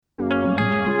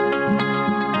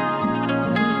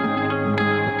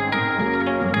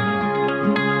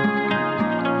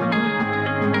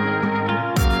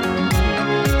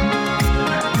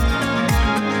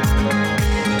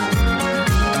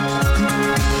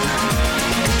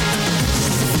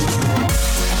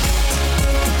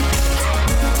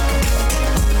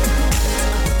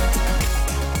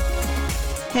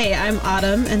Hey, I'm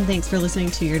Autumn, and thanks for listening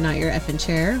to You're Not Your Effing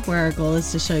Chair, where our goal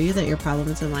is to show you that your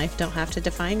problems in life don't have to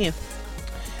define you.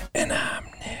 And I'm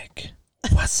Nick.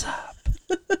 What's up?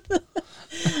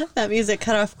 That music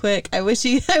cut off quick. I wish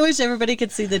everybody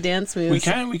could see the dance moves. We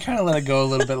kind of let it go a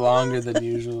little bit longer than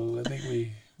usual. I think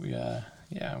we went a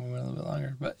little bit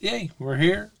longer. But yay, we're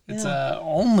here. It's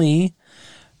only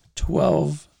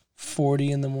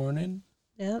 12:40 in the morning.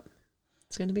 Yep.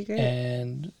 It's going to be great.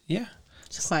 And yeah.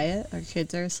 It's quiet. Our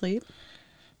kids are asleep.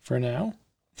 For now.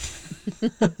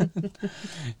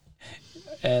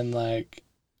 And like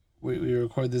we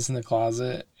record this in the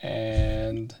closet,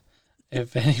 and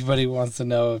if anybody wants to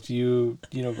know if you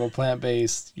go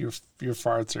plant-based, your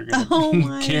farts are going to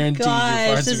guaranteed.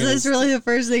 Gosh, is this really the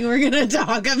first thing we're going to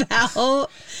talk about?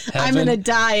 I'm going to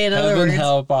die, in other words.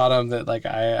 Help Autumn that like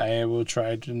I will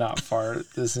try to not fart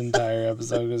this entire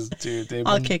episode because dude,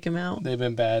 I'll kick him out. They've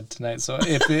been bad tonight. So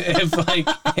if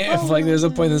there's a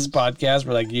point in this podcast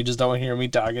where like you just don't hear me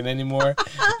talking anymore,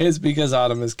 it's because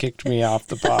Autumn has kicked me off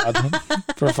the pod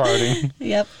for farting.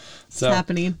 Yep. So, it's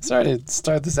happening. Sorry to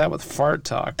start this out with fart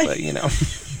talk, but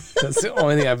that's the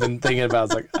only thing I've been thinking about.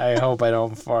 Is like, I hope I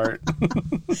don't fart.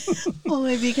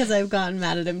 Only because I've gotten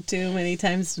mad at him too many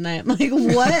times tonight. I'm like,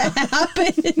 what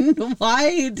happened?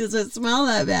 Why does it smell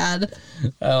that bad?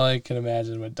 I can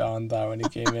imagine what Don thought when he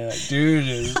came in. Like,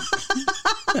 dude,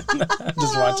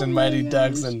 just watching Mighty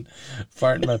Ducks and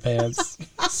farting my pants.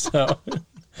 So.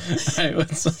 All right,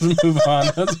 let's move on.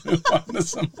 Let's move on to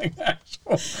some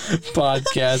actual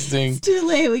podcasting. It's too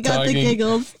late. We got the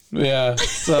giggles. Yeah.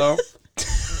 So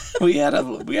we had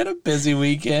a busy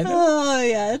weekend. Oh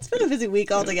yeah, it's been a busy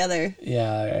week altogether.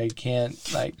 Yeah, I can't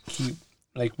keep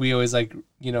we always kind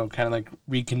of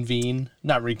reconvene.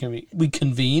 Not reconvene. We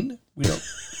convene. We don't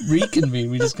reconvene.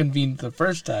 We just convene the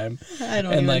first time. I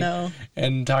don't even know.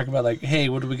 And talk about hey,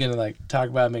 what are we gonna talk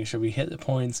about? Make sure we hit the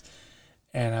points.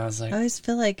 And I was like, I always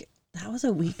feel like that was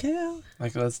a week ago.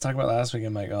 Let's talk about last week.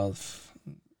 I'm like, there's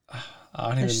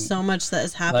so much that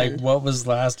has happened. What was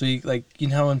last week?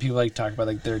 How when people talk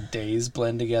about their days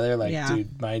blend together?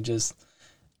 Dude, my just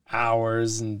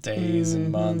hours and days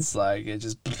and months, it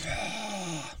just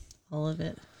all of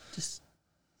it just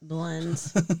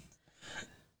blends.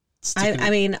 I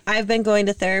mean, I've been going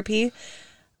to therapy.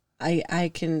 I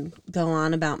can go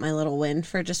on about my little win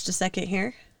for just a second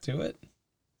here. Do it.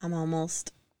 I'm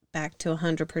almost back to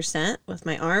 100% with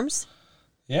my arms.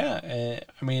 Yeah.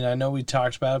 I mean, I know we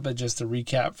talked about it, but just to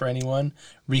recap for anyone,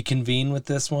 reconvene with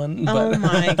this one. Oh,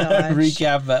 my gosh.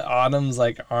 Recap that Autumn's,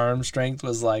 arm strength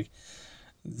was,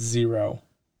 0.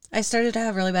 I started to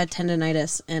have really bad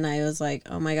tendonitis, and I was like,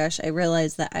 oh, my gosh. I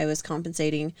realized that I was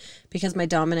compensating because my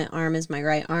dominant arm is my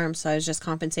right arm, so I was just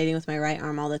compensating with my right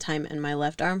arm all the time, and my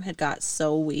left arm had got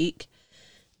so weak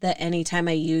that anytime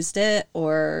I used it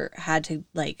or had to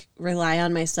rely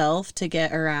on myself to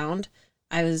get around,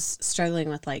 I was struggling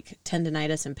with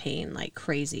tendonitis and pain like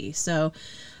crazy. So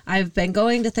I've been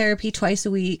going to therapy twice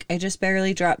a week. I just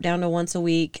barely dropped down to once a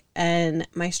week, and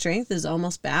my strength is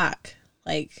almost back.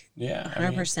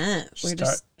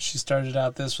 100%. She started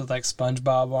out this with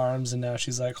SpongeBob arms, and now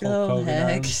she's Hulk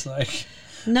Hogan arms.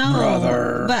 No,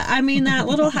 brother. But I mean, that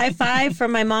little high five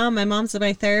from my mom. My mom's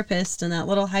my therapist, and that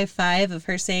little high five of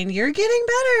her saying, "You're getting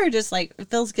better," just it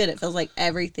feels good. It feels like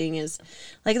everything is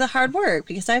the hard work,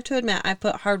 because I have to admit I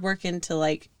put hard work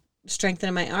into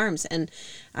strengthening my arms. And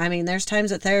I mean, there's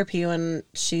times at therapy when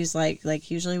she's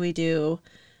usually we do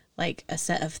a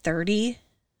set of 30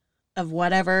 of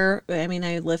whatever. I mean,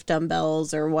 I lift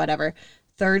dumbbells or whatever.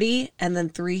 30 and then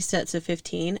 3 sets of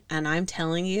 15, and I'm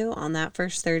telling you, on that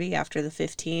first 30 after the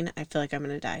 15, I feel like I'm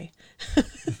gonna die.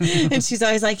 And she's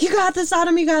always like, "You got this,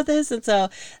 Autumn, you got this." And so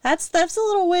that's a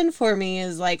little win for me,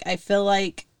 is I feel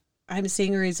like I'm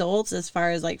seeing results as far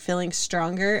as feeling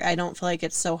stronger. I don't feel like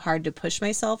it's so hard to push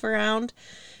myself around,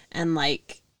 and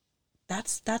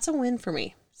that's a win for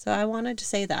me. So I wanted to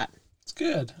say that. It's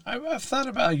good. I've thought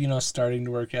about starting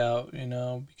to work out,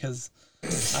 because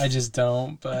I just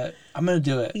don't, but I'm going to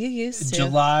do it. You used to.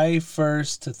 July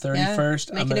 1st to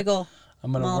 31st. Make it a goal.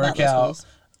 I'm going to work out a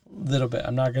little bit.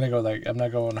 I'm not going to go I'm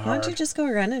not going hard. Why don't you just go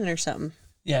running or something?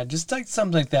 Yeah, just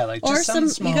something like that. Or just something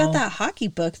small. You got that hockey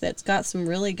book that's got some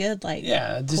really good,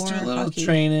 yeah, just do a little hockey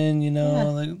training,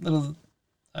 little,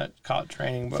 I call it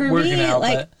training, but for working me,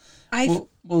 out.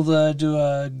 We'll do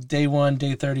a day 1,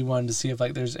 day 31 to see if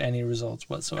there's any results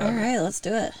whatsoever. All right, let's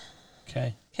do it.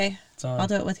 Okay. It's on. I'll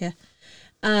do it with you.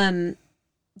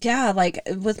 Yeah,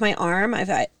 with my arm,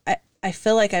 I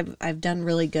feel like I've done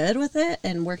really good with it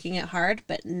and working it hard,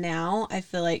 but now I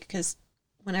feel because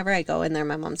whenever I go in there,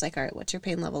 my mom's like, "All right, what's your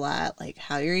pain level at?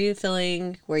 How are you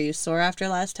feeling? Were you sore after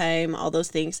last time?" All those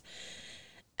things.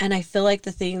 And I feel like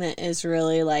the thing that is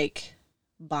really like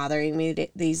bothering me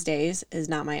these days is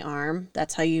not my arm.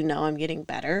 That's how you know I'm getting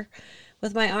better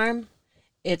with my arm.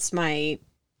 It's my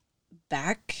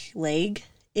back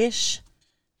leg-ish.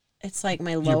 It's like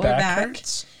my lower back.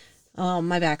 Hurts? Oh,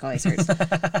 my back always hurts.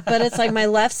 But it's like my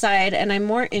left side, and I'm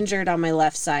more injured on my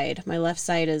left side. My left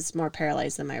side is more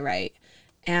paralyzed than my right.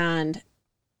 And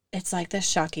it's like this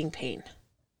shocking pain.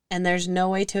 And there's no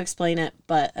way to explain it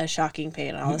but a shocking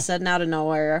pain. All of a sudden, out of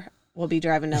nowhere, we'll be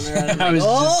driving down the road. And I'm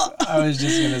I was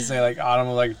just going to say, like, Autumn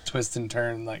will, like, twist and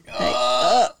turn, like,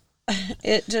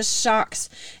 it just shocks.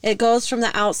 It goes from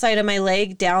the outside of my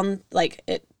leg down, like,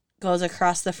 it goes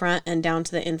across the front and down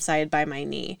to the inside by my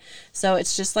knee. So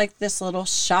it's just like this little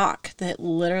shock that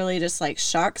literally just like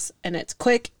shocks, and it's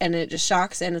quick and it just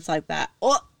shocks, and it's like that.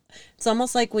 Oh, it's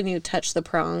almost like when you touch the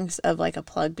prongs of like a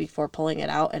plug before pulling it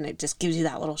out, and it just gives you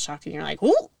that little shock, and you're like,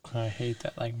 "Ooh!" I hate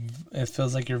that. Like, it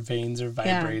feels like your veins are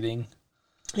vibrating.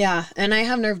 Yeah, and I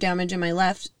have nerve damage in my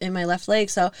left leg,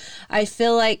 so I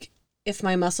feel like if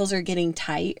my muscles are getting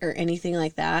tight or anything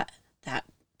like that, that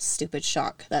stupid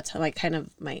shock, that's like kind of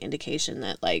my indication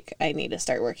that like I need to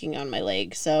start working on my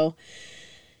leg. So,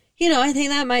 I think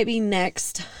that might be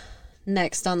next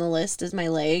on the list is my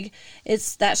leg.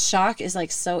 It's that shock is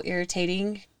like so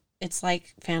irritating. It's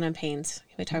like phantom pains.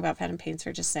 Can we talk about phantom pains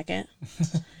for just a second?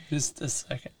 Just a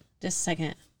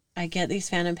second. I get these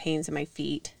phantom pains in my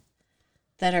feet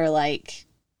that are like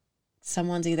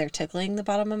someone's either tickling the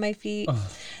bottom of my feet. Oh.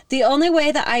 The only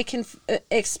way that I can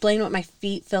explain what my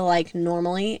feet feel like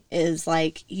normally is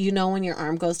like, when your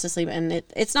arm goes to sleep, and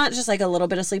it's not just like a little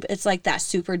bit of sleep. It's like that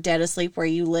super dead asleep where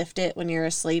you lift it when you're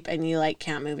asleep and you like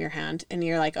can't move your hand, and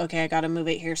you're like, okay, I got to move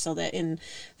it here so that in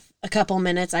a couple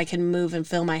minutes I can move and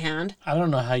feel my hand. I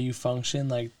don't know how you function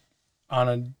like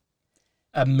on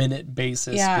a minute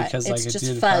basis, because like it's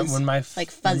just fuzz, when my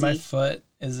like fuzzy. When my foot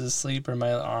is asleep or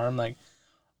my arm, like,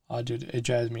 oh, dude, it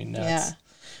drives me nuts. Yeah.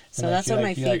 So that's what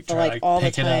my feet feel like all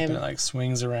the time. Pick it up and it like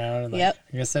swings around. And, like,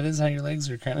 I guess that is how your legs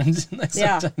are kind of like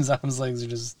sometimes Autumn's legs are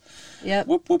just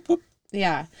whoop, whoop, whoop.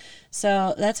 Yeah.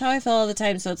 So that's how I feel all the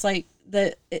time. So it's like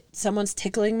someone's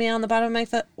tickling me on the bottom of my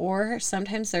foot, or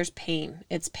sometimes there's pain.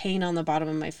 It's pain on the bottom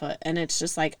of my foot, and it's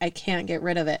just like I can't get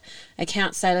rid of it. I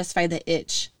can't satisfy the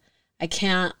itch. I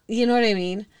can't, you know what I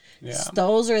mean? Yeah. So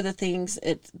those are the things,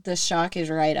 the shock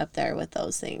is right up there with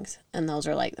those things. And those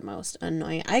are like the most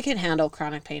annoying. I can handle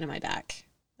chronic pain in my back.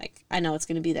 Like, I know it's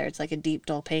going to be there. It's like a deep,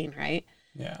 dull pain, right?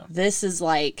 Yeah. This is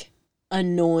like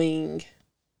annoying.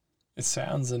 It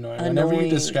sounds annoying. Whenever you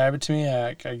describe it to me,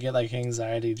 I get like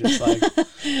anxiety just like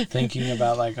thinking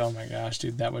about like, oh my gosh,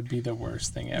 dude, that would be the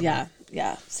worst thing ever. Yeah.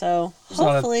 Yeah. So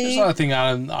hopefully. There's a lot of things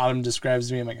Autumn describes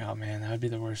to me. I'm like, oh man, that would be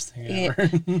the worst thing ever.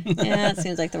 Yeah, it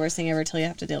seems like the worst thing ever till you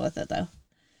have to deal with it though.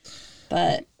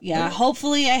 But yeah,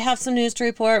 hopefully I have some news to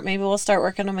report. Maybe we'll start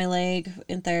working on my leg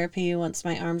in therapy once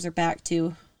my arms are back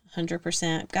to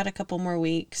 100%. I've got a couple more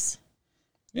weeks.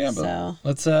 Yeah, but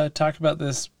let's talk about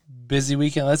this busy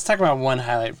weekend. Let's talk about one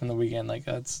highlight from the weekend. Like,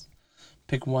 let's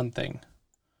pick one thing.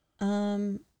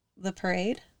 The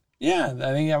parade. Yeah,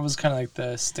 I think that was kind of like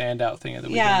the standout thing of the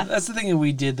weekend. Yeah. That's the thing that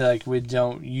we did that like we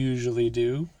don't usually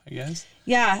do, I guess.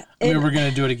 Yeah. I mean, we're going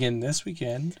to do it again this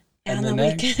weekend. And the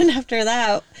weekend after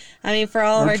that. I mean, for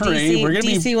all of our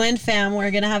DC Wind fam,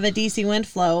 we're going to have a DC Wind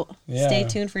float. Yeah. Stay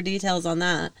tuned for details on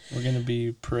that. We're going to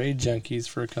be parade junkies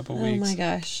for a couple weeks. Oh my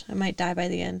gosh. I might die by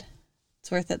the end.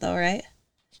 It's worth it though, right?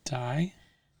 Die?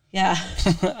 Yeah.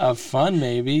 Of fun,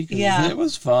 maybe. Yeah. It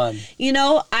was fun.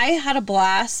 I had a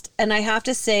blast, and I have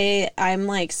to say I'm,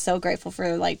 like, so grateful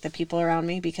for, like, the people around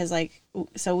me because, like,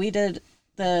 so we did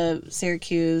the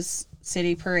Syracuse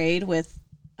City Parade with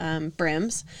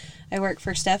Brims. I work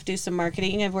for Steph, do some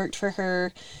marketing. I've worked for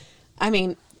her. I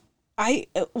mean,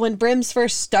 when Brims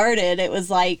first started, it was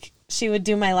like she would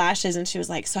do my lashes, and she was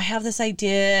like, so I have this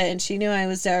idea, and she knew I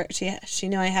was there. She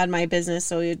knew I had my business,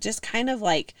 so we would just kind of,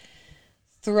 like,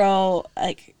 throw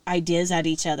like ideas at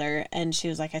each other, and she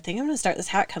was like, I think I'm gonna start this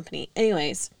hat company.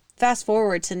 Anyways, fast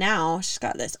forward to now, she's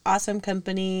got this awesome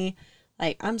company.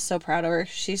 Like, I'm so proud of her.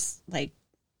 She's like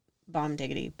bomb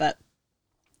diggity. But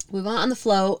we went on the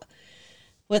float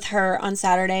with her on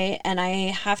Saturday, and I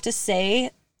have to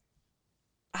say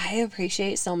I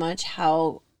appreciate so much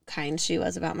how kind she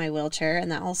was about my wheelchair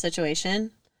and that whole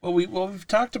situation. Well, we've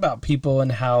talked about people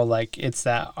and how like it's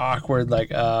that awkward,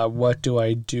 like what do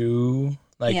I do?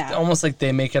 Like, almost like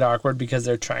they make it awkward because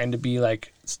they're trying to be,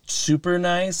 like, super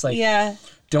nice. Like,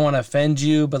 don't want to offend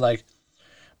you, but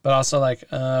also, like,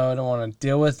 I don't want to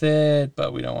deal with it,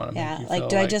 but we don't want to make you feel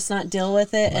do I just not deal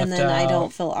with it, and then I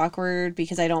don't feel awkward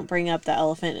because I don't bring up the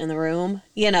elephant in the room,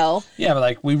 Yeah, but,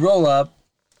 like, we roll up,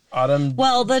 Autumn.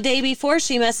 Well, the day before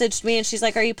she messaged me and she's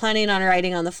like, are you planning on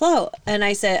riding on the float? And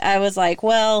I was like,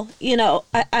 well, you know,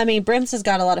 I mean, Brims has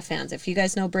got a lot of fans. If you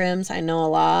guys know Brims, I know a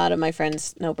lot of my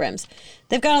friends know Brims.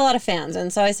 They've got a lot of fans.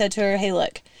 And so I said to her, hey,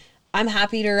 look, I'm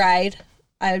happy to ride.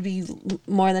 I would be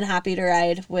more than happy to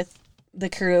ride with the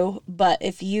crew. But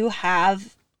if you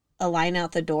have a line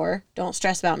out the door, don't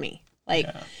stress about me. Like,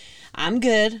 yeah. I'm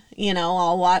good. You know,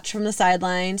 I'll watch from the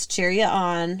sidelines, cheer you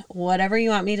on, whatever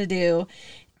you want me to do.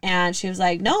 And she was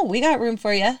like, no, we got room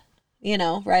for you, you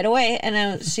know, right away.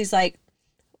 And she's like,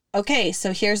 okay,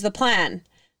 so here's the plan.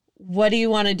 What do you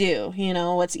want to do? You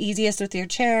know, what's easiest with your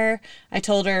chair? I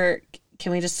told her,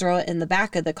 can we just throw it in the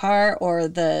back of the car or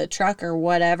the truck or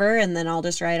whatever? And then I'll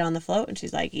just ride on the float. And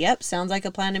she's like, yep, sounds like a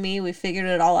plan to me. We figured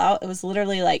it all out. It was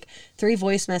literally like 3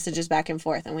 voice messages back and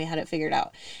forth and we had it figured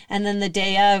out. And then the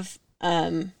day of,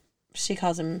 she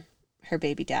calls him her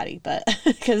baby daddy, but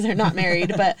because they're not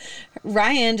married, but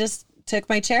Ryan just took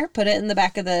my chair, put it in the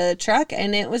back of the truck,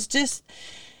 and it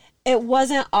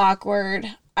wasn't awkward.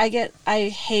 I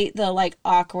hate the like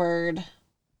awkward,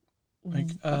 like,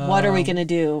 what are we going to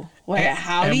do?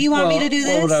 How do you want me to do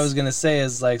this? What I was going to say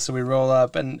is like, so we roll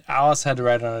up and Alice had to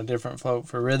ride on a different float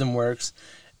for Rhythm Works.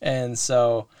 And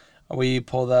so we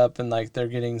pulled up and like, they're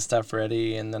getting stuff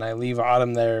ready. And then I leave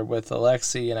Autumn there with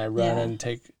Alexi and I run and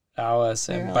take Alice,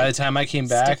 and by the time I came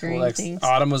back,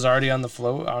 Autumn was already on the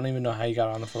float. I don't even know how you got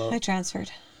on the float. I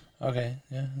transferred. Okay,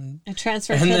 yeah. I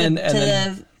transferred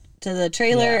to the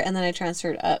trailer, and then I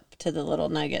transferred up to the little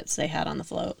nuggets they had on the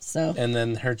float. So. And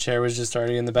then her chair was just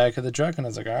already in the back of the truck, and I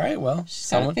was like, all right, well,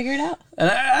 someone figure it out.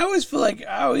 And I always feel like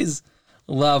I always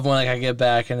love when like I get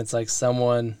back and it's like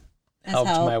someone helped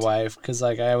my wife, because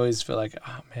like I always feel like,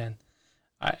 oh man,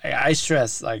 I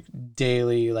stress like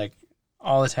daily, like.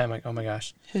 All the time, like, oh my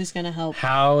gosh. Who's going to help?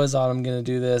 How is Autumn going to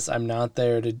do this? I'm not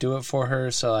there to do it for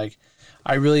her. So, like,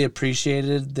 I really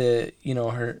appreciated that, you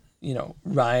know,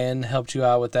 Ryan helped you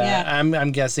out with that. Yeah.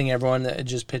 I'm guessing everyone that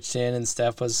just pitched in and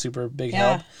Steph was super big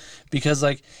help. Because,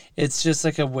 like, it's just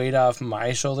like a weight off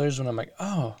my shoulders when I'm like,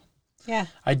 oh. Yeah.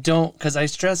 I don't, because I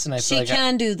stress and I feel like she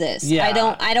can do this. Yeah.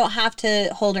 I don't have to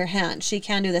hold her hand. She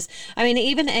can do this. I mean,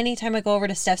 even anytime I go over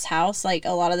to Steph's house, like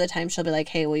a lot of the time she'll be like,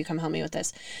 hey, will you come help me with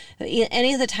this?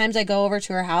 Any of the times I go over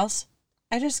to her house,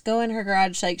 I just go in her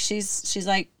garage. Like she's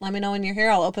like, let me know when you're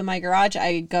here. I'll open my garage.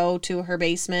 I go to her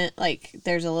basement. Like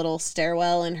there's a little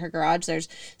stairwell in her garage. There's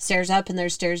stairs up and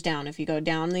there's stairs down. If you go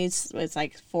down these, it's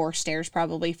like 4 stairs,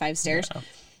 probably 5 stairs. Yeah.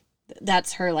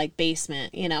 That's her like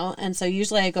basement, you know? And so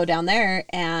usually I go down there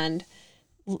and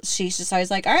she's just always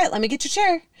like, all right, let me get your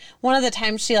chair. One of the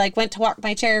times she like went to walk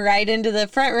my chair right into the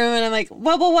front room and I'm like,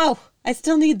 whoa. I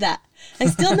still need that. I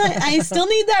still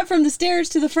need that from the stairs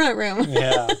to the front room.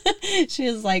 Yeah. She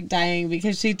was like dying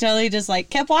because she totally just like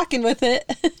kept walking with it.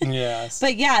 Yes.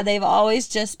 But yeah, they've always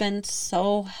just been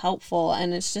so helpful,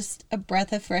 and it's just a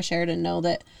breath of fresh air to know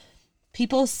that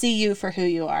people see you for who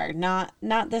you are, not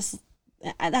this.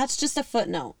 That's just a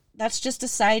footnote. That's just a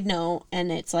side note.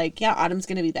 And it's like, yeah, Autumn's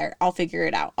going to be there. I'll figure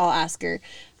it out. I'll ask her.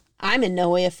 I'm in no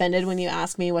way offended when you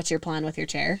ask me what's your plan with your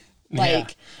chair.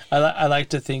 Like, yeah. I like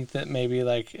to think that maybe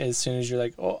like as soon as you're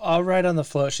like, oh, I'll ride on the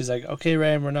float. She's like, okay,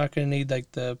 Ryan, we're not going to need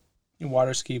like the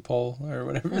water ski pole or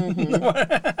whatever. Mm-hmm.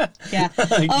 Yeah.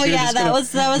 Like, that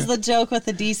was the joke with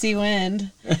the DC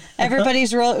wind. Everybody's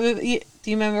do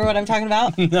you remember what I'm talking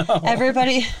about? No.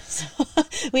 Everybody. So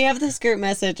we have this group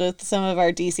message with some of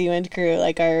our DC wind crew,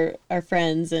 like our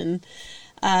friends, and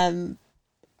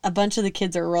a bunch of the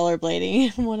kids are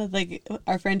rollerblading. One of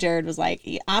our friend Jared was like,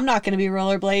 I'm not going to be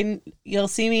rollerblading. You'll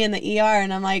see me in the ER.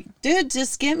 And I'm like, dude,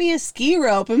 just get me a ski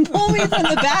rope and pull me from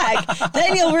the back.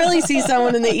 Then you'll really see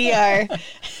someone in the ER.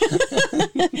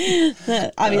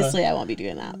 Obviously, I won't be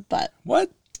doing that. But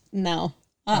what? No,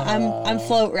 I'm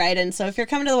float riding. So if you're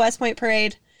coming to the West Point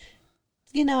Parade,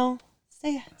 you know,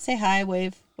 say hi,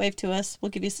 wave to us.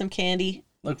 We'll give you some candy.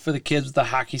 Look for the kids with the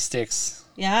hockey sticks.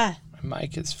 Yeah.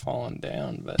 Mic is falling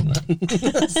down, but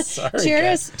sorry.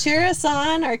 Cheer us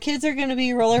on. Our kids are going to be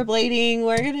rollerblading.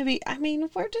 We're going to be,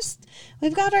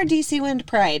 we've got our DC Wind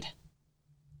pride.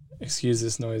 Excuse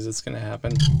this noise that's going to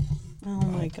happen. Oh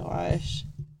my gosh.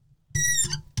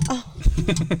 Oh.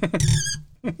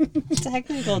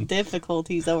 Technical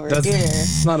difficulties here.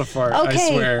 It's not a fart.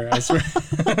 Okay. I swear.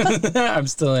 I'm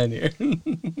still in here.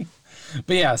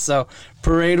 But yeah, so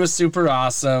parade was super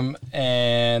awesome,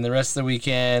 and the rest of the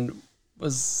weekend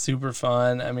was super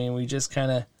fun. I mean, we just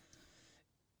kind of,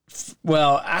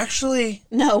 actually,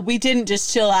 no, we didn't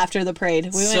just chill after the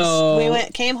parade.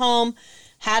 Came home,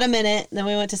 had a minute, then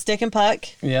we went to Stick and Puck.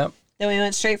 Yep. Then we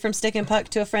went straight from Stick and Puck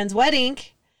to a friend's wedding,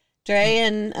 Dre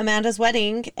and Amanda's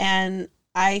wedding, and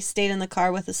I stayed in the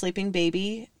car with a sleeping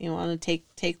baby. You want to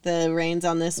take the reins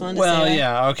on this one? Well,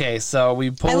 yeah, okay. So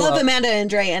we pull. I love Amanda and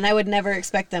Dre, and I would never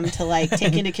expect them to like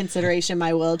take into consideration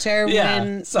my wheelchair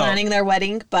when planning their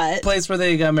wedding. But place where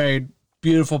they got married,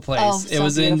 beautiful place. Oh, so it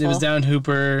was beautiful. It was down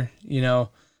Hooper,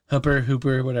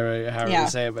 Hooper, whatever, however you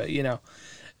say it, but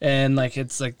and like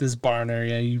it's like this barn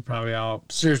area.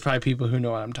 There's probably people who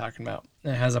know what I'm talking about.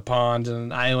 It has a pond and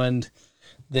an island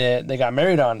that they got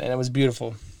married on, and it was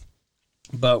beautiful.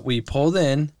 But we pulled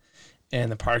in,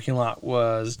 and the parking lot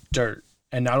was dirt.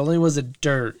 And not only was it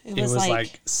dirt, it was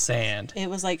like sand. It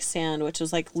was like sand, which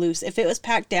was like loose. If it was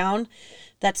packed down,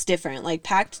 that's different. Like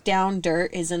packed down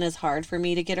dirt isn't as hard for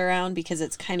me to get around because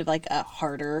it's kind of like a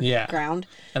harder ground.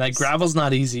 And like gravel's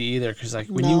not easy either because like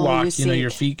when you walk,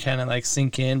 your feet kind of like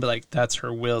sink in, but like that's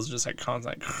her wheels just like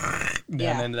constantly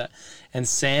down into that. And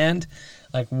sand,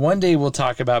 like one day we'll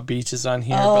talk about beaches on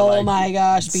here. Oh but like, my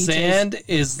gosh, beaches. Sand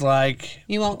is like...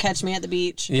 You won't catch me at the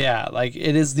beach. Yeah, like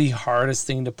it is the hardest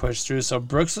thing to push through. So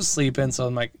Brooks was sleeping, so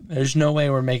I'm like, there's no way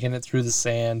we're making it through the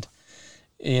sand,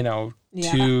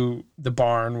 to the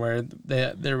barn where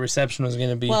the reception was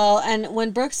going to be. Well, and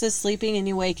when Brooks is sleeping and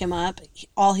you wake him up,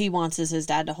 all he wants is his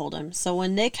dad to hold him. So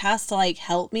when Nick has to like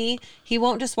help me, he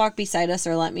won't just walk beside us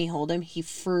or let me hold him. He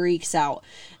freaks out.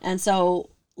 And so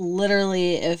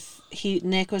literally if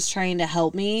Nick was trying to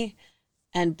help me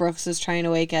and Brooks was trying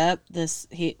to wake up,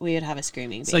 we would have a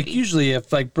screaming baby. It's like usually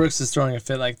if like Brooks is throwing a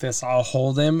fit like this, I'll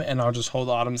hold him and I'll just hold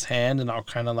Autumn's hand and I'll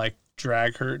kind of like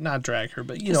not drag her,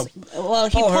 but well,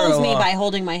 he pulls me by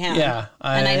holding my hand. Yeah.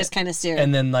 And I just kind of steer.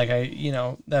 And then like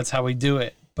that's how we do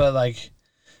it. But like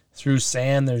through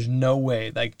sand, there's no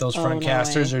way. Like those front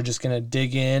casters are just going to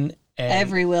dig in. And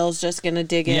every wheel's just going to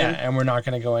dig in. Yeah, and we're not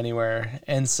going to go anywhere.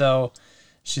 And so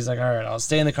she's like, all right, I'll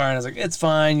stay in the car. And I was like, it's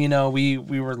fine. we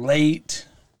were late.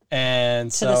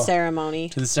 And to the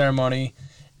ceremony.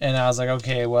 And I was like,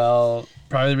 okay, well,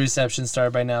 probably the reception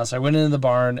started by now. So I went into the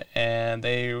barn and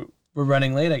they were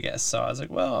running late, I guess. So I was like,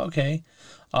 well, okay.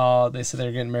 They said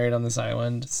they're getting married on this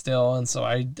island still. And so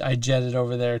I jetted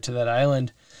over there to that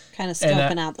island. Kind of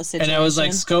scoping out the situation. And I was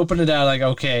like scoping it out, like,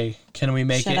 okay, can we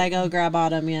make it? Should I go grab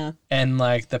Autumn? Yeah. And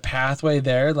like the pathway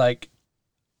there, like,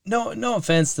 no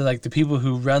offense to like the people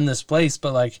who run this place,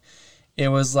 but like it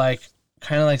was like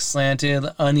kind of like slanted,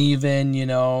 uneven,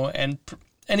 and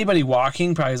anybody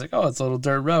walking probably was like, oh, it's a little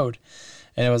dirt road.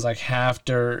 And it was like half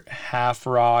dirt, half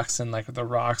rocks, and like the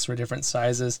rocks were different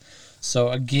sizes. So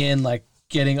again, like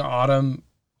getting Autumn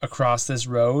across this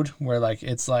road where like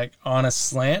it's like on a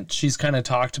slant. She's kind of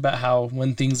talked about how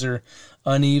when things are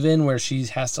uneven, where she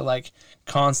has to like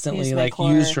constantly like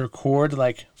use her core to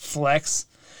like flex,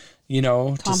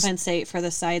 compensate for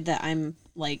the side that I'm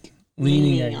like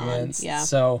leaning against. On. Yeah.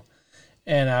 So,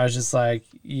 and I was just like,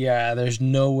 yeah, there's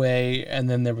no way. And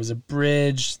then there was a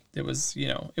bridge. It was,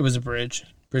 it was a bridge.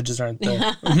 Bridges aren't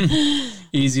the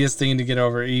easiest thing to get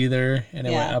over either. And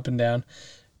it went up and down.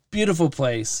 Beautiful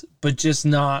place, but just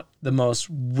not the most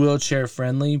wheelchair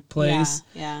friendly place.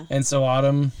 Yeah. And so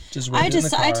Autumn just waited in the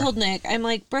car. I told Nick, I'm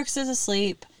like, Brooks is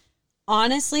asleep.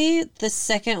 Honestly, the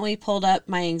second we pulled up,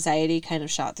 my anxiety kind of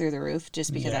shot through the roof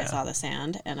just because I saw the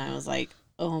sand. And I was like,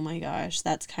 oh my gosh,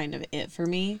 that's kind of it for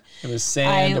me. It was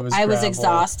sand. It was I was gravel.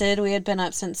 exhausted. We had been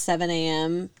up since 7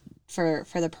 a.m. for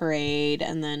the parade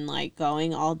and then like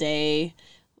going all day.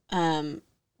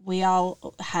 We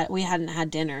hadn't had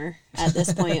dinner at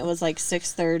this point. It was like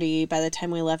 6:30. By the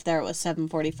time we left there, it was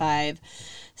 7:45.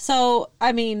 So,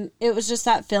 I mean, it was just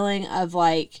that feeling of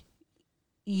like,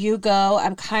 you go,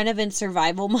 I'm kind of in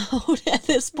survival mode at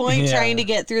this point, trying to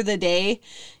get through the day.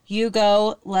 You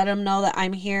go, let them know that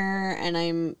I'm here and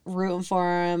I'm rooting for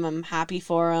them. I'm happy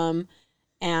for them.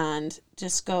 And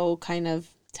just go kind of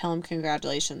tell them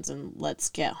congratulations and let's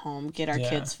get home, get our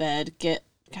kids fed, get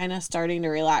kind of starting to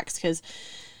relax. Because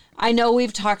I know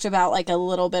we've talked about like a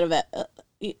little bit of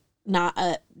not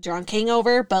a drunk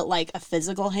hangover, but like a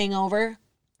physical hangover.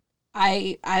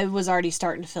 I was already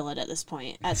starting to feel it at this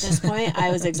point. At this point, I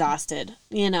was exhausted.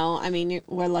 I mean,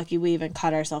 we're lucky we even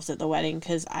caught ourselves at the wedding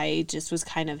because I just was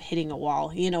kind of hitting a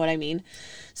wall. You know what I mean?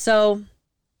 So,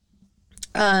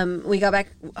 we got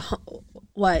back.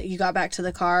 What? You got back to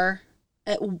the car?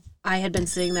 I had been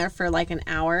sitting there for like an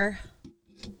hour.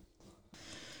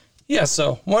 Yeah.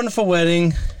 So wonderful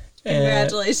wedding.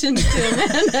 Congratulations to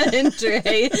Amanda and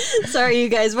Dre. Sorry, you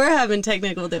guys, we're having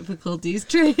technical difficulties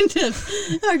trying to.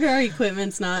 Our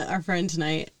equipment's not our friend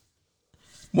tonight.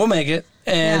 We'll make it,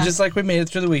 and just like we made it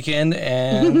through the weekend,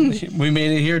 and we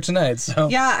made it here tonight. So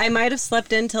yeah, I might have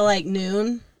slept in till like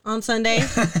noon on Sunday.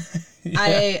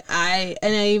 I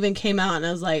even came out and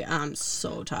I was like, I'm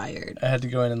so tired. I had to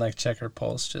go in and like check her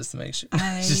pulse just to make sure.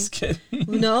 Just kidding.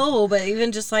 No, but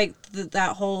even just like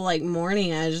that whole like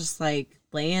morning, I was just like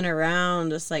laying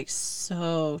around, just like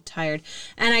so tired.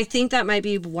 And I think that might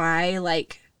be why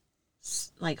like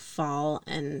fall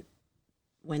and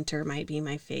winter might be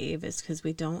my fave, is because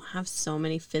we don't have so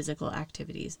many physical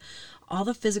activities. All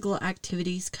the physical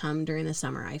activities come during the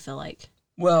summer, I feel like.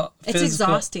 Well, it's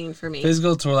exhausting for me.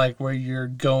 Physical to like where you're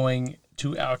going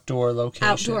to outdoor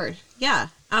location.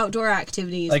 Outdoor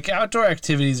activities. Like outdoor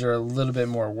activities are a little bit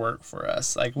more work for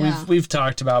us. Like we've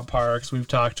talked about parks, we've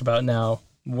talked about now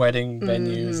wedding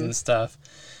venues and stuff.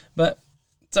 But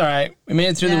it's all right. We made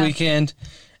it through the weekend,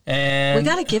 and we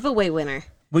got a giveaway winner.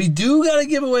 We do got a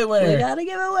giveaway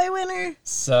winner.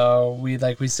 So we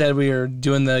said we are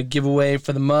doing the giveaway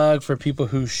for the mug for people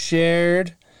who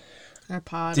shared our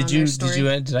pod.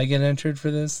 Did I get entered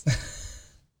for this?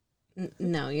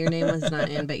 No, your name was not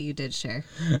in, but you did share.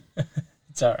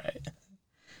 It's all right.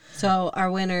 So our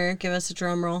winner, give us a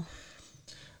drum roll.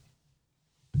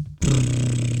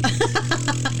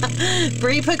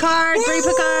 Bree Picard.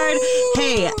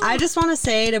 Hey, I just want to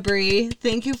say to Bree,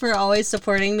 thank you for always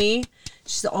supporting me.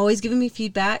 She's always giving me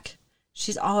feedback.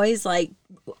 She's always like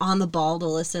on the ball to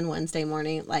listen Wednesday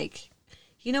morning. Like,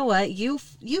 you know what? You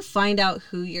find out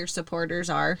who your supporters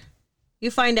are. You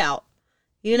find out,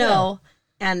 know,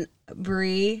 and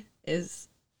Bree is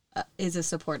a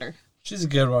supporter. She's a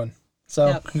good one.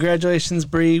 So Congratulations,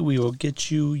 Bree. We will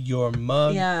get you your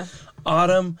mug. Yeah.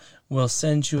 Autumn will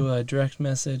send you a direct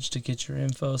message to get your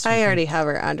info. So I already have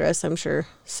her address, I'm sure,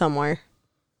 somewhere.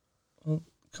 Well,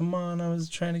 come on. I was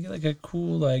trying to get like a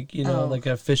cool, like, like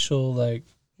official, like.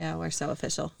 Yeah, we're so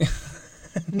official.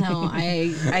 No,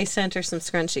 I sent her some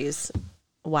scrunchies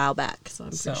a while back, so I'm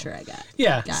pretty sure I got.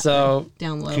 Yeah, so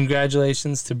download.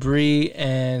 Congratulations to Bree,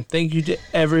 and thank you to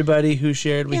everybody who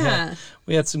shared. We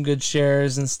had some good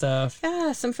shares and stuff.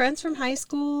 Yeah, some friends from high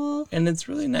school. And it's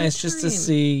really nice just to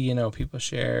see, people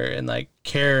share and like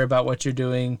care about what you're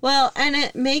doing. Well, and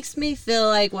it makes me feel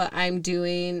like what I'm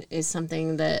doing is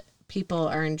something that people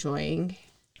are enjoying.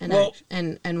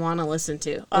 And want to listen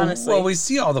to, honestly. Well, we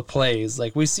see all the plays.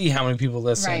 Like, we see how many people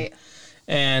listen. Right.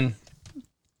 And,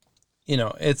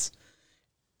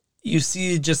 you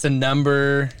see just a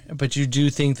number, but you do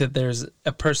think that there's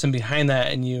a person behind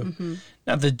that, and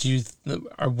not that you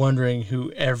are wondering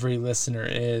who every listener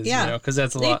is, because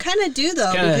that's a lot. You kind of do,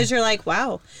 though, because you're like,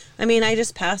 wow. I mean, I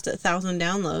just passed 1,000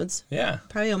 downloads. Yeah.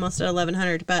 Probably almost at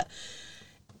 1,100, but,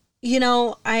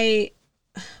 I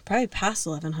probably passed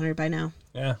 1,100 by now.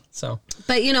 Yeah, so.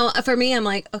 But, for me, I'm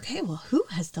like, okay, well, who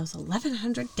has those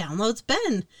 1,100 downloads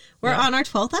been? We're on our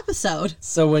 12th episode.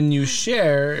 So when you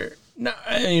share,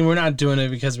 we're not doing it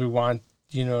because we want,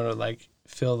 to, like,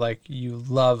 feel like you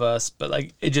love us, but,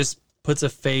 like, it just puts a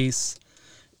face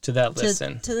to that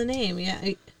listen. To the name, yeah.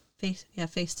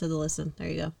 Face to the listen. There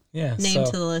you go. Yeah. Name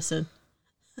to the listen.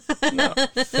 No,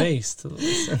 face to the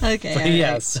listen. Okay. But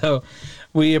yeah, so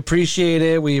we appreciate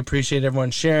it. We appreciate everyone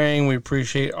sharing. We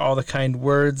appreciate all the kind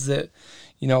words that,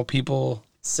 people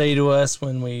say to us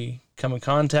when we come in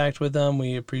contact with them.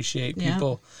 We appreciate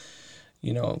people,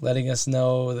 letting us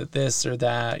know that this or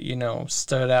that,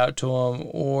 stood out to them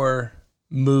or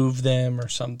moved them or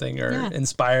something or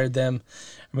inspired them.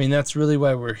 I mean, that's really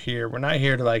why we're here. We're not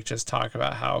here to like just talk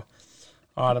about how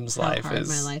Autumn's life is.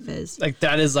 My life is. Like,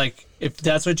 that is like, if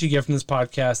that's what you get from this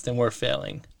podcast, then we're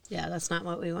failing. Yeah, that's not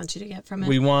what we want you to get from it.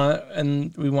 We want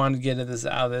to get this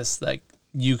out of this, like,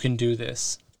 you can do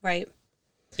this. Right.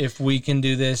 If we can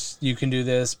do this, you can do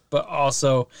this. But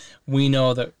also, we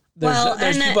know that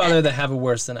there's people out there that have it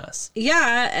worse than us.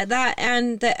 Yeah, that,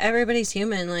 and that everybody's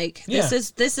human. Like,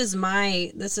 this is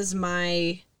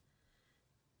my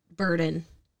burden.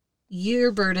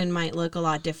 Your burden might look a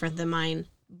lot different than mine.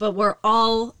 But we're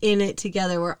all in it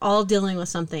together. We're all dealing with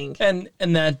something. And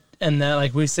that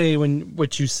like we say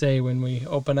what you say when we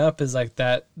open up is like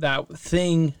that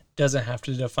thing doesn't have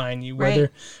to define you.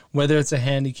 Whether it's a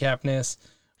handicapness,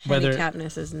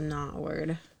 handicapness is not a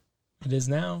word. It is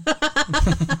now.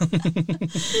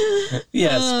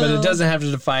 Yes, but it doesn't have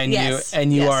to define you,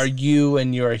 and you are you,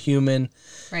 and you are human.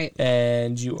 Right.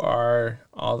 And you are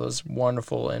all those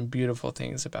wonderful and beautiful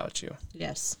things about you.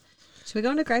 Yes. Should we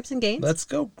go into Gripes and Gains? Let's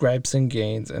go Gripes and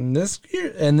Gains. And this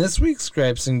week's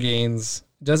Gripes and Gains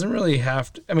doesn't really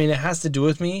have to, it has to do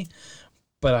with me,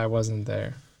 but I wasn't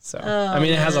there. So,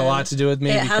 it has a lot to do with me.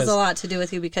 It has a lot to do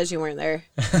with you because you weren't there.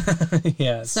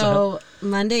 Yeah. So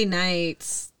Monday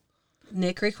nights,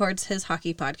 Nick records his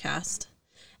hockey podcast.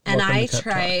 And I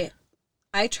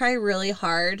try really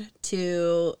hard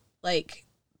to, like,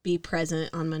 be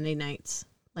present on Monday nights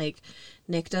Like,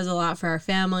 Nick does a lot for our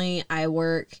family. I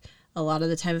work a lot of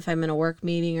the time. If I'm in a work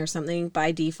meeting or something,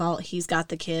 by default, he's got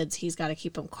the kids. He's got to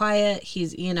keep them quiet.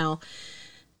 He's,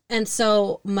 and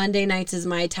so Monday nights is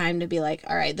my time to be like,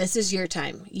 all right, this is your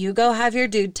time. You go have your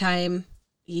dude time.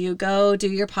 You go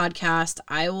do your podcast.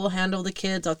 I will handle the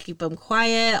kids. I'll keep them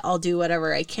quiet. I'll do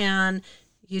whatever I can.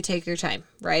 You take your time,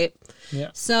 right?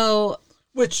 Yeah. So,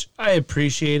 which I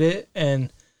appreciate it,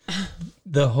 and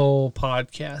the whole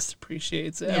podcast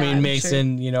appreciates it. Yeah, I mean, I'm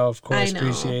Mason, sure. Of course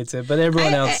appreciates it, but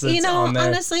everyone else that's on there,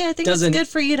 honestly, I think it's good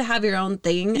for you to have your own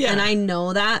thing, Yeah. and I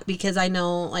know that because I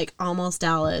know like Almost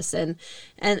Dallas and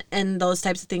those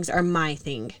types of things are my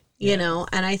thing.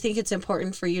 And I think it's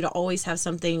important for you to always have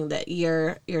something that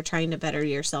you're trying to better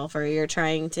yourself, or you're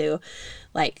trying to,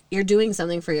 like, you're doing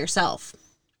something for yourself.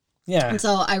 Yeah. And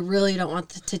so I really don't want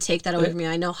to take that away from you.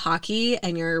 I know hockey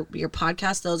and your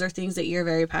podcast, those are things that you're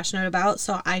very passionate about.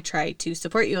 So I try to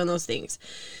support you on those things.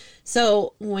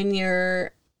 So when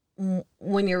you're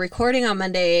recording on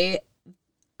Monday,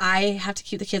 I have to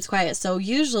keep the kids quiet. So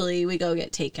usually we go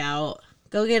get takeout,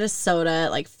 go get a soda,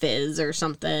 like Fizz or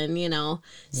something,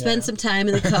 spend some time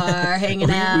in the car, hanging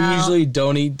out. We usually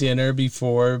don't eat dinner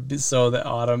before, so that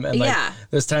Autumn, and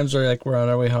there's times where we're on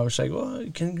our way home, she's like, well,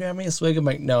 can you grab me a swig? I'm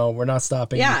like, no, we're not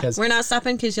stopping. Yeah, we're not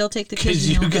stopping because you'll take the kids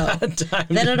and you'll go.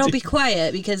 Then it'll be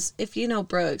quiet, because if you know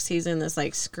Brooks, he's in this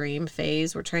like scream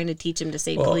phase. We're trying to teach him to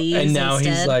say please. And now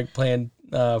instead. he's like playing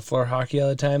floor hockey all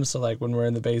the time, so like when we're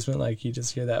in the basement, like you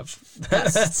just hear that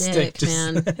stick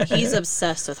man. He's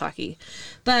obsessed with hockey.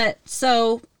 But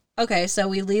so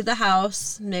we leave the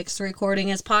house, Nick's recording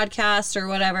his podcast or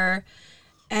whatever,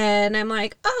 and I'm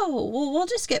like, oh well, we'll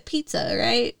just get pizza,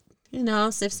 right?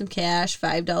 Save some cash,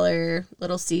 $5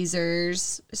 Little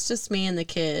Caesars. It's just me and the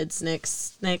kids.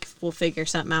 Nick will figure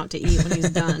something out to eat when he's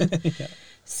done. Yeah.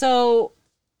 So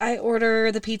I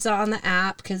order the pizza on the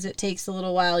app because it takes a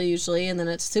little while usually, and then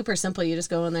it's super simple. You just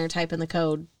go in there, type in the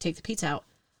code, take the pizza out.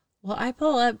 Well, I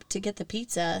pull up to get the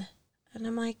pizza, and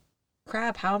I'm like,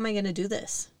 crap, how am I going to do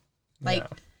this? Like,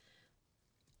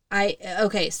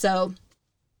 so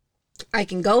I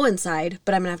can go inside,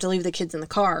 but I'm going to have to leave the kids in the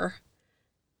car,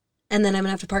 and then I'm going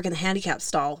to have to park in the handicap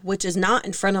stall, which is not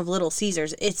in front of Little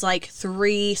Caesars. It's like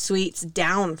 3 suites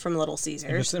down from Little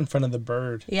Caesars. It's in front of the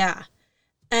Bird. Yeah.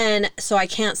 And so I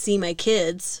can't see my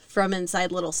kids from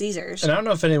inside Little Caesars. And I don't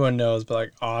know if anyone knows, but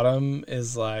like Autumn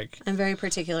is like, I'm very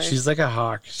particular. She's like a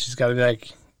hawk. She's got to be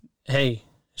like, hey,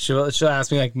 she'll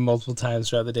ask me like multiple times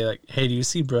throughout the day, like, hey, do you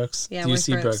see Brooks? Yeah, do you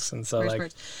see Brooks? And so where's like,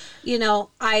 Brooks?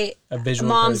 a visual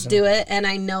moms person. do it, and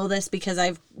I know this because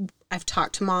I've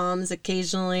talked to moms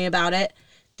occasionally about it.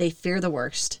 They fear the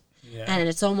worst. Yeah. And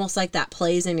it's almost like that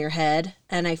plays in your head.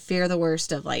 And I fear the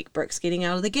worst of like Brooks getting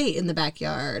out of the gate in the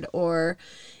backyard, or,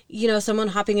 someone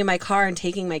hopping in my car and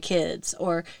taking my kids,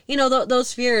 or,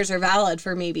 those fears are valid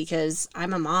for me because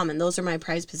I'm a mom and those are my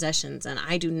prized possessions. And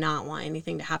I do not want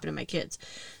anything to happen to my kids.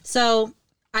 So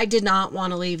I did not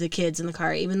want to leave the kids in the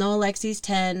car, even though Alexi's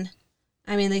 10.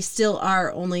 I mean, they still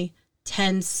are only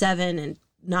 10, 7, and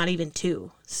not even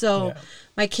 2. So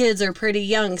my kids are pretty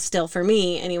young still for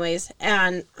me anyways.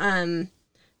 And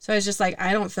so I was just like,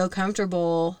 I don't feel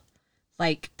comfortable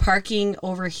like parking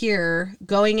over here,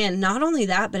 going in. Not only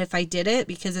that, but if I did it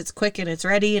because it's quick and it's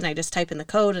ready and I just type in the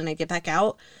code and I get back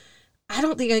out, I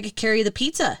don't think I could carry the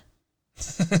pizza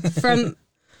from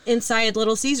inside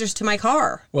Little Caesars to my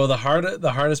car. Well, the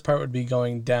hardest part would be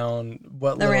going down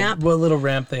what little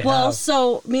ramp they have. Well,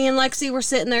 so me and Lexi were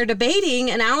sitting there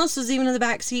debating, and Alice was even in the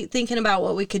back seat thinking about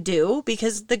what we could do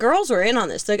because the girls were in on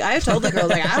this. Like, I told the girls,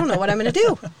 like, I don't know what I'm going to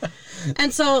do.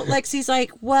 And so Lexi's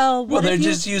like, well, they're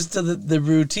just used to the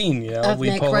routine, we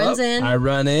Nick pull runs up, in. I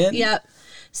run in. Yep.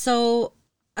 So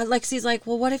Lexi's like,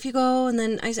 well, what if you go? And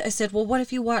then I said, well, what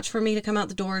if you watch for me to come out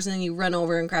the doors and then you run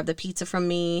over and grab the pizza from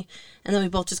me? And then we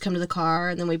both just come to the car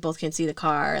and then we both can see the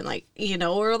car. And like,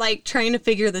 we're like trying to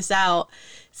figure this out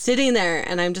sitting there.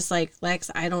 And I'm just like, Lex,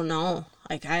 I don't know.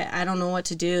 Like, I don't know what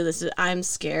to do. I'm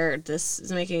scared. This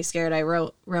is making me scared. I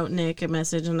wrote Nick a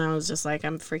message and I was just like,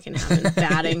 I'm freaking having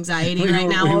bad anxiety right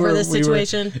now over this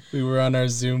situation. We were on our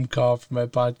Zoom call for my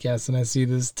podcast and I see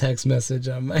this text message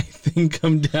on my thing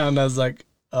come down. I was like,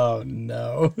 oh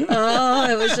no. Oh,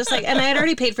 it was just like, and I had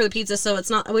already paid for the pizza, so it's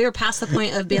not, we were past the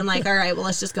point of being like, all right, well,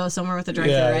 let's just go somewhere with a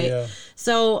drive-thru, right? Yeah.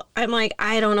 So I'm like,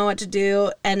 I don't know what to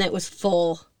do. And it was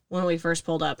full when we first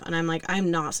pulled up. And I'm like,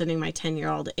 I'm not sending my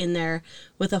 10-year-old in there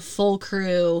with a full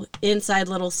crew inside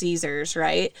Little Caesars,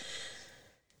 right?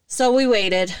 So we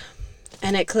waited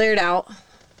and it cleared out.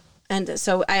 And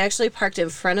so I actually parked in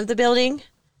front of the building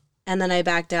and then I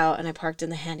backed out and I parked in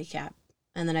the handicap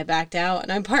And then I backed out,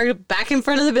 and I parked back in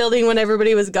front of the building when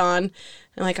everybody was gone.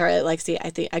 I'm like, all right, Lexi, I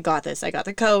think I got this. I got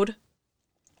the code.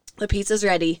 The pizza's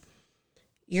ready.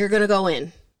 You're going to go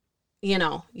in. You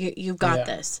know, you've got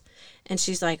this. And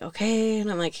she's like, okay.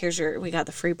 And I'm like, we got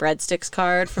the free breadsticks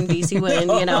card from DC Win,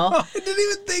 you know. I didn't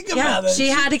even think about it. She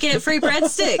had to get free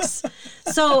breadsticks.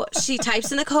 So she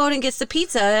types in the code and gets the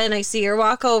pizza, and I see her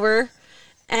walk over.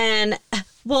 And,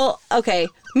 well, okay.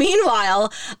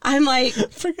 Meanwhile, I'm like...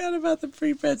 Forgot about the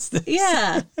free breadsticks.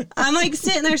 Yeah. I'm like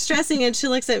sitting there stressing, and she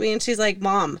looks at me and she's like,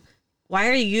 Mom, why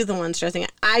are you the one stressing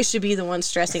out? I should be the one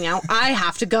stressing out. I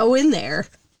have to go in there.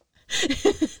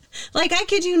 Like, I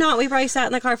kid you not, we probably sat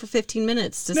in the car for 15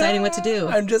 minutes deciding what to do.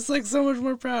 I'm just like so much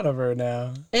more proud of her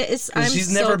now.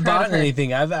 She's never bought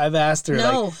anything. I've asked her,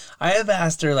 no. I have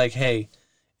asked her, like, hey,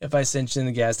 if I sent you in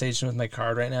the gas station with my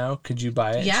card right now, could you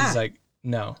buy it? Yeah. She's like,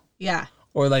 no. Yeah.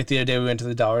 Or like the other day we went to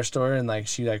the dollar store, and like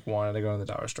she like wanted to go to the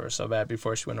dollar store so bad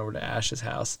before she went over to Ash's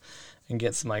house and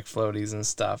get some like floaties and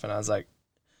stuff. And I was like,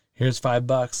 here's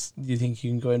 $5. Do you think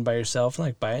you can go in by yourself and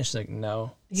like buy it? And she's like,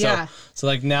 no. Yeah. So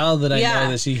like now that I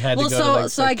know that she had to go to like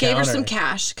so I gave her some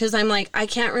cash because I'm like, I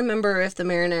can't remember if the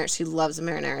marinara, she loves the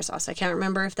marinara sauce. I can't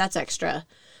remember if that's extra.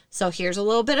 So here's a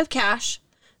little bit of cash.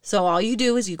 So all you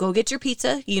do is you go get your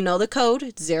pizza. You know the code.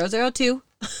 It's 002.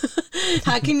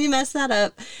 How can you mess that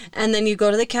up? And then you go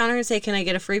to the counter and say, can I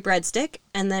get a free breadstick?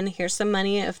 And then here's some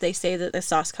money if they say that the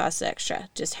sauce costs extra.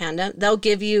 Just hand them. They'll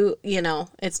give you, you know,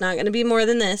 it's not going to be more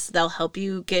than this. They'll help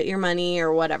you get your money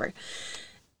or whatever.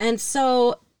 And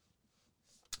so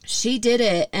she did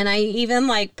it. And I even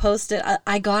like posted,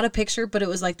 I got a picture, but it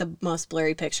was like the most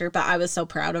blurry picture. But I was so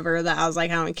proud of her that I was like,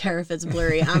 I don't care if it's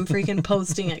blurry. I'm freaking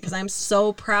posting it because I'm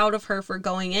so proud of her for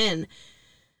going in.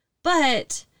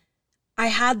 But I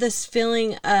had this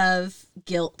feeling of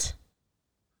guilt.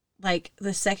 Like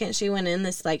the second she went in,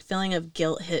 this like feeling of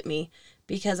guilt hit me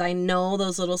because I know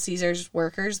those Little Caesars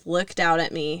workers looked out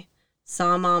at me,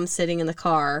 saw Mom sitting in the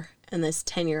car and this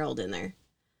 10-year-old in there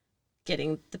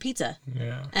getting the pizza.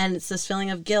 Yeah. And it's this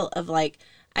feeling of guilt of like,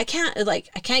 I can't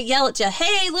yell at you.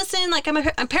 Hey, listen, like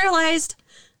I'm paralyzed.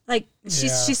 Like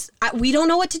we don't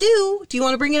know what to do. Do you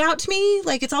want to bring it out to me?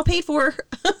 Like it's all paid for.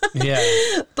 Yeah.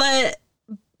 But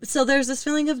so there's this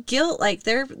feeling of guilt. Like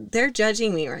they're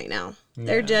judging me right now. Yeah.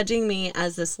 They're judging me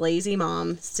as this lazy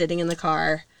mom sitting in the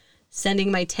car,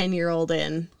 sending my 10-year-old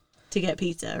in to get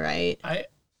pizza. Right.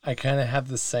 I kind of have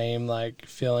the same like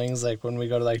feelings like when we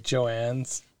go to like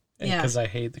Joann's. Because I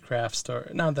hate the craft store.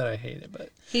 Not that I hate it, but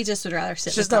he just would rather sit.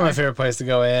 It's just not my favorite place to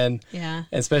go in. Yeah,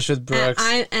 especially with Brooks.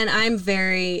 And I'm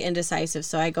very indecisive,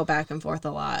 so I go back and forth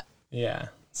a lot. Yeah,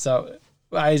 so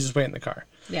I just wait in the car.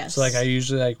 Yes. So like I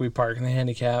usually we park in the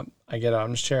handicap. I get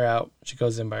Autumn's chair out. She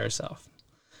goes in by herself,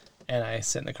 and I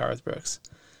sit in the car with Brooks.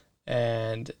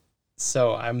 And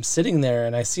so I'm sitting there,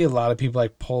 and I see a lot of people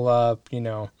like pull up. You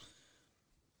know,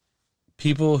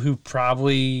 people who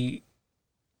probably,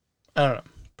 I don't know.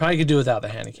 Probably could do without the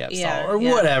handicap stall or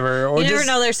whatever. Or you never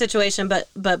know their situation, but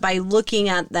by looking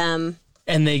at them,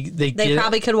 and they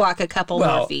probably could walk a couple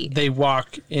more feet. They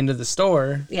walk into the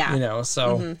store, yeah. You know,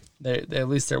 so they at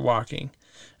least they're walking,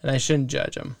 and I shouldn't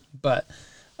judge them. But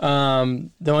the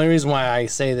only reason why I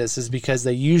say this is because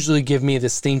they usually give me the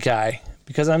stink eye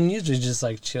because I'm usually just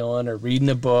like chilling or reading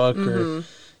a book or.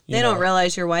 They don't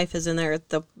realize your wife is in there,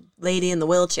 the lady in the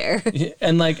wheelchair.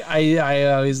 And like I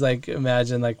always like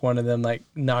imagine like one of them like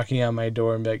knocking on my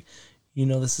door and be like, you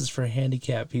know, this is for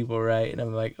handicapped people, right? And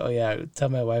I'm like, oh yeah, tell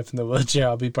my wife in the wheelchair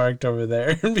I'll be parked over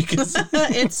there because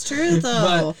it's true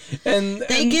though.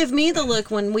 They give me the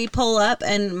look when we pull up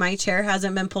and my chair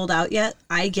hasn't been pulled out yet.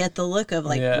 I get the look of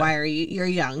like, why are you're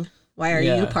young? Why are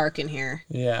you parking here?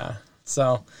 Yeah.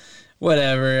 So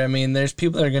whatever. I mean, there's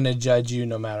people that are going to judge you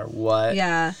no matter what.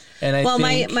 Yeah. And I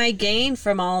think my gain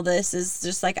from all this is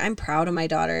just like I'm proud of my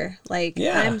daughter. Like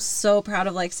I'm so proud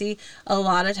of Lexi. A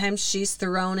lot of times she's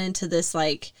thrown into this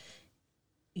like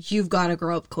you've got to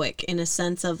grow up quick in a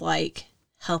sense of like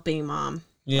helping mom.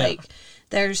 Yeah. Like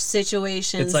there's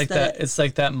situations it's like that it's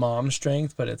like that mom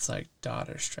strength, but it's like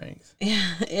daughter strength.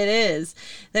 Yeah, it is.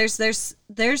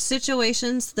 There's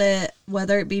situations that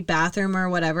whether it be bathroom or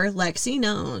whatever, Lexi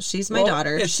knows. She's my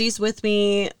daughter. She's with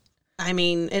me. I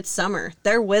mean, it's summer.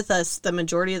 They're with us the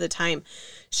majority of the time.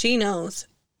 She knows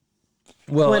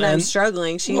when I'm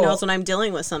struggling. She knows when I'm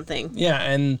dealing with something. Yeah,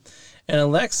 and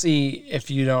Alexi,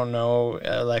 if you don't know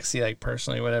Alexi like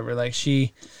personally, whatever, like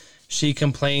she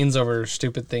complains over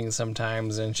stupid things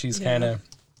sometimes, and she's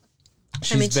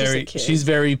she's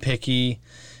very picky,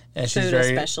 and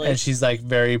she's like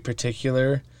very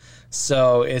particular.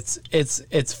 So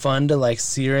it's fun to like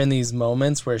see her in these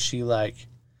moments where she like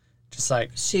just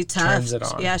like she turns it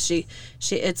on. Yeah, she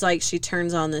it's like she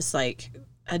turns on this like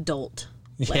adult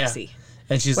Lexi. Yeah.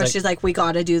 And she's like, we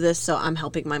got to do this, so I'm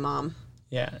helping my mom.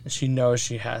 Yeah, she knows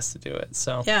she has to do it.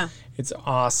 So yeah, it's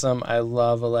awesome. I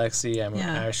love Alexi.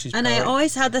 I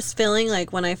always had this feeling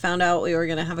like when I found out we were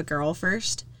gonna have a girl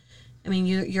first. I mean,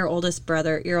 your oldest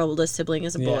sibling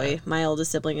is a boy. Yeah. My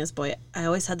oldest sibling is a boy. I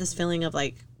always had this feeling of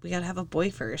like we gotta have a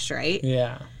boy first, right?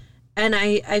 Yeah. And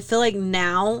I feel like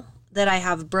now that I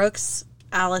have Brooks,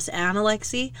 Alice, and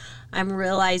Alexi, I'm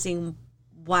realizing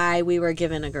why we were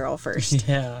given a girl first.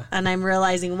 Yeah. And I'm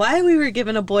realizing why we were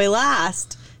given a boy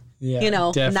last.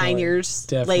 Yeah, 9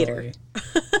 years later.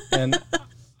 And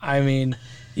I mean,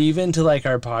 even to like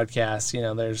our podcast,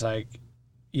 there's like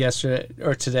yesterday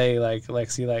or today, like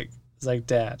Lexi was like,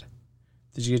 Dad,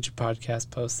 did you get your podcast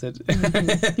posted?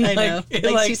 Mm-hmm. I know.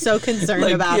 Like she's so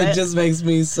concerned about it. It just makes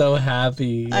me so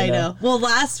happy. I know. Well,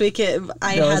 last week I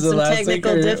had some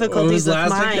technical difficulties with mine. It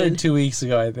was last week or 2 weeks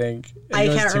ago, I think. I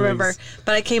can't remember.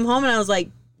 But I came home and I was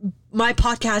like, my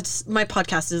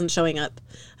podcast isn't showing up.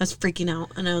 I was freaking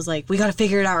out, and I was like, we got to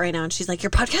figure it out right now. And she's like,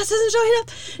 your podcast isn't showing up.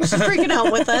 She's freaking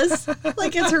out with us.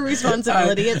 Like, it's her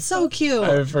responsibility. It's so cute.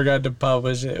 I forgot to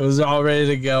publish it. It was all ready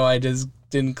to go. I just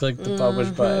didn't click the publish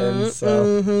button.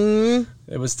 So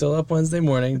it was still up Wednesday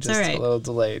morning, just a little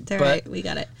delayed. All right. We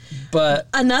got it. But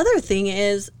another thing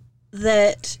is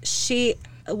that she,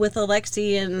 with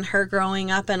Alexi and her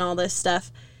growing up and all this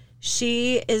stuff,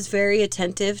 she is very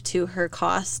attentive to her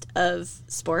cost of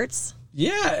sports.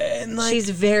 Yeah, and like she's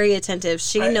very attentive.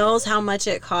 She knows how much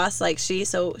it costs. Like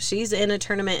she's in a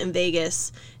tournament in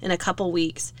Vegas in a couple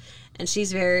weeks, and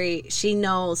she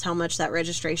knows how much that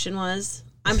registration was.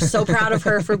 I'm so proud of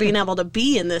her for being able to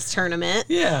be in this tournament.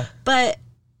 Yeah. But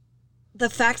the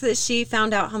fact that she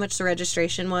found out how much the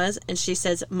registration was, and she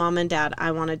says, Mom and Dad,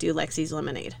 I want to do Lexi's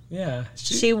Lemonade. Yeah.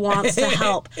 She wants to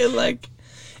help.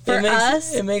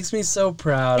 It makes me so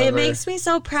proud. It makes me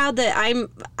so proud that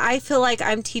I feel like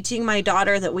I'm teaching my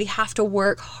daughter that we have to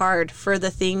work hard for the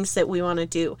things that we want to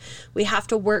do. We have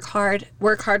to work hard,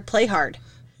 play hard.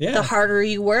 Yeah. The harder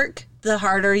you work, the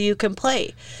harder you can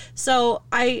play. So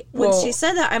when she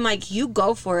said that, I'm like, you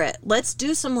go for it. Let's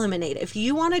do some lemonade. If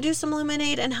you want to do some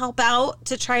lemonade and help out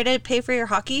to try to pay for your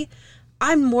hockey,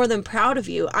 I'm more than proud of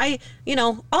you.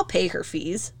 I'll pay her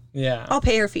fees. Yeah. I'll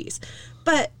pay her fees.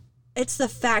 But it's the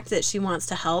fact that she wants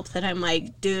to help that I'm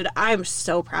like, dude, I'm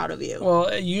so proud of you.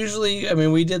 Well, usually, I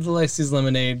mean, we did the Lexi's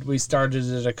Lemonade. We started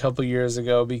it a couple years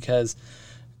ago because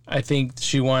I think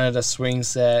she wanted a swing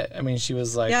set. I mean, she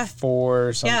was like 4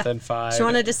 or something, 5. She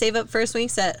wanted to save up for a swing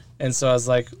set. And so I was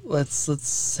like,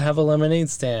 let's have a lemonade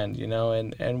stand,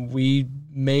 and we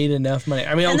made enough money.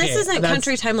 I mean, and this isn't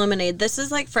Country Time lemonade. This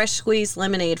is like fresh squeezed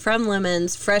lemonade from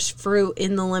lemons, fresh fruit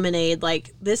in the lemonade.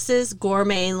 Like, this is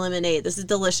gourmet lemonade. This is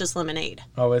delicious lemonade.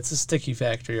 Oh, it's a sticky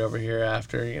factory over here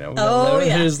after,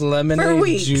 There's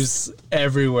lemonade juice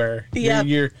everywhere. Yeah.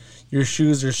 Your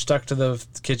shoes are stuck to the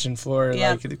kitchen floor,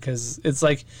 because it's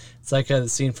like a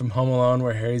scene from Home Alone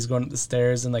where Harry's going up the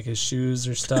stairs and like his shoes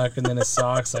are stuck and then his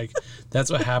socks. Like, that's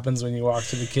what happens when you walk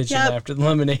to the kitchen after the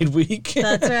lemonade week.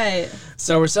 That's right.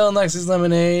 So we're selling Lexi's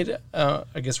Lemonade. I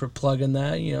guess we're plugging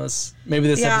that. Maybe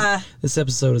this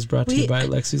episode is brought to you by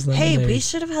Lexi's Lemonade. Hey, we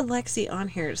should have had Lexi on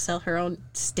here to sell her own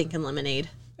stinking lemonade.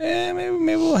 Maybe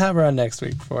we'll have her on next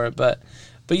week for it. But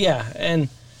yeah, and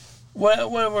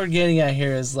what we're getting at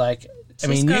here is like,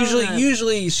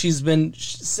 usually she's been,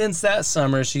 since that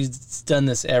summer, she's done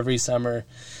this every summer.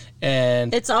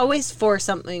 And it's always for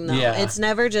something, though. Yeah. It's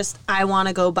never just, I want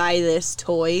to go buy this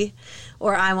toy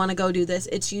or I want to go do this.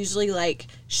 It's usually like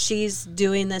she's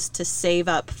doing this to save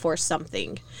up for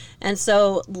something. And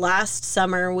so last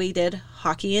summer we did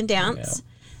hockey and dance,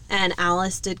 and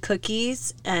Alice did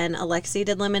cookies, and Alexi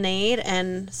did lemonade.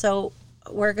 And so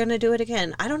we're going to do it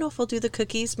again. I don't know if we'll do the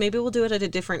cookies. Maybe we'll do it at a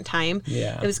different time.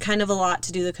 Yeah. It was kind of a lot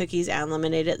to do the cookies and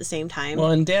lemonade at the same time.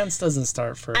 Well, and dance doesn't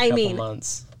start for a couple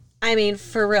months. I mean,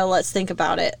 for real, let's think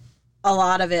about it. A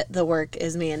lot of it, the work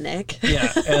is me and Nick.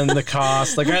 Yeah, and the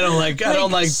cost. Like, I don't get out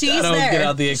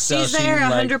the Excel sheet. She's there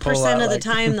 100% of the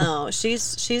time, though.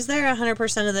 She's there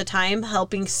 100% of the time,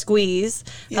 helping squeeze,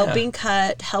 helping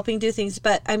cut, helping do things.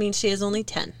 But I mean, she is only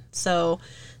 10, so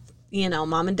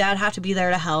Mom and Dad have to be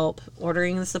there to help,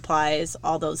 ordering the supplies,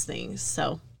 all those things.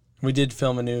 So we did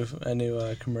film a new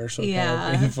commercial.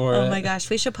 Yeah. For it. My gosh,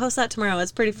 we should post that tomorrow.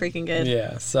 It's pretty freaking good.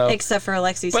 Yeah. So except for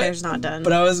Alexi's hair's not done.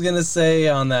 But I was gonna say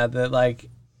on that like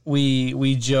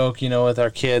we joke, with our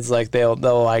kids, like they'll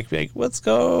like let's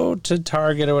go to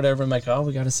Target or whatever. I'm like, oh,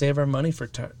 we got to save our money for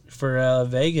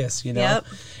Vegas, Yep.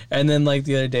 And then like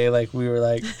the other day, like we were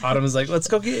like, Autumn was like, let's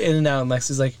go get In-N-Out, and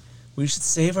Lexi's like, we should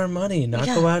save our money, not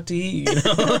go out to eat, you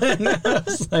know? And I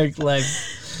was like,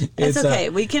 it's okay.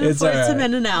 We can afford some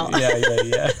in and out.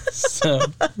 Yeah. So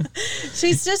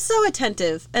she's just so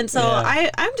attentive. And so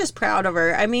I'm just proud of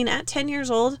her. I mean, at 10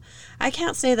 years old, I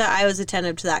can't say that I was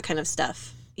attentive to that kind of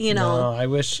stuff. You know, no, I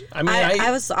wish. I mean, I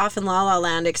was off in La La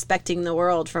Land expecting the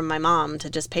world from my mom to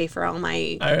just pay for all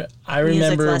my I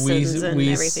remember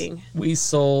everything. We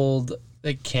sold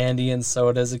like candy and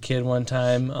soda as a kid one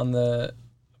time on the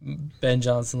Ben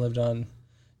Johnson lived on,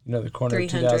 you know, the corner of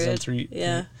 2003.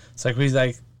 Yeah, it's like we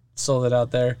like sold it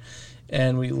out there,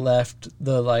 and we left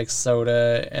the like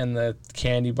soda and the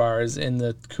candy bars in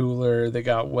the cooler that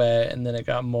got wet, and then it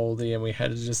got moldy, and we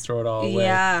had to just throw it all away.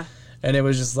 Yeah, and it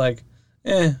was just like.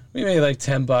 We made like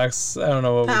 $10. I don't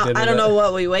know what we did. I don't know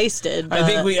what we wasted. But...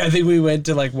 I think we went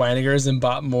to like Weininger's and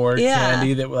bought more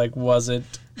candy that like wasn't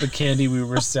the candy we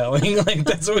were selling. Like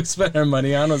that's what we spent our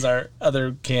money on was our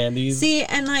other candies. See,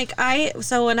 and like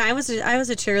so when I was a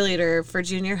cheerleader for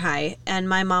junior high, and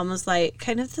my mom was like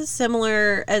kind of the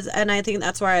similar as, and I think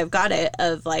that's where I've got it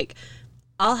of like,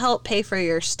 I'll help pay for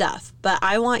your stuff, but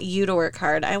I want you to work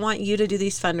hard. I want you to do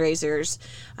these fundraisers.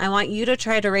 I want you to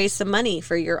try to raise some money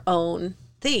for your own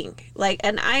thing. Like,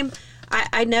 and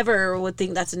I never would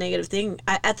think that's a negative thing.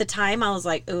 At the time, I was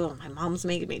like, oh, my mom's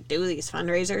making me do these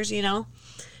fundraisers, you know?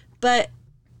 But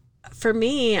for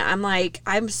me, I'm like,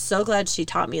 I'm so glad she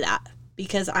taught me that,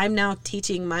 because I'm now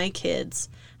teaching my kids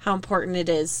how important it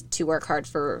is to work hard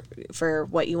for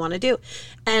what you want to do.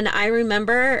 And I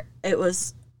remember it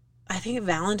was, I think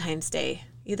Valentine's Day,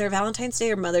 either Valentine's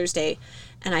Day or Mother's Day.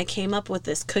 And I came up with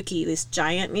this cookie, this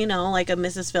giant, you know, like a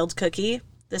Mrs. Fields cookie,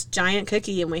 this giant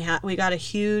cookie. And we got a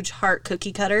huge heart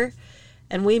cookie cutter,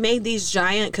 and we made these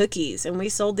giant cookies, and we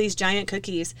sold these giant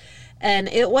cookies. And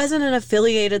it wasn't an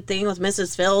affiliated thing with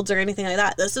Mrs. Fields or anything like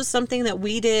that. This was something that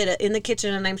we did in the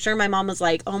kitchen. And I'm sure my mom was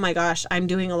like, oh my gosh, I'm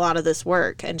doing a lot of this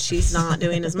work, and she's not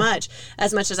doing as much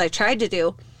as I tried to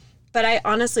do. But I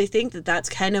honestly think that that's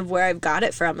kind of where I've got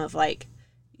it from, of like,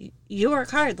 you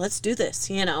work hard, let's do this,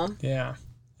 you know? Yeah.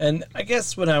 And I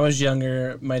guess when I was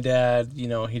younger, my dad, you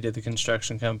know, he did the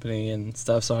construction company and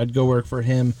stuff, so I'd go work for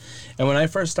him. And when I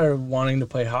first started wanting to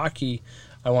play hockey,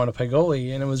 I wanted to play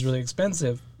goalie, and it was really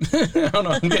expensive. I don't know,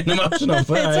 I'm getting emotional,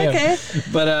 but it's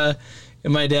okay. But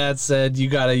my dad said, you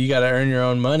gotta earn your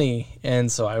own money.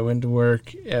 And so I went to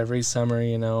work every summer,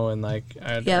 you know, and like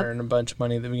I'd earn a bunch of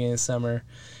money at the beginning of summer.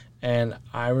 And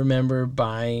I remember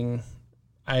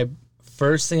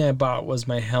first thing I bought was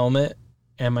my helmet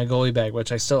and my goalie bag,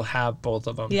 which I still have both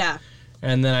of them. Yeah.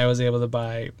 And then I was able to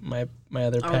buy my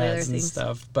other pads and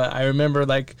stuff. But I remember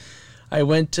like I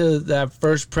went to that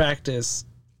first practice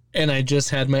and I just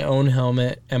had my own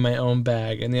helmet and my own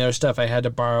bag, and the other stuff I had to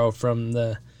borrow from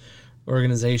the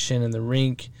organization and the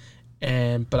rink.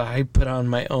 But I put on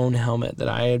my own helmet that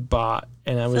I had bought,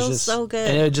 and I was just so good.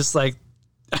 And it was just like,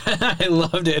 I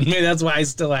loved it. Maybe that's why I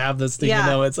still have this thing, you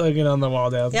know, it's hanging on the wall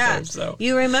downstairs. So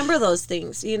you remember those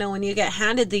things, you know, when you get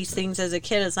handed these things as a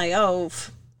kid, it's like, oh,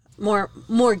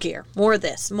 more gear, more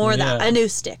this, more that, a new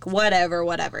stick, whatever.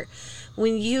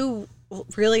 When you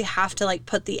really have to like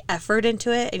put the effort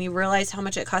into it, and you realize how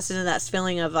much it costs, and that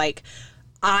feeling of like,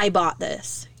 I bought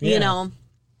this, you know,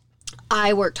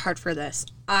 I worked hard for this.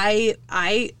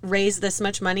 I raised this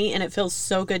much money, and it feels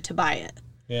so good to buy it.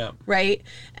 Yeah. Right.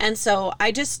 And so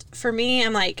for me,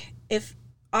 I'm like, if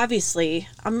obviously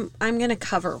I'm going to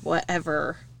cover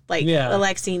whatever like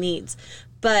Alexi needs,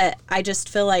 but I just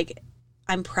feel like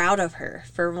I'm proud of her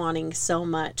for wanting so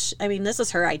much. I mean, this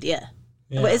is her idea.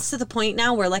 Yeah. It's to the point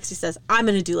now where Lexi says, I'm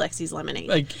going to do Lexi's lemonade.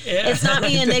 It's not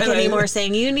me and Nick anymore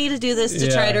saying, you need to do this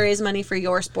to try to raise money for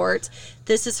your sports.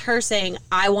 This is her saying,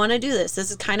 I want to do this.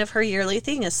 This is kind of her yearly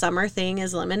thing. A summer thing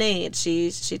is lemonade.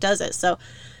 She does it. So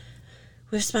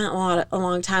we've spent a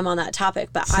long time on that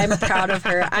topic, but I'm proud of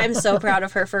her. I'm so proud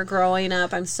of her for growing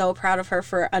up. I'm so proud of her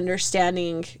for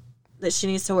understanding that she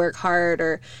needs to work hard,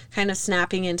 or kind of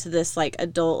snapping into this like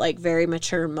adult, like very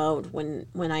mature mode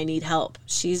when I need help.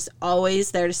 She's always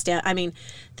there to stand. I mean,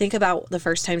 think about the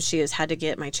first time she has had to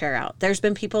get my chair out. There's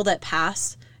been people that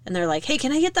pass and they're like, hey,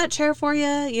 can I get that chair for you?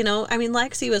 You know, I mean,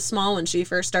 Lexi was small when she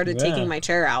first started taking my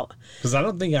chair out. Because I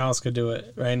don't think Alice could do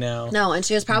it right now. No, and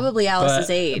she was probably Alice's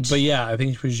age. But yeah, I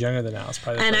think she was younger than Alice.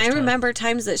 Probably. And I remember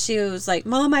times that she was like,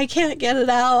 Mom, I can't get it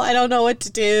out. I don't know what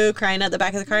to do, crying at the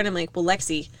back of the car. And I'm like, well,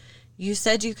 Lexi, you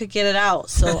said you could get it out,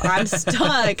 so I'm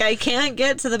stuck. I can't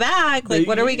get to the back. Like,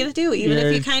 what are we going to do? Even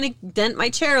if you kind of dent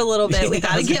my chair a little bit, we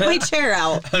got to get my chair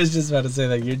out. I was just about to say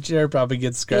that your chair probably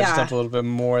gets scratched up a little bit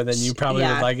more than you probably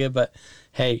would like it, but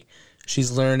hey,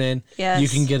 she's learning. Yes. You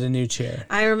can get a new chair.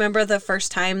 I remember the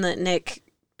first time that Nick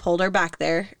pulled her back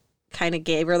there kind of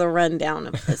gave her the rundown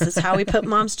of this is how we put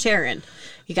mom's chair in.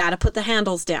 You got to put the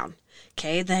handles down.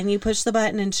 Okay, then you push the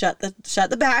button and shut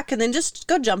the back, and then just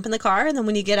go jump in the car, and then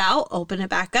when you get out, open it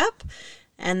back up,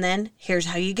 and then here's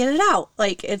how you get it out.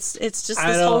 Like it's just this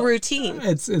whole routine.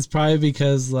 It's probably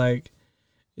because, like,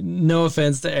 no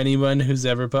offense to anyone who's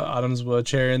ever put Autumn's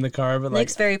wheelchair in the car, but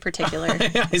Nick's very particular.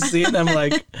 I see it and I'm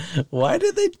like, why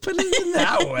did they put it in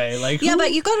that way? Like, yeah,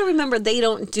 but you got to remember they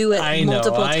don't do it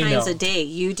multiple times a day.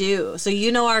 You do. So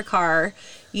you know our car,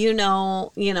 you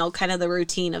know, kind of the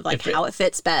routine of like how it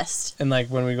fits best. And like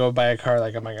when we go buy a car,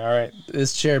 like I'm like, all right,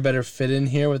 this chair better fit in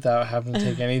here without having to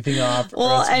take anything off.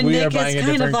 Well, and Nick is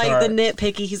kind of like the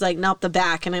nitpicky. He's like, nope, the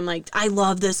back. And I'm like, I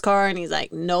love this car. And he's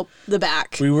like, nope, the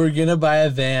back. We were going to buy a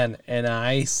van and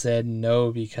I said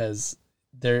no because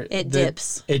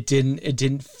dips. It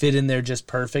didn't fit in there just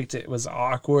perfect. It was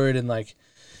awkward and like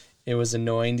it was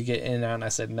annoying to get in and out. And I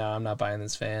said, no, I'm not buying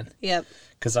this van. Yep.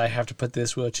 Because I have to put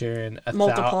this wheelchair in a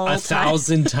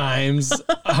 1,000 times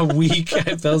a week.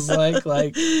 It feels like,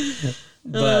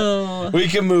 but we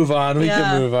can move on. We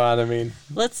can move on. I mean,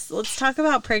 let's talk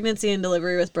about pregnancy and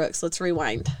delivery with Brooks. Let's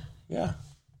rewind. Yeah,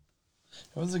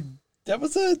 that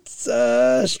was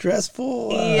a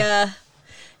stressful. Yeah,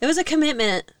 it was a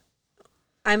commitment.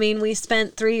 I mean, we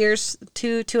spent 3 years,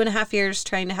 2.5 years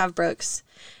trying to have Brooks,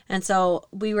 and so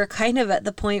we were kind of at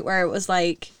the point where it was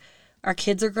like, our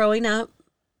kids are growing up.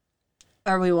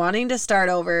 Are we wanting to start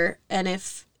over? And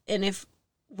if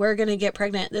we're going to get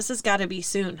pregnant, this has got to be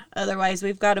soon. Otherwise,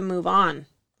 we've got to move on.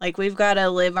 Like, we've got to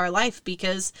live our life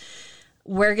because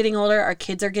we're getting older. Our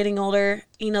kids are getting older.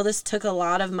 This took a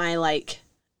lot of my, like,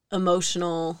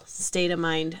 emotional state of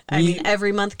mind. I mean,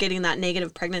 every month getting that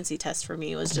negative pregnancy test for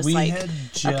me was just like a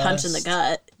punch in the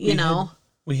gut, No,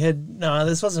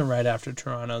 this wasn't right after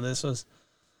Toronto. This was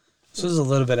a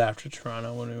little bit after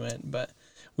Toronto when we went, but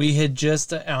we had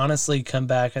just honestly come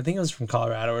back. I think it was from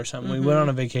Colorado or something. Mm-hmm. We went on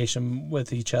a vacation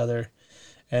with each other,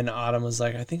 and Autumn was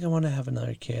like, I think I want to have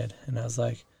another kid. And I was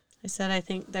like, I said, I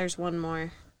think there's one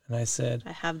more. And I said,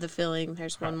 I have the feeling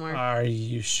there's one more. Are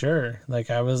you sure? Like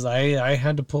I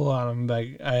had to pull on him.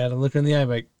 Like I had to look her in the eye.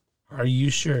 Like, are you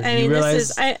sure? I mean,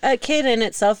 this is a kid in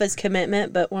itself is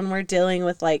commitment, but when we're dealing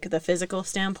with like the physical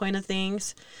standpoint of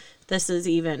things, this is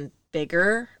even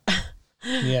bigger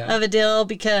of a deal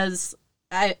because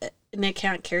Nick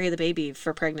can't carry the baby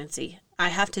for pregnancy. I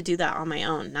have to do that on my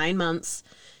own. 9 months,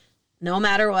 no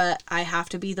matter what, I have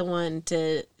to be the one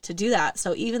to do that.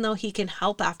 So even though he can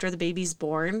help after the baby's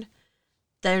born,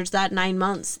 there's that 9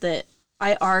 months that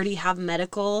I already have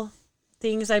medical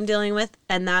things I'm dealing with,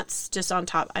 and that's just on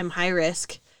top. I'm high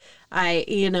risk.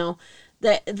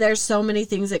 There's so many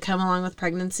things that come along with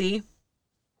pregnancy.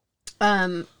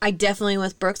 I definitely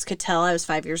with Brooks could tell I was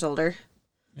 5 years older.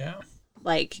 Yeah.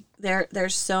 Like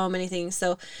there's so many things.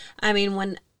 So, I mean,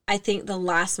 when I think the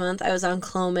last month I was on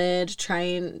Clomid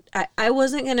I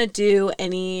wasn't going to do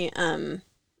any,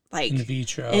 like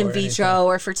in vitro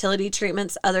or fertility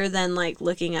treatments other than like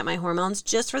looking at my hormones,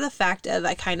 just for the fact of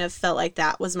I kind of felt like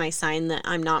that was my sign that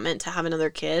I'm not meant to have another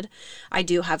kid. I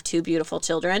do have 2 beautiful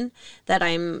children that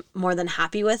I'm more than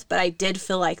happy with, but I did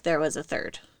feel like there was a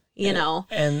third.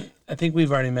 And I think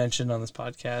we've already mentioned on this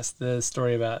podcast the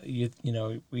story about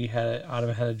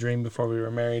Autumn had a dream before we were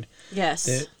married. Yes.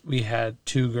 That we had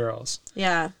 2 girls.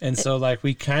 Yeah. And so like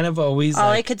we kind of always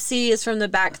all I could see is from the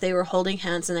back they were holding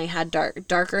hands and they had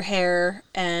darker hair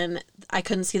and I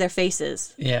couldn't see their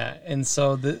faces. Yeah. And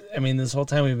so this whole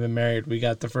time we've been married, we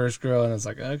got the first girl and it's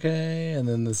like, okay, and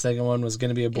then the second one was going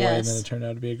to be a boy and then it turned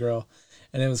out to be a girl.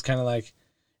 And it was kind of like,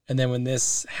 and then when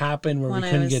this happened where we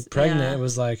couldn't get pregnant, it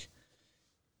was like,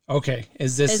 okay,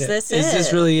 is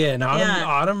this really it? And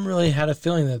Autumn really had a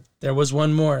feeling that there was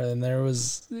one more, and there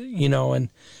was, and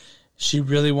she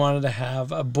really wanted to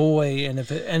have a boy. And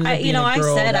if it ended up being a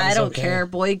girl, I said I don't care,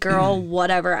 boy, girl,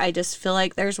 whatever. I just feel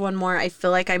like there's one more. I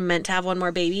feel like I'm meant to have one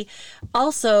more baby.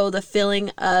 Also, the feeling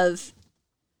of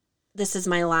this is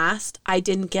my last. I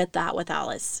didn't get that with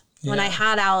Alice. When I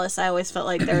had Alice, I always felt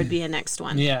like there would be a next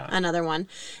one, another one.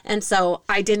 And so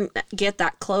I didn't get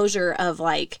that closure of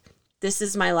like, this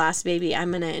is my last baby. I'm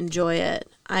going to enjoy it.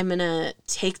 I'm going to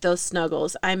take those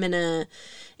snuggles. I'm going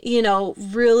to,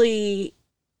 really,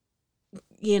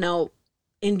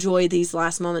 enjoy these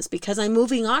last moments because I'm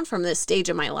moving on from this stage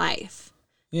of my life.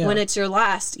 Yeah. When it's your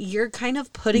last, you're kind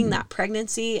of putting that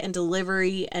pregnancy and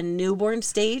delivery and newborn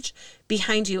stage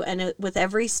behind you. And with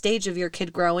every stage of your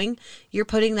kid growing, you're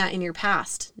putting that in your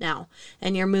past now.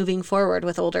 And you're moving forward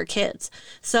with older kids.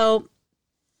 So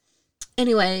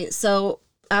anyway,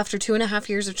 after 2.5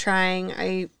 years of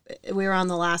trying, we were on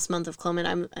the last month of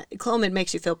Clomid. Clomid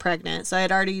makes you feel pregnant. So I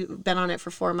had already been on it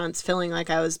for 4 months, feeling like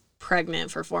I was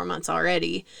pregnant for 4 months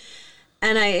already.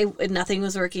 And nothing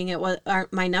was working.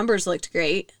 My numbers looked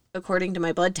great according to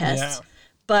my blood tests,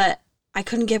 but I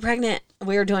couldn't get pregnant.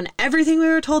 We were doing everything we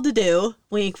were told to do.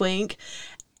 Wink, wink.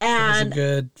 And it was a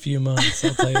good few months,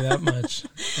 I'll tell you that much.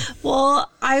 Well,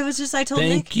 I told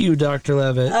Nick. Thank you, Dr.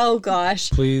 Levitt. Oh,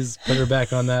 gosh. Please put her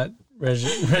back on that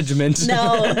regiment.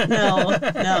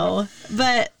 No.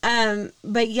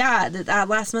 But yeah, that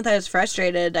last month I was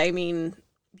frustrated. I mean,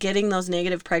 getting those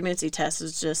negative pregnancy tests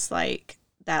was just like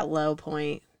that low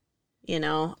point, you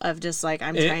know, of just like,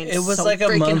 I'm trying it was so like a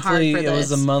freaking monthly, hard for this. It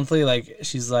was a monthly, like,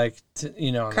 she's like,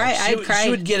 you know, Cry, like, I'd cry.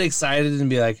 She would get excited and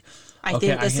be like, I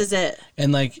think this is it.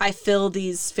 And like, I feel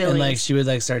these feelings. And like, she would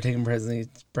like start taking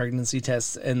pregnancy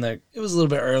tests, and like, it was a little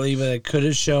bit early, but it could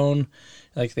have shown,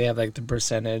 like, they have like the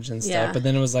percentage and stuff. Yeah. But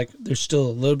then it was like, there's still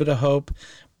a little bit of hope.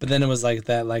 But then it was like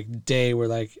that like day where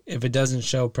like, if it doesn't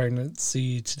show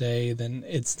pregnancy today, then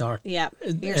it's not. Yeah,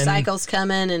 your cycle's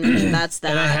coming, and that's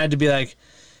that. And I had to be like,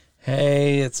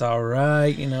 hey, it's all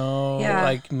right, you know, Yeah.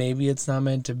 like maybe it's not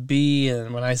meant to be.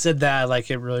 And when I said that,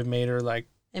 like, it really made her like,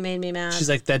 it made me mad. she's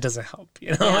like, that doesn't help, you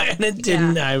know, Yeah. and it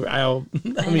didn't. Yeah. I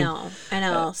mean, I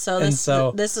know. So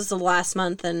this is the last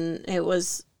month, and it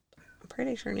was, I'm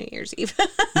pretty sure, New Year's Eve.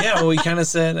 yeah, well, we kind of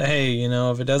said, hey, you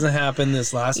know, if it doesn't happen it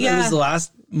was the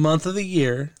last month of the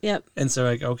year. Yep. And so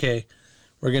like, okay,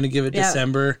 we're going to give it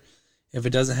December. If it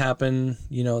doesn't happen,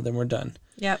 you know, then we're done.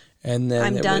 Yep. And then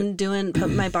I'm done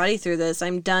putting my body through this.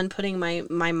 I'm done putting my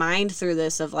mind through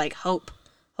this of like hope.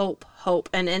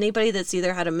 And anybody that's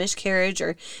either had a miscarriage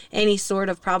or any sort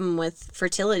of problem with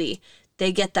fertility,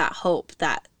 they get that hope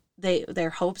that their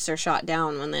hopes are shot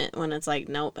down when it's like,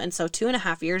 nope. And so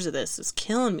 2.5 years of this is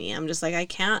killing me. I'm just like, I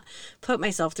can't put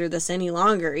myself through this any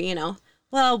longer, you know?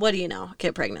 Well, what do you know?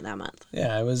 Get pregnant that month.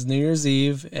 Yeah, it was New Year's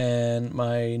Eve, and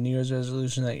my New Year's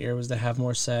resolution that year was to have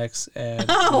more sex. And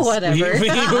whatever.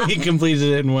 We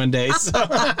completed it in one day. So.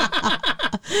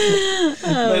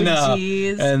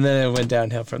 Jeez. And then it went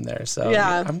downhill from there. So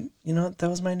yeah, you know, that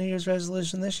was my New Year's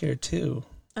resolution this year too.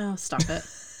 Oh, stop it!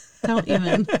 Don't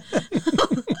even.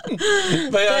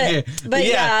 But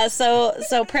yeah.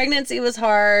 So pregnancy was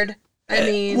hard. I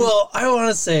mean, well, I want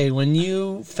to say, when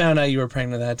you found out you were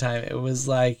pregnant that time, it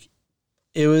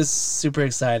was super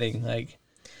exciting. Like,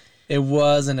 it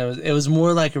was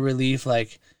more like a relief.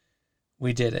 Like,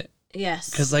 we did it. Yes.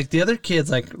 Because like the other kids,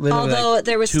 like literally, although like,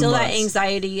 there was 2 still months. that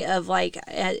anxiety of like,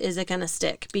 is it gonna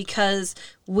stick? Because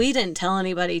we didn't tell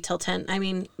anybody till 10. I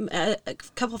mean, a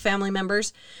couple family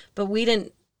members, but we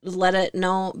didn't let it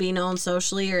be known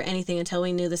socially or anything until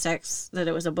we knew the sex, that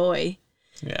it was a boy.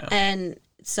 Yeah. And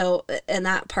so, and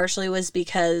that partially was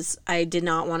because I did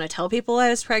not want to tell people I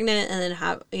was pregnant and then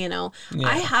have, you know,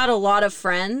 I had a lot of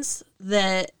friends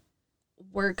that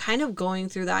were kind of going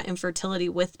through that infertility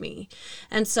with me.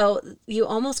 And so you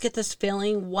almost get this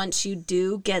feeling once you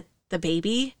do get the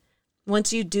baby,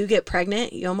 once you do get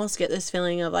pregnant, you almost get this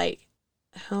feeling of like,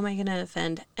 who am I going to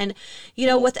offend? And, you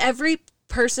know, with every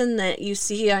person that you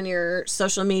see on your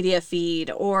social media feed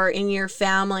or in your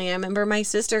family. I remember my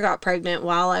sister got pregnant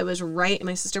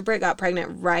my sister Britt got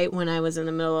pregnant right when I was in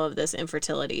the middle of this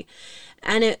infertility.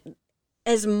 And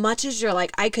as much as you're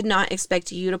like, I could not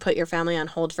expect you to put your family on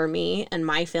hold for me and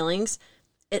my feelings,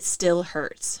 it still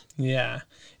hurts. Yeah.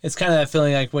 It's kind of that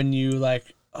feeling like when you like,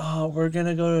 oh, we're going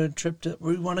to go to a trip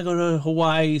we want to go to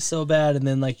Hawaii so bad. And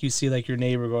then like you see like your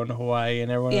neighbor going to Hawaii and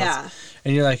everyone else.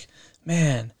 And you're like,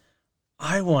 man,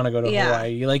 I want to go to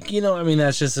Hawaii. Like, you know, I mean,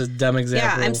 that's just a dumb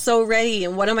example. Yeah, I'm so ready.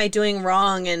 And what am I doing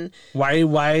wrong? And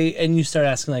why? And you start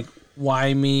asking, like,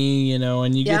 why me? You know,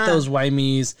 and you get those why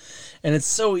me's. And it's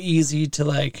so easy to,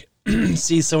 like,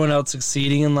 see someone else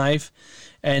succeeding in life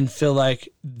and feel like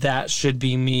that should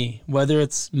be me. Whether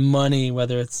it's money,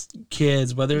 whether it's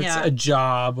kids, whether it's a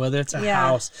job, whether it's a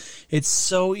house. It's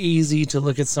so easy to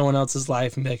look at someone else's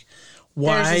life and be like,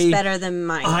 why theirs is better than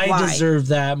mine. I deserve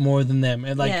that more than them.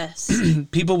 And like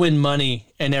people win money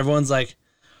and everyone's like,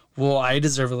 well, I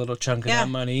deserve a little chunk of that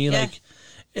money. Like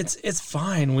it's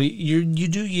fine. You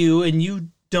do you, and you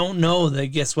don't know that,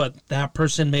 guess what, that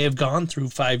person may have gone through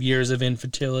 5 years of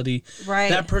infertility. Right.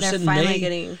 That person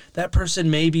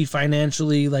may be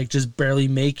financially like just barely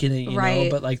making it, you know,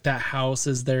 but like that house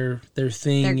is their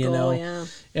thing, their you goal, know.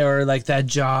 Or like that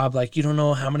job, like you don't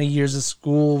know how many years of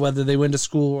school, whether they went to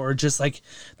school or just like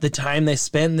the time they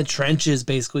spent in the trenches,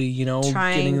 basically, you know,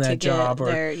 getting that job,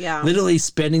 or literally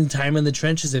spending time in the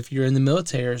trenches if you're in the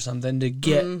military or something to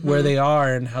get where they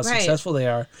are and how successful they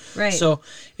are. Right. So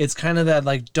it's kind of that,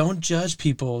 like, don't judge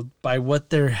people by what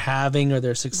they're having or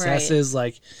their successes.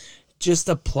 Like, just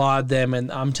applaud them.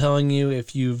 And I'm telling you,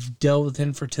 if you've dealt with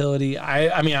infertility,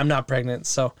 I mean, I'm not pregnant,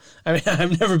 so I mean,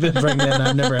 I've never been pregnant. And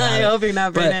I've never had I hope you're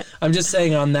not pregnant. But I'm just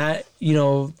saying on that,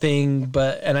 thing,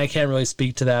 and I can't really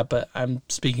speak to that, but I'm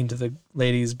speaking to the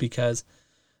ladies because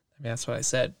I mean, that's what I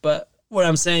said. But what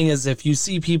I'm saying is if you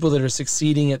see people that are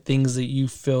succeeding at things that you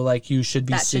feel like you should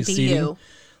be succeeding,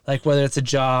 like whether it's a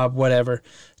job, whatever,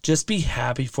 just be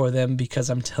happy for them, because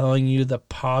I'm telling you, the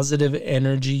positive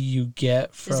energy you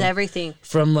get from is everything.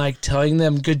 From like telling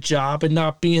them good job and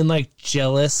not being like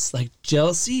jealous. Like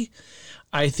jealousy,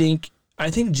 I think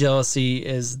jealousy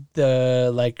is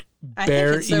the like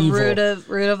bare it's the evil.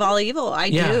 root of all evil.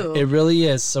 I do. It really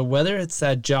is. So whether it's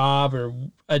that job or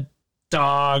a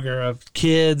dog or of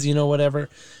kids, whatever,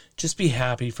 just be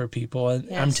happy for people. And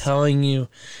yes. I'm telling you,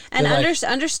 and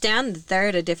understand that they're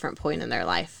at a different point in their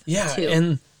life. Yeah, too.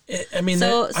 And I mean,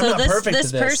 so I'm not perfect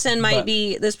this person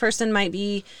might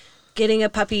be getting a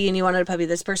puppy and you wanted a puppy.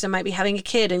 This person might be having a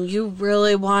kid and you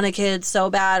really want a kid so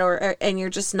bad, and you're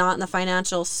just not in the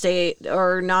financial state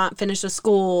or not finished with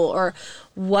school or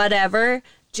whatever.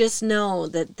 Just know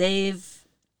that they've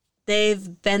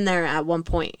been there at one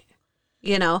point.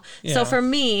 Yeah. So for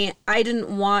me, I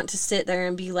didn't want to sit there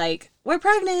and be like, we're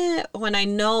pregnant, when I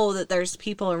know that there's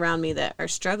people around me that are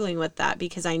struggling with that,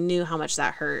 because I knew how much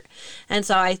that hurt. And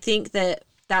so I think that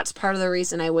that's part of the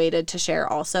reason I waited to share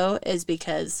also, is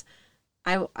because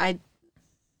you had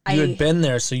been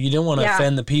there, so you didn't want to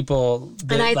offend the people.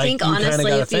 And I think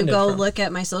honestly, if you go look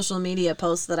at my social media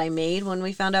posts that I made when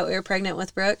we found out we were pregnant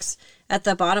with Brooks, at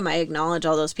the bottom, I acknowledge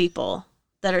all those people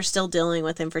that are still dealing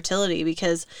with infertility,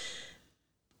 because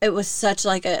it was such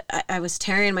like I was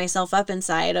tearing myself up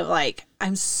inside of like,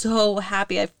 I'm so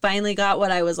happy I finally got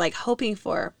what I was like hoping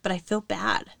for, but I feel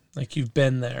bad. Like you've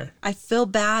been there. I feel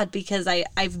bad because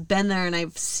I've been there and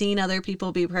I've seen other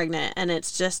people be pregnant, and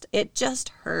it just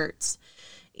hurts,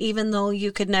 even though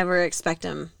you could never expect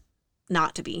them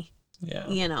not to be. Yeah.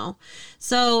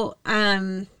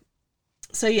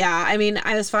 So yeah, I mean,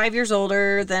 I was 5 years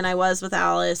older than I was with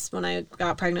Alice when I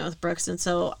got pregnant with Brooks, and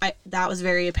so that was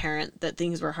very apparent that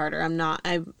things were harder. I'm not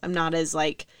as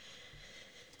like,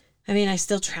 I mean, I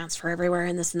still transfer everywhere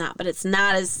and this and that, but it's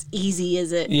not as easy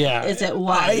as it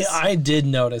was. I did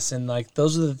notice, and like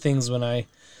those are the things when I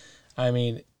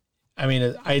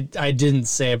didn't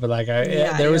say it, but like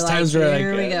there was times where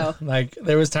here we go. Like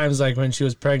there was times like when she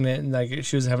was pregnant and like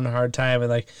she was having a hard time, and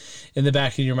like in the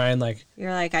back of your mind, like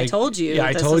you're like, I told you. Yeah,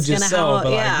 I told you so.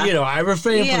 But like, I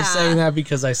refrain from saying that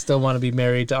because I still want to be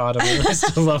married to Autumn and I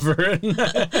still love her.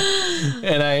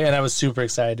 and I was super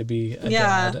excited to be a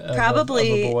dad of a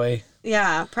boy.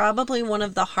 Yeah, probably one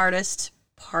of the hardest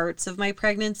parts of my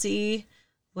pregnancy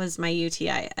was my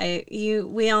UTI.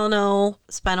 We all know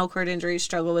spinal cord injuries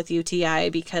struggle with UTI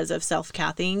because of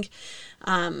self-cathing.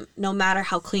 No matter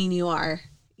how clean you are,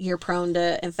 you're prone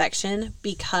to infection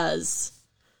because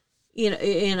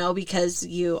because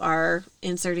you are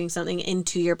inserting something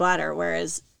into your bladder,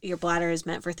 whereas your bladder is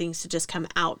meant for things to just come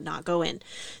out, not go in.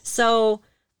 So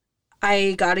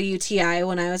I got a UTI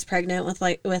when I was pregnant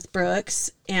with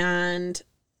Brooks, and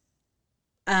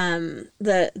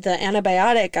the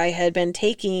antibiotic I had been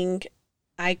taking,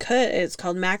 it's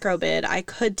called Macrobid. I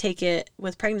could take it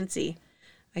with pregnancy.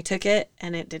 I took it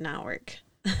and it did not work.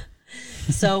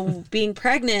 So being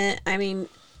pregnant, I mean,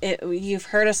 you've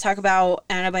heard us talk about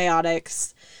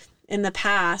antibiotics in the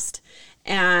past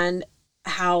and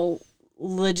how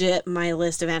legit my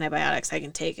list of antibiotics I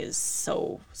can take is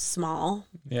so small.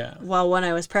 Yeah. Well, when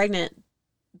I was pregnant,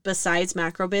 besides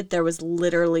Macrobid, there was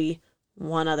literally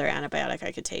one other antibiotic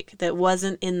I could take that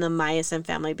wasn't in the mycin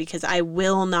family, because I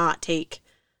will not take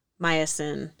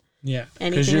mycin. Yeah,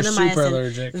 anything you're in the super mycin.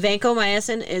 Allergic.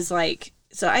 Vancomycin is like,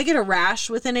 so I get a rash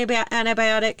with an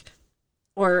antibiotic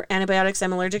or antibiotics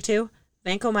I'm allergic to.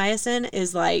 Vancomycin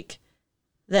is like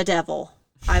the devil.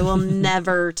 I will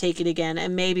never take it again.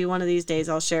 And maybe one of these days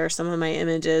I'll share some of my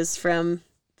images from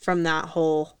that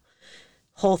whole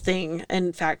thing.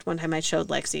 In fact, one time I showed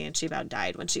Lexi and she about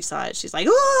died when she saw it. She's like,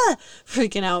 ah!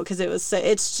 Freaking out because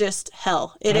it's just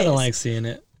hell. I don't like seeing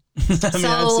it.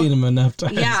 I've seen them enough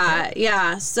times.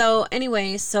 Yeah. So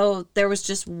anyway, there was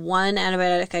just one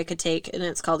antibiotic I could take, and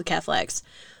it's called Keflex.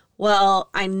 Well,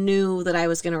 I knew that I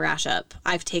was going to rash up.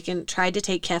 I've tried to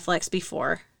take Keflex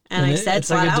before, and I said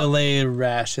it's like a delayed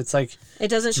rash. It's like it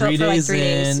doesn't show up for like 3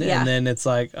 days, and then it's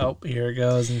like, oh, here it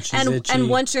goes, and she's itchy. And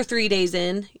once you're 3 days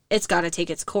in, it's got to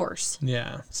take its course.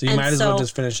 Yeah, so you might as well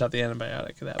just finish out the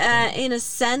antibiotic at that point. In a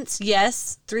sense,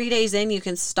 yes. 3 days in, you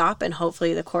can stop, and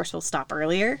hopefully the course will stop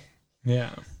earlier.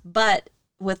 Yeah. But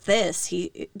with this,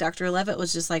 Dr. Levitt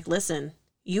was just like, listen,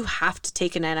 you have to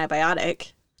take an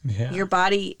antibiotic. Yeah. Your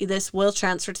body, this will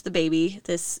transfer to the baby,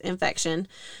 this infection.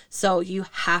 So you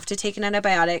have to take an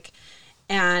antibiotic.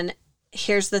 And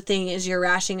here's the thing is you're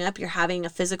rashing up, you're having a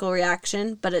physical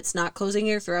reaction, but it's not closing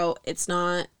your throat. It's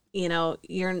not,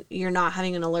 you're not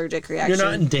having an allergic reaction. You're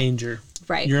not in danger.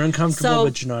 Right. You're uncomfortable,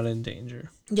 but you're not in danger.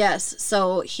 Yes.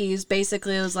 So he's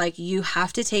basically was like, you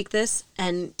have to take this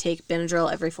and take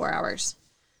Benadryl every 4 hours.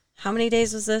 How many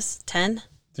days was this? 10?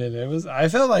 Dude, I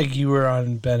felt like you were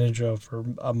on Benadryl for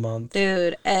a month.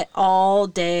 Dude, all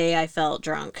day I felt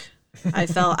drunk. I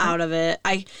fell out of it.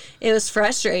 It was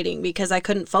frustrating because I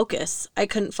couldn't focus. I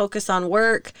couldn't focus on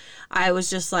work. I was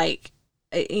just like,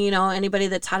 anybody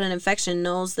that's had an infection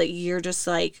knows that you're just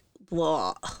like,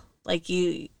 blah. Like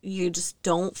you just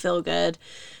don't feel good.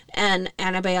 And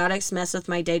antibiotics mess with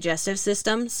my digestive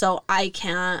system. So I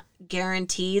can't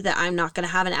guarantee that I'm not going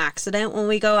to have an accident when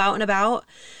we go out and about.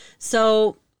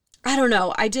 So I don't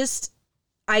know.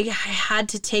 I had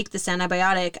to take this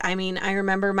antibiotic. I mean, I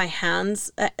remember my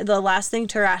hands. The last thing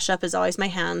to rash up is always my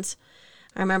hands.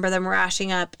 I remember them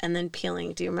rashing up and then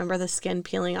peeling. Do you remember the skin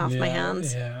peeling off my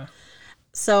hands? Yeah.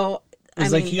 So it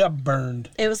was like you got burned.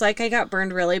 It was like I got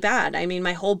burned really bad. I mean,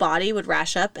 my whole body would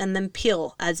rash up and then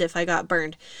peel as if I got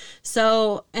burned.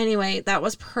 So anyway, that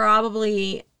was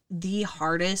probably the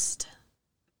hardest.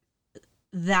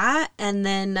 That and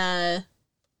then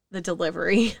the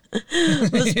delivery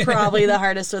was probably the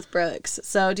hardest with Brooks.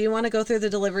 So do you want to go through the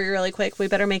delivery really quick? We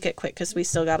better make it quick because we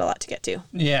still got a lot to get to.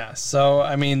 Yeah. So,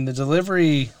 I mean, the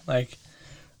delivery,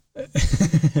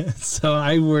 so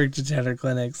I worked at Tanner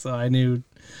Clinic, so I knew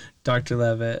Dr.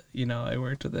 Levitt, I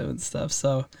worked with him and stuff.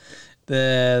 So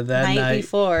that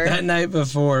night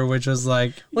before, which was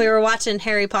like, we were watching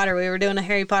Harry Potter. We were doing a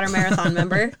Harry Potter marathon,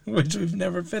 remember? Which we've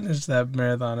never finished that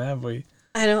marathon, have we?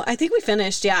 I think we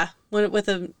finished, yeah, with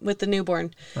the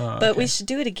newborn. Oh, okay. But we should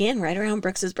do it again right around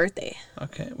Brooks's birthday.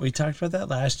 Okay. We talked about that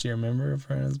last year, remember,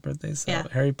 for his birthday? So yeah.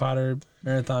 Harry Potter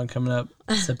marathon coming up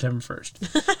September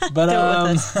 1st.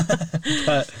 But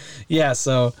but yeah,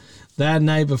 so that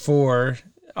night before,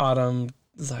 Autumn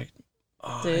was like,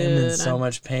 oh, dude, I'm in so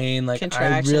much pain. Like,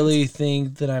 I really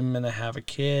think that I'm going to have a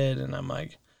kid. And I'm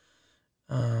like,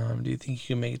 do you think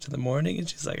you can make it to the morning? And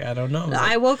she's like, I don't know.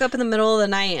 I woke up in the middle of the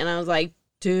night and I was like,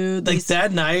 dude, like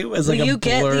that night was like a blur. You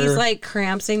get these like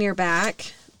cramps in your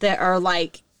back that are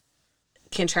like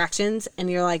contractions, and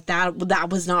you're like, that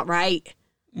was not right.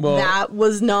 Well, that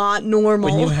was not normal.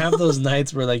 When you have those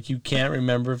nights where like you can't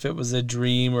remember if it was a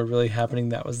dream or really happening,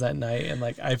 that was that night. And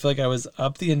like I feel like I was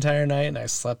up the entire night and I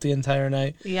slept the entire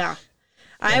night. Yeah,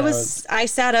 I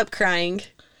sat up crying.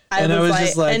 I was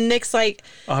just like, and Nick's like,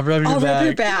 I'll rub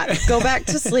your back. Go back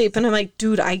to sleep. And I'm like,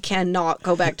 dude, I cannot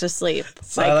go back to sleep.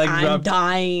 So I'm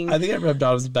dying. I think I rubbed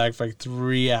Autumn's back for like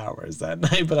 3 hours that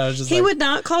night, but I was just he would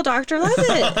not call Dr. Levitt.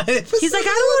 He's like, I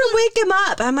don't want to wake him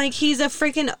up. I'm like, he's a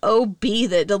freaking OB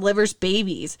that delivers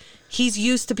babies. He's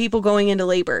used to people going into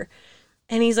labor.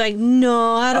 And he's like,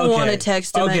 no, I don't want to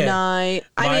text him at night.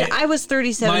 I was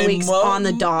 37 weeks on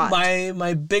the dot.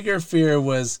 My bigger fear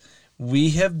was,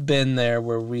 we have been there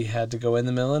where we had to go in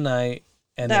the middle of the night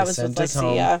and they sent us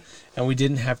home, and we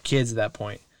didn't have kids at that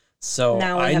point. So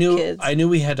I knew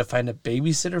we had to find a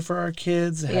babysitter for our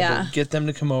kids, had to get them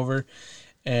to come over,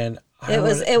 and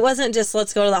it wasn't just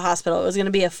let's go to the hospital. It was going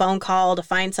to be a phone call to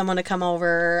find someone to come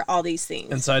over, all these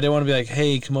things. And so I didn't want to be like,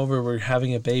 hey, come over, we're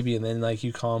having a baby, and then like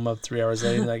you call them up 3 hours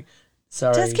later and like,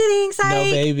 sorry, just kidding, psych.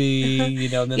 No baby,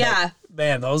 and then like,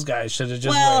 man, those guys should have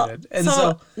just waited. And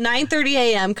so 9:30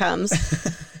 a.m. comes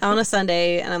on a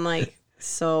Sunday, and I'm like,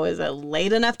 so is it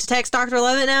late enough to text Dr.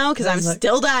 Levitt now? Because I'm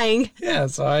still dying. Yeah,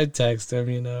 so I text him,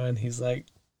 and he's like,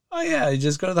 oh yeah, you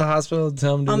just go to the hospital,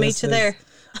 tell him to do I'll meet you there.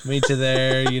 Meet you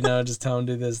there, just tell him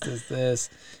to do this.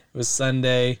 It was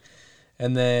Sunday.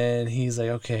 And then he's like,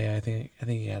 okay, I think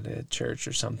he had a church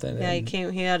or something. Yeah, he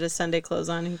came. He had his Sunday clothes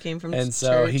on. He came from and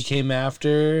so he came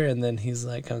after, and then he's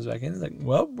like, comes back in. He's like,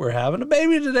 well, we're having a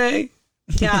baby today.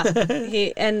 Yeah,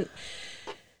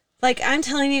 I'm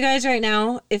telling you guys right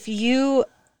now, if you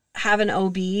have an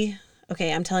OB,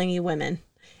 okay, I'm telling you women,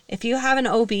 if you have an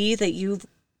OB that you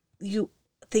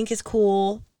think is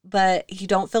cool, but you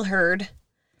don't feel heard,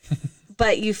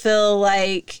 but you feel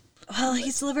like, well,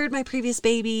 he's delivered my previous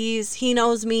babies. He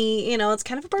knows me. It's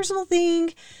kind of a personal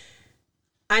thing.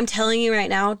 I'm telling you right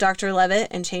now, Dr. Levitt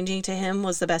and changing to him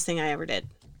was the best thing I ever did.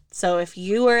 So if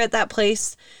you were at that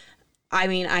place,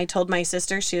 I told my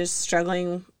sister she was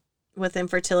struggling with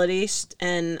infertility,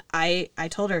 and I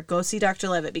told her, go see Dr.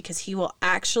 Levitt because he will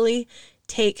actually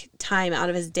take time out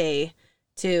of his day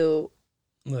to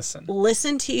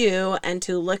listen to you and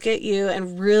to look at you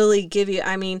and really give you,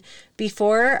 I mean,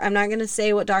 before, I'm not going to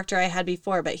say what doctor I had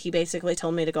before, but he basically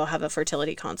told me to go have a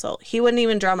fertility consult. He wouldn't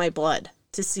even draw my blood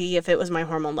to see if it was my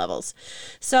hormone levels.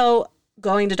 So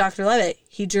going to Dr. Levitt,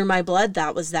 he drew my blood.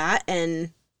 That was that.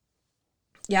 And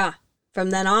yeah, from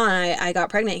then on, I got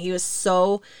pregnant. He was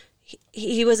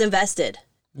he was invested.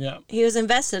 Yeah. He was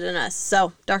invested in us.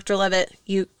 So Dr. Levitt,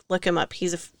 you look him up.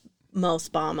 He's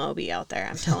most bomb OB out there,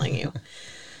 I'm telling you.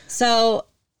 So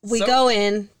we go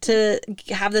in to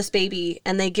have this baby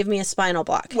and they give me a spinal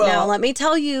block. Well, now, let me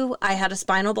tell you, I had a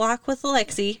spinal block with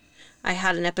Alexi. I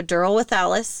had an epidural with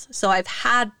Alice. So I've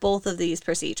had both of these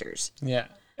procedures. Yeah.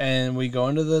 And we go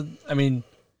into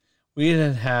we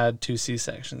had 2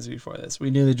 C-sections before this.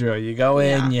 We knew the drill. You go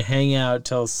in, you hang out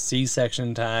till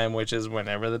C-section time, which is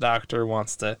whenever the doctor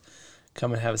wants to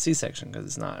come and have a C-section because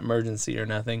it's not emergency or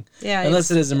nothing. Yeah, unless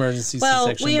it is emergency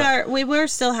C-section. We were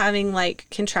still having like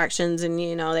contractions and they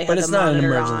had the monitor on. But it's not an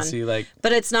emergency,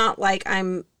 but it's not like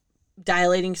I'm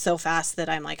dilating so fast that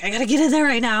I'm like I gotta get in there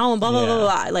right now and blah blah blah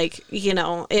blah. Like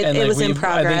it was in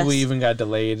progress. I think we even got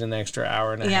delayed an extra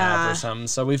hour and a half or something.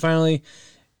 So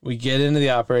we get into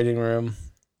the operating room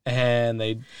and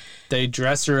they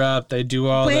dress her up. They do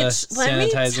all the sanitizing. Let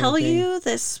me tell you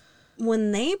this: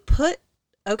 when they put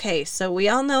so we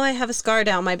all know I have a scar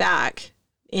down my back,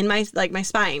 in my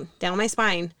spine, down my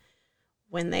spine.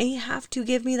 When they have to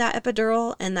give me that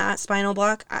epidural and that spinal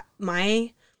block,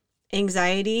 my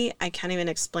anxiety, I can't even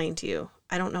explain to you.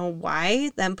 I don't know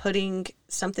why them putting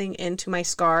something into my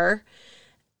scar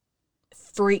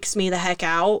freaks me the heck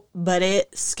out, but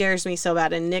it scares me so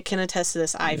bad. And Nick can attest to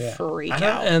this. I freak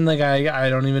out. And I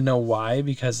don't even know why,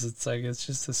 because it's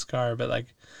just a scar, but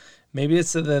maybe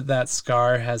it's that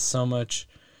scar has so much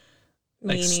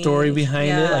story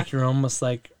behind it. Like you're almost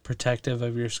protective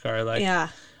of your scar.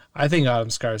 I think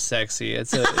Autumn's scar is sexy.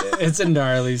 It's a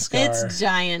gnarly scar. It's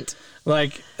giant.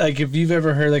 Like if you've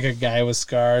ever heard a guy with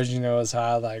scars, it's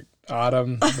hot.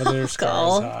 Autumn with her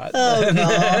scar is hot.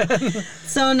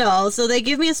 Oh no. So they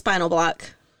give me a spinal block.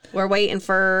 We're waiting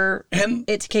for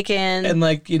it to kick in.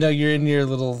 And you're in your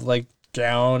little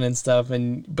gown and stuff,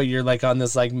 but you're on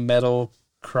this metal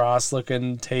cross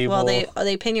looking table. Well,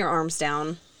 they pin your arms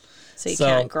down so you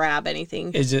can't grab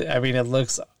anything. It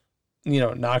looks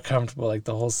not comfortable,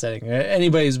 the whole setting.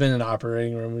 Anybody who's been in an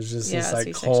operating room is just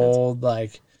this cold,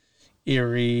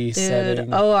 eerie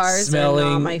setting. ORs smelling are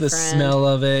not my the friend. Smell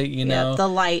of it, the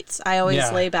lights. I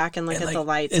always lay back and look at the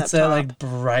lights. It's up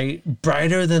that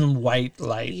brighter than white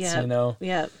lights,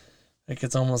 Yep.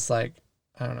 It's almost I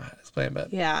don't know how to explain,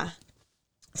 but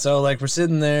so we're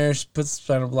sitting there, she puts the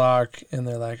spinal block, and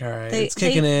they're all right, it's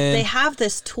kicking in. They have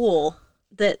this tool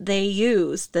that they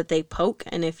use that they poke,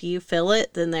 and if you feel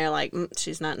it, then they're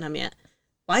she's not numb yet.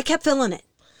 Well, I kept feeling it.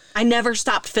 I never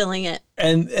stopped feeling it.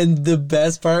 And the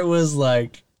best part was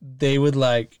they would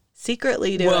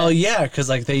secretly do it. Well, yeah, because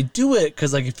they do it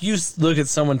because if you look at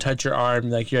someone touch your arm,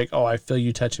 you're oh, I feel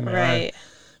you touching my arm,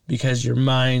 because your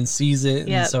mind sees it.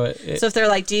 Yeah. So if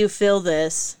they're do you feel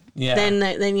this? Yeah.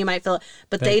 Then you might feel it,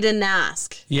 but they didn't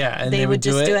ask. Yeah, and they would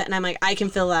just do it, and I'm I can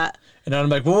feel that. And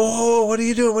I'm whoa, what are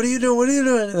you doing? What are you doing? What are you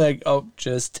doing? Oh,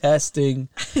 just testing.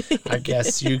 I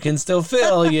guess you can still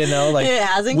feel, it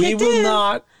hasn't we kicked will in.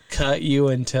 Not cut you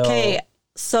until. Okay,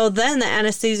 so then the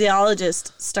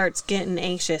anesthesiologist starts getting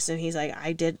anxious, and he's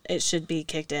it should be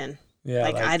kicked in.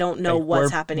 Yeah. I don't know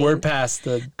what's happening. We're past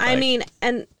the. I mean,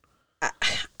 and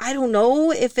I don't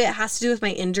know if it has to do with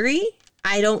my injury.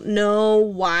 I don't know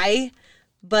why,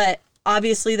 but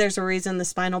obviously there's a reason the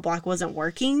spinal block wasn't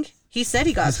working. He said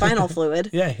he got spinal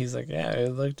fluid. Yeah, he's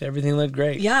everything looked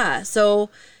great. Yeah, so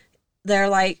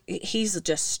they're he's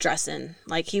just stressing.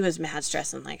 He was mad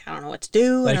stressing. I don't know what to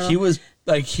do. He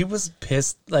was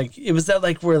pissed. It was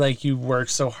that where you work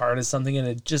so hard at something and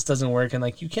it just doesn't work,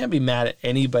 and you can't be mad at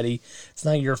anybody. It's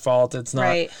not your fault. It's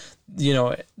not,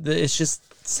 it's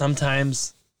just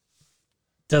sometimes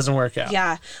doesn't work out.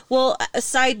 Yeah. Well, a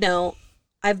side note,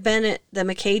 I've been at the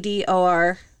McKay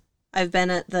OR. I've been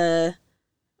at the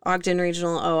Ogden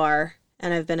Regional OR,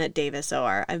 and I've been at Davis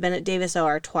OR. I've been at Davis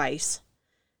OR twice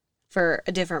for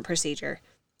a different procedure.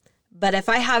 But if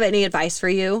I have any advice for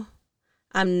you,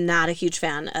 I'm not a huge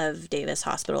fan of Davis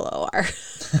Hospital OR.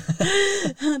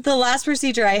 The last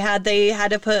procedure I had, they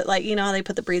had to put how they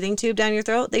put the breathing tube down your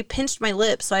throat. They pinched my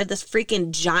lip, so I had this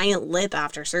freaking giant lip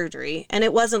after surgery. And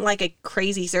it wasn't a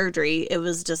crazy surgery. It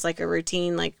was just a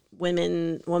routine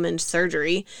woman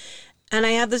surgery. and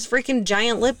I have this freaking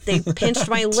giant lip. They pinched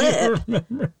my lip.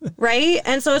 Right?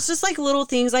 And so it's just like little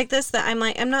things like this that I'm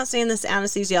like, I'm not saying this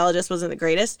anesthesiologist wasn't the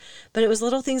greatest, but it was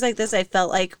little things like this I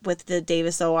felt like with the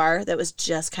Davis OR that was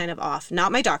just kind of off.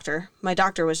 Not my doctor. My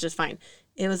doctor was just fine.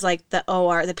 It was like the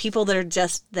OR, the people that are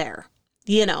just there,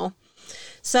 you know?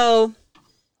 So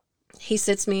he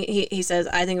sits me, he says,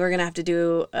 I think we're going to have to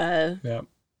do a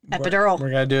epidural.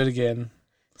 We're going to do it again.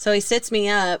 So he sits me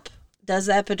up, does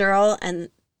the epidural, and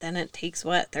then it takes,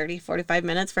 45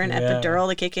 minutes for an epidural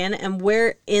to kick in, and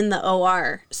we're in the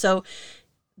OR. So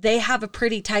they have a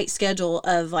pretty tight schedule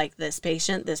of like this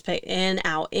patient, in,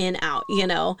 out, you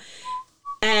know,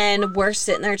 and we're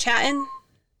sitting there chatting.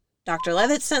 Dr.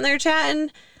 Levitt's sitting there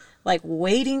chatting, like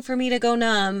waiting for me to go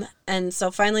numb. And so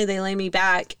finally they lay me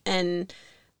back, and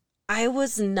I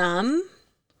was numb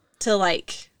to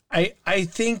like... I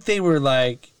think they were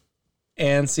like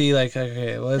antsy, like,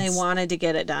 okay, let's... They wanted to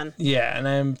get it done. Yeah, and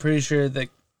I'm pretty sure that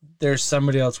there's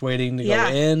somebody else waiting to go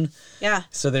in. Yeah.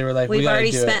 So they were like, we've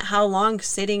already spent how long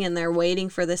sitting in there waiting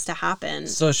for this to happen.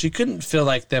 So she couldn't feel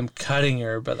like them cutting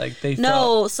her, but like they felt...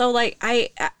 No, so like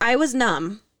I was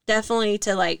numb. Definitely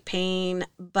to like pain,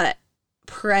 but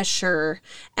pressure.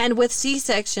 And with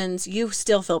C-sections, you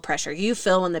still feel pressure. You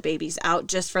feel when the baby's out,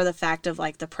 just for the fact of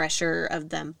like the pressure of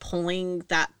them pulling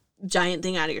that giant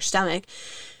thing out of your stomach.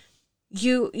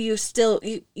 You still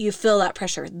feel that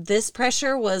pressure. This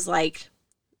pressure was like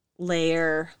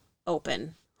layer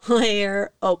open.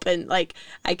 Like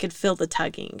I could feel the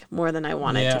tugging more than I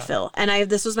wanted to feel. And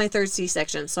this was my third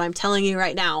C-section. So I'm telling you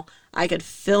right now, I could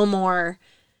feel more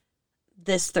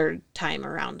this third time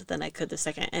around than I could the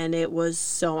second, and it was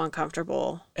so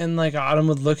uncomfortable. And like Autumn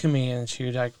would look at me, and she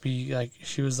would like be like,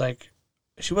 she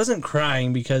wasn't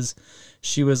crying because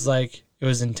she was like, it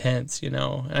was intense, you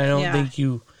know. And I don't think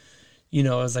you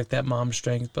know, it was like that mom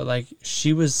strength, but like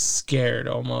she was scared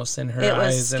almost in her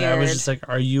eyes, and I was just like,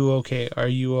 "Are you okay? Are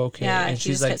you okay?" Yeah, and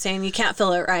she's like, kept saying, "You can't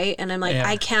feel it, right?" And I'm like,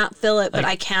 "I can't feel it, but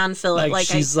I can feel it." Like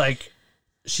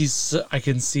I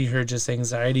can see her just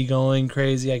anxiety going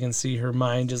crazy. I can see her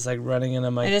mind just like running, and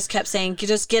I'm like, I just kept saying,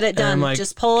 just get it done. Like,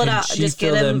 just pull it out. Just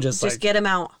get him. Just get him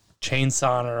out.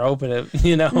 Chainsaw or open it,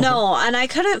 you know? No, and I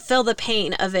couldn't feel the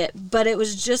pain of it, but it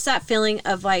was just that feeling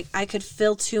of like I could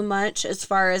feel too much as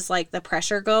far as like the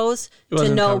pressure goes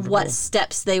to know what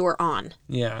steps they were on.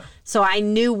 Yeah. So I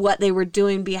knew what they were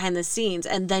doing behind the scenes,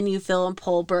 and then you feel him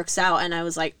pull Brooks out, and I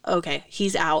was like, okay,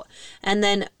 he's out. And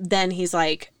then he's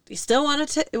like, you still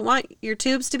want your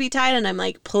tubes to be tied? And I'm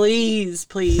like, please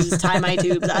tie my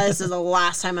tubes. This is the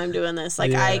last time I'm doing this.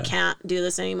 Like, I can't do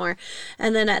this anymore.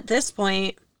 And then at this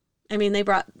point, I mean, they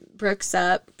brought Brooks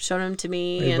up, showed him to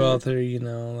me. They both are, you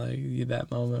know, like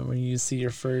that moment when you see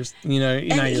your first, you know,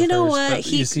 not you know first, what? but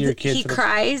you see your kid. He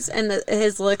cries, and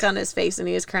his look on his face when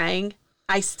he was crying,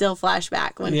 I still flash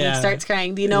back when he starts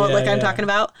crying. Do you know what look I'm talking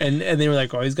about? And they were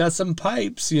like, oh, he's got some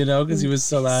pipes, you know, because he was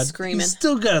so loud. Screaming. He's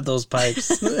still got those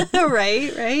pipes.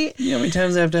 Right. You know how many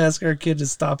times I have to ask our kid to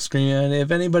stop screaming? And if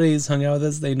anybody's hung out with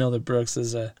us, they know that Brooks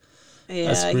is a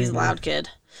he's a loud kid.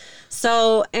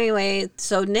 So anyway,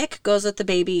 Nick goes with the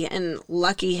baby, and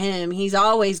lucky him, he's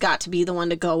always got to be the one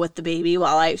to go with the baby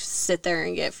while I sit there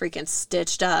and get freaking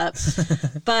stitched up.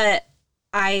 But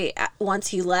once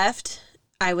he left,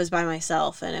 I was by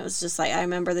myself, and it was just like, I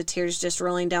remember the tears just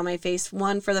rolling down my face.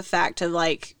 One, for the fact of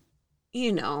like,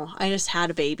 you know, I just had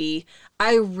a baby.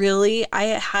 I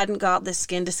hadn't got the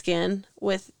skin to skin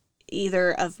with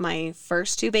either of my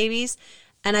first two babies,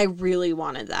 and I really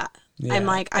wanted that. Yeah. I'm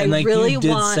like, I really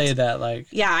want... say that, like...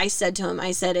 Yeah, I said to him,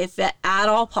 if at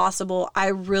all possible, I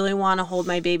really want to hold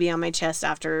my baby on my chest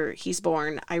after he's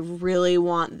born. I really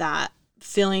want that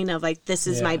feeling of like, this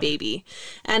is my baby.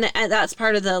 And that's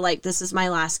part of the, like, this is my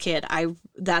last kid.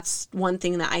 That's one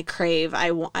thing that I crave. I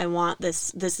want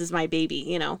this is my baby,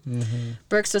 you know. Mm-hmm.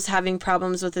 Brooks was having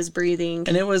problems with his breathing.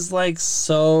 And it was like,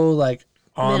 so like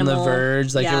on minimal, the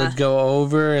verge, like it would go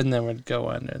over and then would go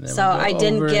under. And then so I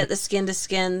didn't get the skin to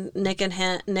skin. Nick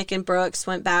and Brooks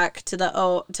went back to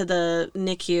the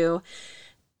NICU.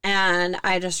 And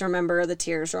I just remember the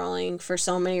tears rolling for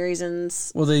so many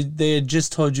reasons. Well, they had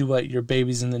just told you what, your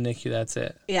baby's in the NICU. That's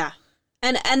it. Yeah,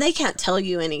 and they can't tell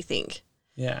you anything.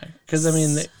 Yeah, because I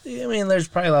mean, there's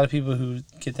probably a lot of people who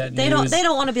get that. They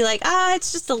don't want to be like,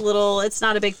 it's just it's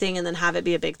not a big thing, and then have it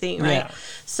be a big thing, right? Yeah.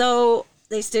 So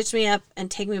they stitch me up and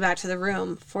take me back to the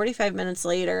room. 45 minutes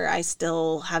later, I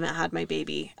still haven't had my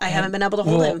baby. I haven't been able to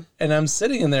hold him. And I'm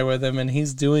sitting in there with him, and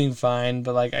he's doing fine.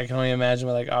 But like, I can only imagine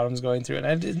what like Autumn's going through. And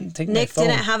I didn't take my phone.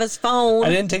 Nick didn't have his phone. I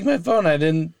didn't take my phone. I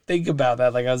didn't think about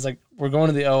that. Like, I was like, we're going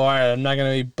to the OR. I'm not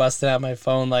going to be busting out my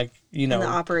phone like you in know, the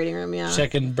operating room, yeah.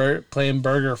 playing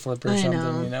burger flip or I something,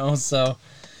 know. you know. So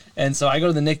I go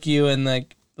to the NICU and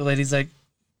like the lady's like,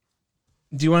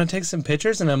 "Do you want to take some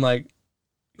pictures?" And I'm like,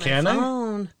 "Can I?"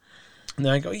 phone. And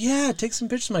then I go, "Yeah, take some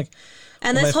pictures." I'm like,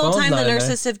 And well, this my whole phone's time, not the in there.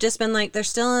 nurses have just been like, they're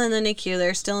still in the NICU.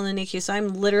 They're still in the NICU. So I'm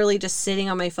literally just sitting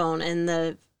on my phone in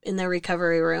the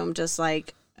recovery room, just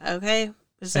like, okay,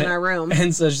 just in our room.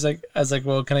 And so she's like, I was like,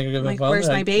 "Well, can I go get my Like, phone?" where's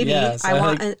They're my like, baby? "Yeah." So I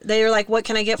want. like, They were like, "What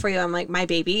can I get for you?" I'm like, "My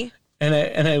baby."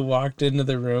 and I walked into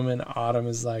the room and Autumn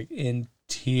is like in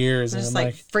tears, I'm and just I'm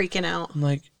like freaking out. I'm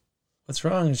like, "What's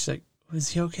wrong?" And she's like, "Is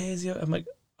he okay? Is he?" I'm like,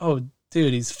 "Oh,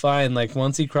 dude, he's fine." Like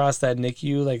once he crossed that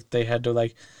NICU, like they had to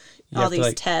like All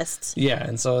these tests. Yeah,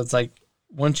 and so it's like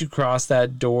once you cross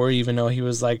that door, even though he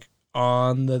was like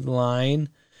on the line,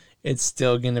 it's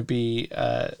still gonna be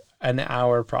an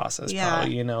hour process,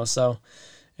 probably, you know. So,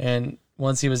 and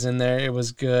once he was in there, it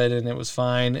was good and it was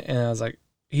fine, and I was like,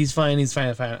 he's fine.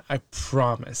 I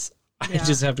promise. I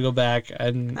just have to go back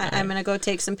and I'm gonna go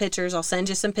take some pictures. I'll send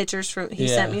you some pictures from. He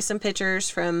Yeah. sent me some pictures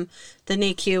from the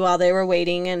NICU while they were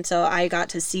waiting, and so I got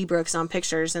to see Brooks on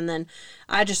pictures. And then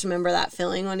I just remember that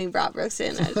feeling when he brought Brooks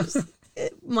in. I just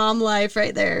mom life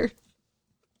right there.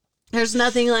 There's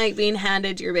nothing like being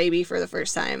handed your baby for the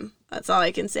first time. That's all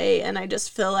I can say. And I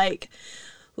just feel like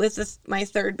with my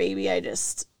third baby, I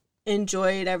just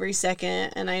enjoyed every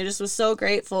second, and I just was so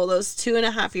grateful those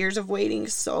 2.5 years of waiting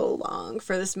so long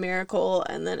for this miracle.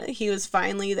 And then he was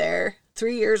finally there.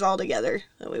 3 years altogether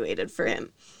that we waited for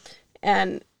him,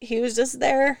 and he was just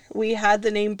there. We had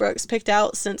the name Brooks picked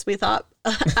out since we thought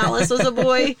Alice was a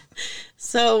boy,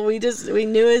 so we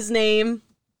knew his name.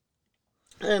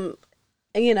 You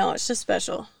know, it's just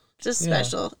special.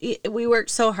 Special. We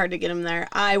worked so hard to get him there.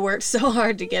 I worked so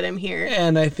hard to get him here.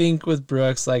 And I think with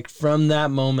Brooks, like from that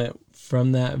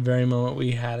very moment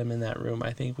we had him in that room,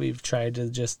 I think we've tried to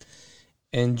just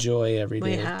enjoy every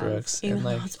day with Brooks. Even and though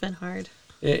like it's been hard.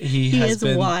 He has is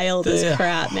been wild as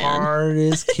crap, man.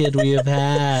 Hardest kid we have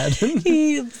had.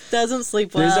 He doesn't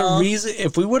sleep well. There's a reason.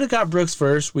 If we would have got Brooks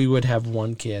first, we would have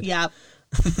one kid. Yeah.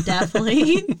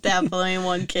 Definitely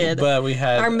one kid. But we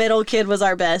had our middle kid was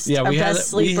our best. Yeah, our best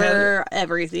sleeper,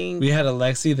 everything. We had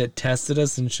Alexi that tested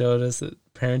us and showed us that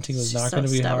parenting was not going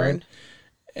to be hard.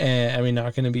 And I mean,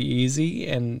 not going to be easy,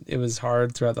 and it was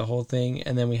hard throughout the whole thing.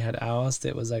 And then we had Alice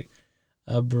that was like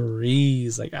a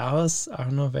breeze. Like Alice, I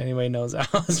don't know if anybody knows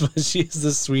Alice, but she's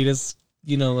the sweetest,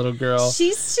 little girl.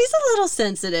 She's a little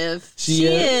sensitive. She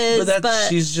is, but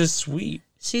she's just sweet.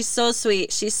 She's so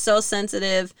sweet. She's so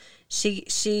sensitive. She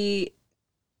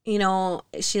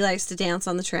likes to dance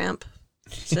on the tramp.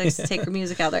 She likes to take her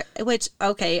music out there, which,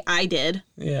 okay, I did.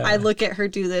 Yeah. I look at her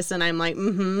do this and I'm like,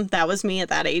 that was me at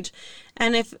that age.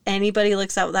 And if anybody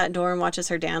looks out that door and watches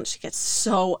her dance, she gets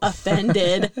so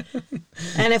offended.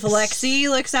 And if Lexi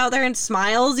looks out there and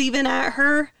smiles even at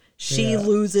her, she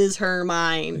loses her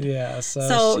mind. Yeah.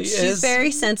 So she's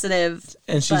very sensitive.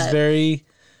 And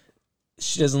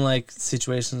she doesn't like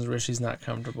situations where she's not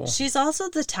comfortable. She's also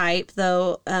the type,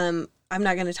 though, I'm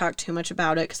not going to talk too much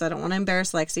about it because I don't want to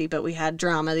embarrass Lexi, but we had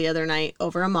drama the other night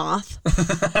over a moth.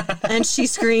 And she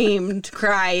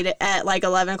cried at like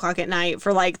 11 o'clock at night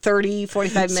for like 30,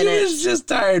 45 minutes. She was just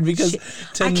tired because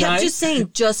I kept just saying,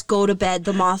 just go to bed.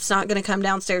 The moth's not going to come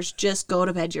downstairs. Just go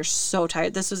to bed. You're so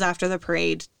tired. This was after the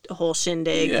parade, the whole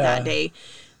shindig that day.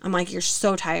 I'm like, you're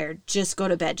so tired. Just go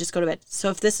to bed. Just go to bed. So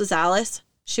if this was Alice,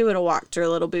 she would have walked her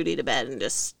little booty to bed and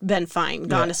just been fine,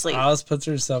 gone to sleep. Alice puts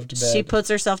herself to bed. She puts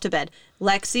herself to bed.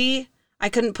 Lexi, I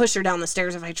couldn't push her down the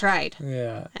stairs if I tried.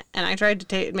 Yeah. And I tried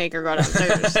to make her go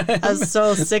downstairs. I was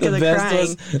so sick of the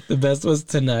crying. The best was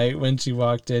tonight when she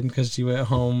walked in because she went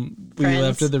home. We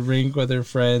left at the rink with her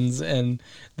friends and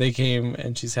they came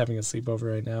and she's having a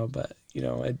sleepover right now. But,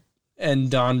 and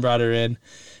Dawn brought her in.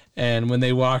 And when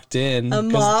they walked in,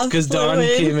 because Dawn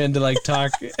came in to like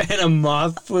talk, and a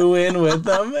moth flew in with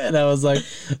them, and I was like,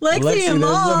 "Lexi, there's a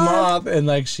moth!" And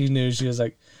like she knew, she was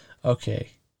like, "Okay,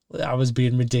 I was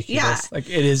being ridiculous. Yeah. Like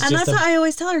it is." And just that's what I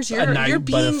always tell her: you're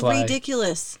being butterfly.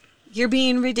 ridiculous. You're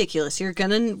being ridiculous. You're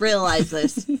gonna realize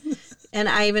this. And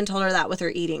I even told her that with her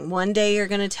eating. One day you're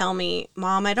gonna tell me,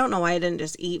 "Mom, I don't know why I didn't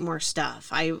just eat more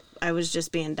stuff. I was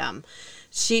just being dumb."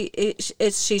 She's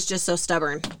just so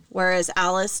stubborn. Whereas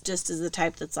Alice just is the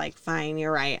type that's like, fine, you're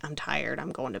right. I'm tired.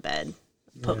 I'm going to bed.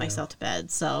 Put myself to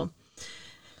bed. So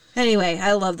anyway,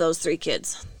 I love those three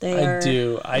kids. They are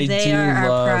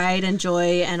our pride and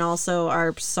joy and also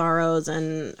our sorrows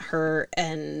and hurt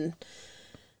and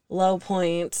low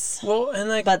points. Well, and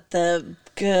like, but the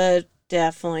good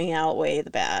definitely outweigh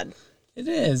the bad. It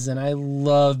is, and I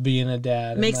love being a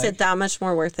dad. Makes like, it that much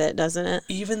more worth it, doesn't it?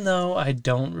 even though I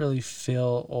don't really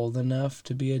feel old enough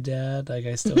to be a dad, like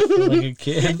I still feel like a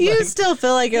kid. You like, still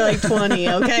feel like you're like 20,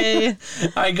 okay?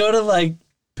 I go to like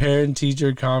parent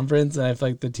teacher conference and I feel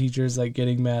like the teacher's like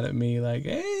getting mad at me, like,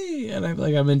 hey, and I feel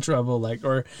like I'm in trouble, like,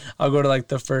 or I'll go to like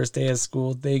the first day of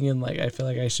school thing and like I feel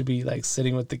like I should be like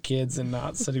sitting with the kids and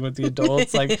not sitting with the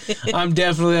adults. Like I'm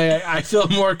definitely, I feel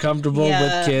more comfortable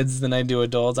with kids than I do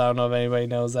adults. I don't know if anybody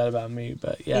knows that about me,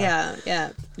 but yeah.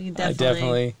 You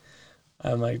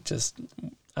I'm like just,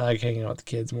 I like hanging out with the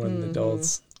kids more than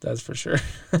adults. That's for sure.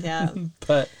 Yeah.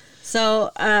 But so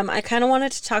I kind of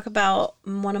wanted to talk about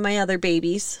one of my other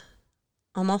babies,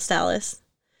 Almost Alice.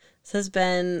 This has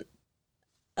been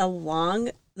a long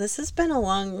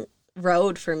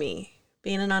road for me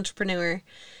being an entrepreneur.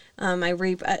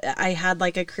 I had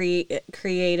like a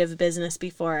creative business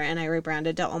before, and I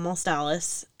rebranded to Almost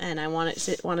Alice, and I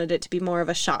wanted it to be more of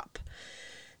a shop.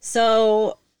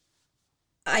 So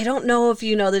I don't know if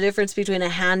you know the difference between a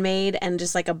handmade and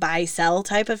just like a buy sell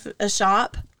type of a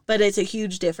shop, but it's a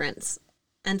huge difference.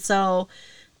 And so,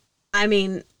 I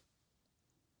mean,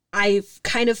 I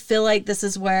kind of feel like this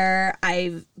is where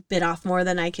I've bit off more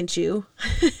than I can chew.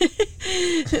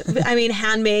 I mean,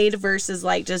 handmade versus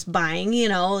like just buying,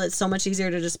 it's so much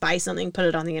easier to just buy something, put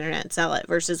it on the internet and sell it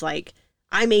versus like,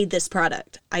 I made this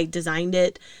product. I designed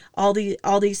it. All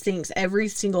these things. Every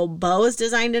single bow is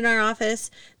designed in our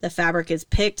office. The fabric is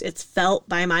picked. It's felt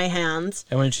by my hands.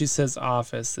 And when she says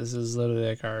office, this is literally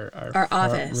like our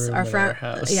office, our front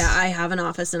house. Yeah, I have an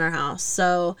office in our house.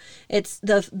 So it's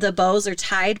the bows are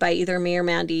tied by either me or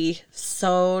Mandy.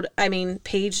 Sewed. I mean,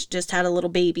 Paige just had a little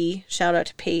baby. Shout out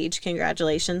to Paige.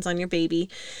 Congratulations on your baby.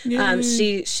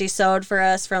 She sewed for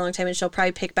us for a long time, and she'll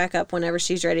probably pick back up whenever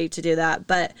she's ready to do that.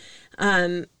 But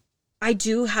I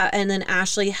do have, and then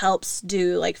Ashley helps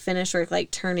do like finish work, like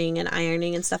turning and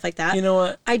ironing and stuff like that. You know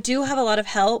what? I do have a lot of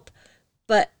help,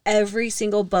 but every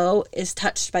single bow is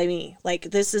touched by me.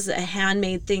 Like this is a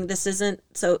handmade thing. This isn't,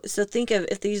 so think of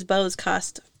if these bows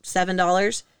cost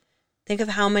 $7, think of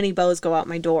how many bows go out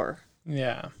my door.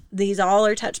 Yeah. These all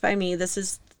are touched by me. This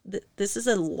is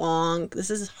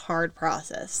a hard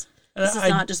process. This is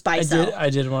not just buy sell. I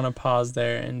did want to pause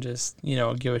there and just,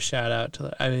 give a shout out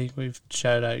to, I think we've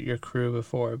shouted out your crew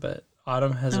before, but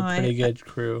Autumn has a pretty good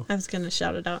crew. I was going to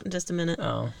shout it out in just a minute.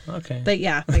 Oh, okay. But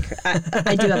yeah,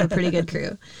 I do have a pretty good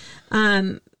crew.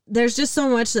 There's just so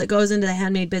much that goes into the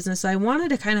handmade business. So I wanted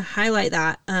to kind of highlight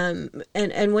that.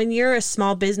 And when you're a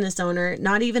small business owner,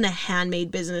 not even a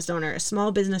handmade business owner, a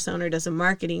small business owner does a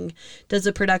marketing, does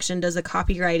a production, does a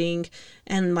copywriting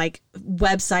and like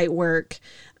website work,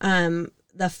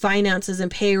 the finances and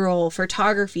payroll,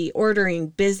 photography, ordering,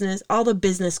 business, all the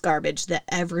business garbage that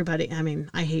everybody, I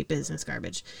mean, I hate business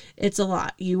garbage. It's a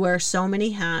lot. You wear so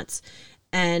many hats,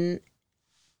 and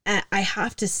I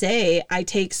have to say, I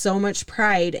take so much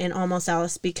pride in Almost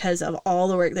Alice because of all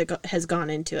the work that has gone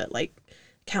into it, like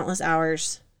countless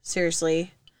hours.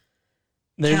 Seriously,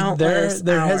 there has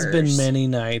been many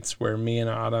nights where me and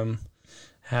Autumn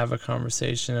have a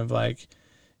conversation of like,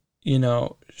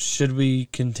 should we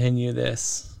continue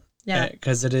this? Yeah,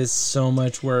 because it is so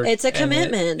much work. It's a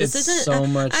commitment. This isn't so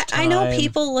much time. I know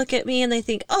people look at me and they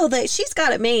think, oh, she's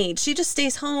got it made. She just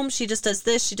stays home. She just does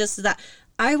this. She just does that.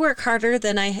 I work harder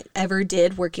than I ever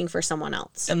did working for someone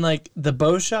else. And like the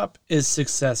bow shop is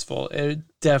successful. It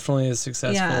definitely is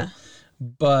successful. Yeah.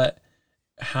 But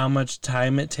how much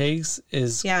time it takes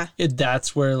is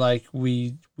that's where like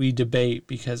we debate,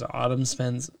 because Autumn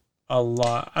spends a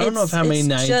lot. I don't know how many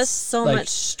nights. It's just so much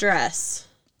stress.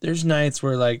 There's nights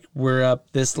where like we're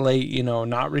up this late,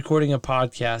 not recording a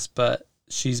podcast, but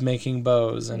she's making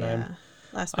bows and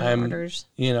I'm orders.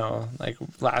 Like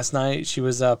last night she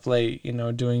was up late,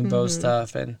 doing bow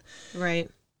stuff, and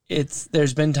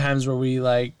there's been times where we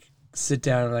like sit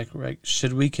down and like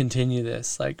should we continue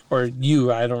this? Like, or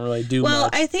I don't really do much. Well,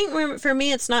 I think for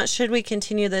me it's not should we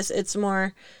continue this, it's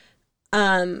more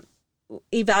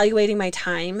evaluating my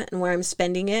time and where I'm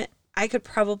spending it. I could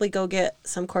probably go get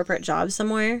some corporate job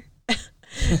somewhere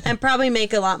and probably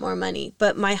make a lot more money,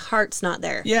 but my heart's not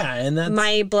there. Yeah, and that's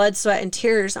my blood, sweat, and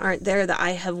tears aren't there, that I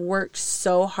have worked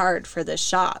so hard for this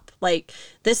shop. Like,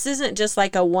 this isn't just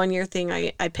like a 1-year thing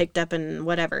I picked up and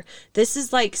whatever. This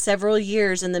is like several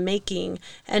years in the making,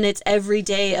 and it's every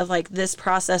day of like, this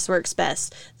process works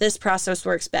best. This process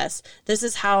works best. This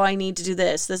is how I need to do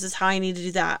this. This is how I need to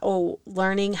do that. Oh,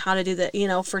 learning how to do that.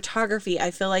 Photography,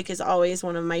 I feel like, is always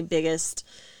one of my biggest...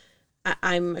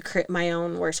 I'm my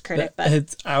own worst critic,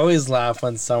 but I always laugh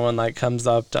when someone like comes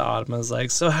up to Autumn and is like,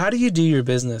 so how do you do your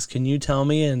business? Can you tell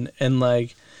me? And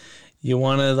like, you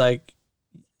want to like,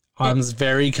 Autumn's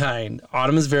very kind.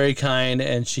 Autumn is very kind,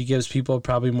 and she gives people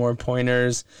probably more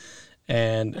pointers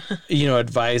and,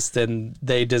 advice than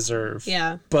they deserve.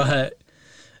 Yeah. But,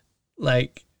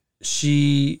 like,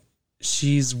 she's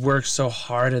worked so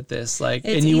hard at this. Like,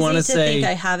 It's and you easy want to to say, think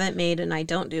I haven't made and I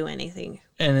don't do anything.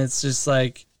 and it's just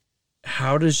like,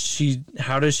 how does she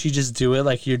just do it?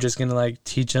 Like, you're just going to, like,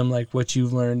 teach them, like, what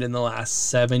you've learned in the last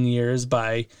 7 years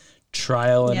by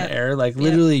trial and error. Like,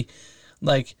 literally,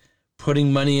 like,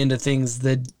 putting money into things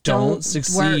that don't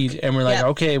succeed. Work. And we're like,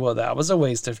 okay, well, that was a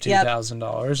waste of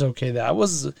 $2,000. Okay, that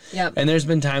was... And there's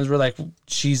been times where, like,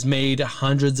 she's made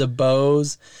hundreds of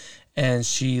bows and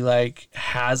she, like,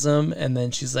 has them. And then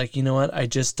she's like, you know what? I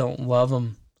just don't love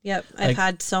them. Yep. I've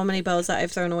had so many bows that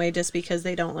I've thrown away just because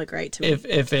they don't look right to me.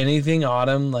 If anything,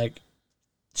 Autumn, like,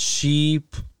 she...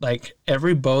 Like,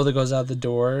 every bow that goes out the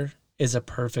door is a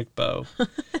perfect bow.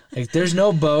 Like, there's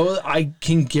no bow, I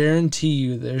can guarantee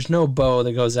you there's no bow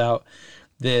that goes out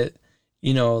that,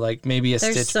 like, maybe there's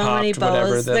stitch so popped many or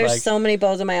whatever. bows. That, there's like, so many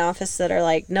bows in my office that are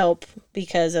like, nope,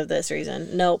 because of this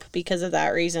reason. Nope, because of that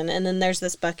reason. And then there's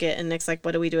this bucket, and Nick's like,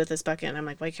 what do we do with this bucket? And I'm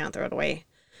like, well, I can't throw it away.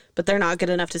 But they're not good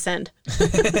enough to send.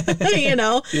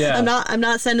 Yeah. I'm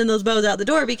not sending those bows out the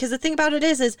door, because the thing about it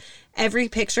is every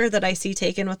picture that I see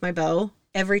taken with my bow,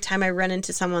 every time I run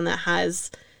into someone that has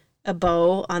a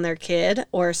bow on their kid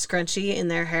or a scrunchie in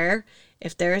their hair,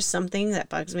 if there is something that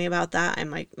bugs me about that,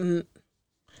 I'm like,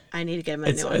 I need to get them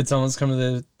a new one. It's almost come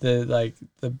to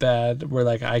the bad where,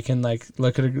 like, I can, like,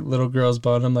 look at a little girl's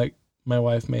bow and I'm like, my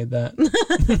wife made that.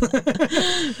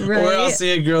 Right. Or I'll see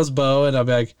a girl's bow and I'll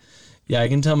be like, yeah, I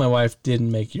can tell my wife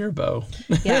didn't make your bow.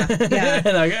 Yeah.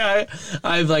 And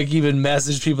I've like even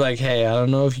messaged people like, hey, I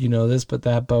don't know if you know this, but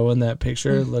that bow in that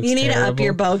picture looks You need terrible. to up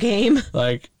your bow game.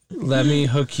 Like, let me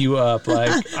hook you up.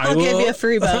 Like, I'll give you a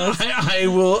free bow. I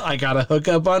will. I gotta hook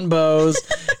up on bows,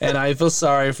 and I feel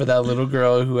sorry for that little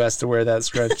girl who has to wear that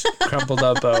crumpled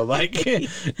up bow. Like,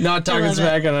 not talking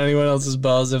smack on anyone else's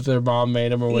bows if their mom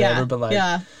made them or whatever, but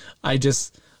like,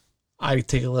 I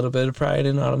take a little bit of pride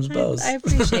in Autumn's bows. I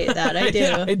appreciate that. I do.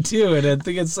 Yeah, I do, and I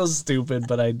think it's so stupid,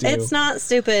 but I do. It's not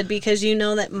stupid, because you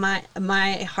know that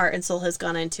my heart and soul has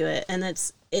gone into it, and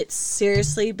it's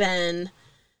seriously been.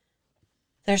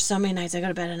 There's so many nights I go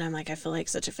to bed and I'm like, I feel like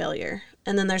such a failure,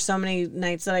 and then there's so many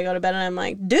nights that I go to bed and I'm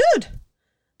like, dude,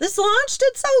 this launch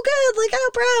did so good, like, how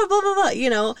proud, blah blah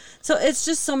blah, So it's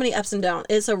just so many ups and downs.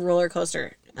 It's a roller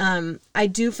coaster. I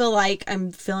do feel like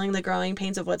I'm feeling the growing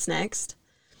pains of what's next.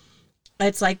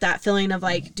 It's like that feeling of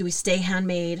like, do we stay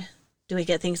handmade? Do we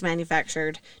get things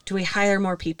manufactured? Do we hire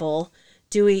more people?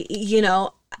 Do we,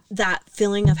 that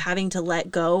feeling of having to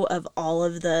let go of all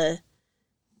of the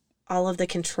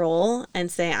control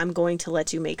and say, I'm going to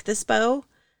let you make this bow,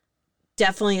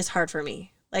 definitely is hard for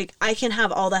me. Like, I can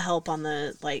have all the help on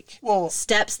the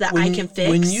steps that I can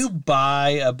fix. When you buy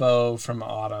a bow from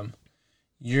Autumn,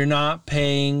 you're not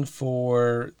paying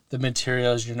for the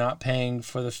materials. You're not paying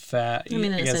for the fat. I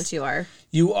mean, in a sense, you are.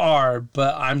 You are,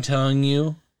 but I'm telling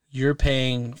you, you're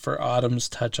paying for Autumn's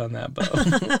touch on that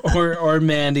bow, or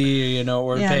Mandy,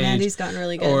 or Paige, Mandy's gotten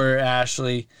really good, or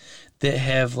Ashley, that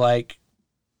have like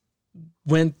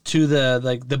went to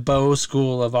the bow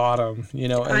school of Autumn,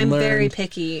 and I'm learned. very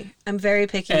picky.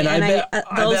 And I bet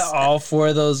all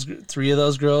three of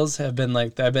those girls have been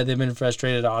like, I bet they've been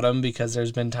frustrated at Autumn, because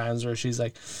there's been times where she's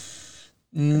like,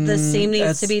 the seam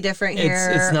needs to be different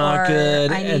here. It's not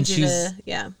good. I need you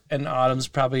to, And Autumn's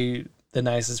probably the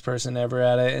nicest person ever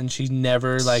at it, and she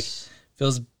never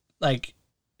feels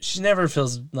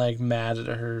like mad at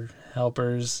her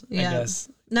helpers, I guess.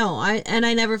 No, I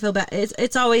never feel bad.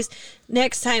 It's always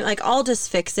next time, like, I'll just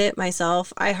fix it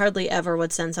myself. I hardly ever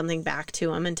would send something back to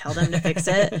them and tell them to fix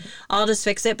it. I'll just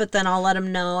fix it, but then I'll let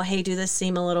them know, hey, do this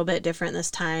seam a little bit different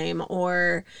this time,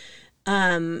 or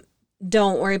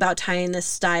don't worry about tying this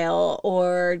style,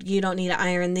 or you don't need to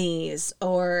iron these,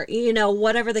 or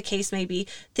whatever the case may be.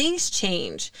 Things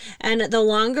change, and the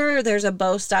longer there's a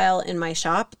bow style in my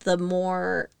shop, the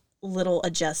more little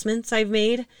adjustments I've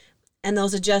made. And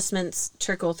those adjustments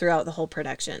trickle throughout the whole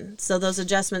production. So those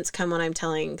adjustments come when I'm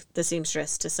telling the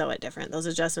seamstress to sew it different. Those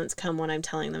adjustments come when I'm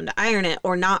telling them to iron it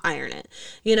or not iron it.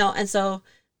 And so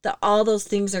all those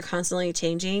things are constantly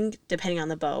changing depending on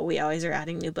the bow. We always are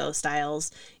adding new bow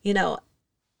styles,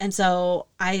 And so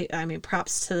I mean,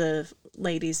 props to the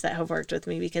ladies that have worked with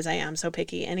me, because I am so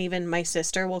picky. And even my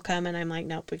sister will come and I'm like,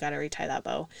 nope, we got to retie that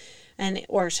bow.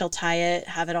 Or she'll tie it,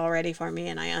 have it all ready for me,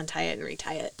 and I untie it and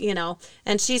retie it,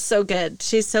 And she's so good.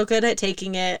 She's so good at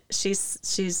taking it. She's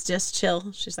just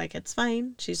chill. She's like, it's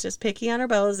fine. She's just picky on her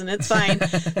bows, and it's fine.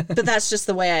 But that's just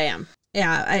the way I am.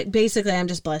 I'm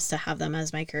just blessed to have them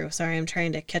as my crew. Sorry, I'm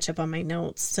trying to catch up on my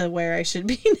notes to where I should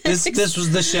be next. This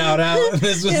was the shout out.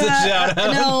 This was the shout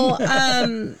out.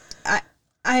 No,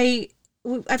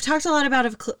 I've talked a lot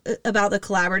about the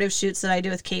collaborative shoots that I do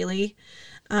with Kaylee.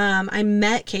 I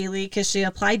met Kaylee because she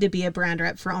applied to be a brand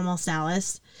rep for Almost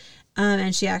Alice.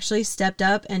 And she actually stepped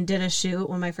up and did a shoot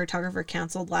when my photographer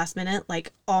canceled last minute.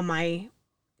 Like all my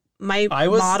models.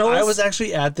 I was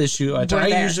actually at this shoot.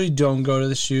 I usually don't go to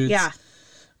the shoots. Yeah.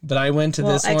 But I went to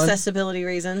this one. Accessibility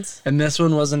reasons. And this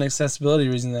one was an accessibility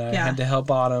reason that I had to help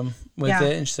Autumn with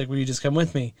it. And she's like, will you just come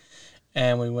with me?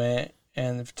 And we went,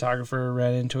 and the photographer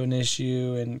ran into an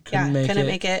issue and couldn't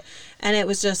make it. And it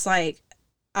was just like,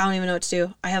 I don't even know what to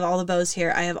do. I have all the bows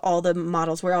here. I have all the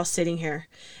models. We're all sitting here.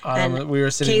 And we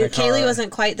were sitting in the car. Kaylee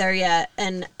wasn't quite there yet.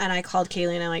 And I called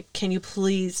Kaylee and I'm like, can you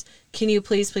please?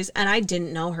 And I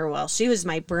didn't know her well. She was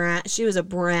a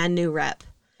brand new rep.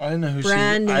 I didn't know who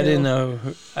I didn't know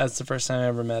who. That's the first time I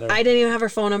ever met her. I didn't even have her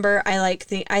phone number. I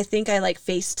think I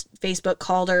Facebook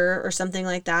called her or something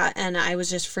like that, and I was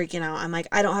just freaking out. I'm like,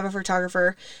 I don't have a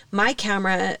photographer. My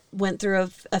camera went through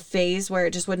a phase where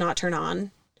it just would not turn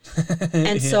on.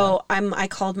 And so I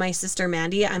called my sister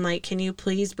Mandy. I'm like, can you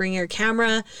please bring your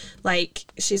camera? Like,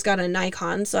 she's got a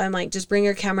Nikon, so I'm like, just bring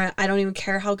your camera. I don't even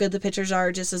care how good the pictures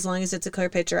are, just as long as it's a clear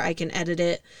picture, I can edit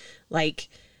it. Like,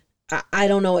 I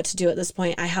don't know what to do at this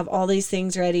point. I have all these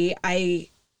things ready. I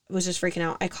was just freaking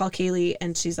out. I call Kaylee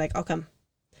and she's like, I'll come.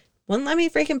 Wouldn't let me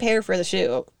freaking pay her for the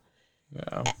shoot.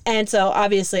 Yeah. And so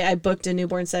obviously I booked a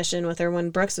newborn session with her when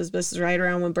Brooks was, this is right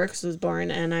around when Brooks was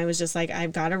born. And I was just like,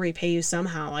 I've got to repay you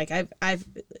somehow. Like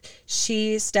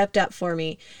she stepped up for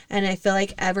me. And I feel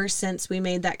like ever since we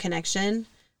made that connection,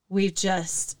 we've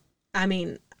just,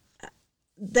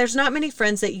 there's not many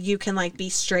friends that you can like be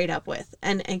straight up with.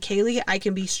 And Kaylee, I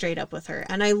can be straight up with her.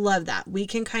 And I love that. We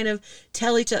can kind of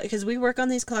tell each other, because we work on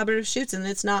these collaborative shoots and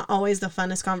it's not always the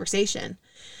funnest conversation.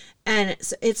 And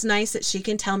it's nice that she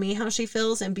can tell me how she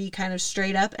feels and be kind of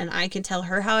straight up, and I can tell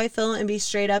her how I feel and be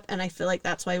straight up. And I feel like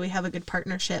that's why we have a good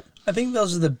partnership. I think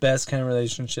those are the best kind of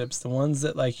relationships. The ones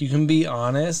that like you can be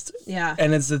honest. Yeah.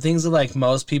 And it's the things that like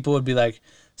most people would be like,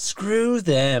 screw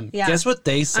them. Yeah. Guess what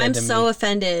they said I'm to me? so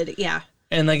offended. Yeah.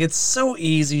 And like it's so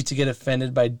easy to get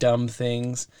offended by dumb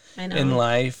things in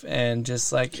life, and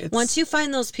just like it's... once you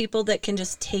find those people that can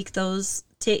just take those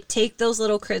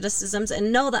little criticisms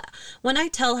and know that when I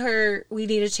tell her we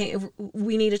need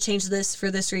to change this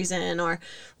for this reason, or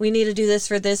we need to do this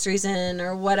for this reason,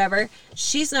 or whatever,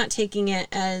 she's not taking it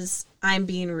as I'm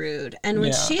being rude. And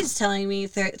when she's telling me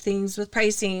things with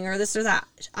pricing or this or that,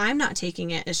 I'm not taking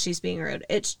it as she's being rude.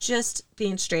 It's just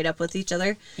being straight up with each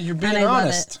other. You're being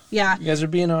honest. Yeah. You guys are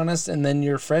being honest, and then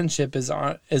your friendship is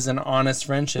an honest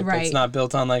friendship. Right. It's not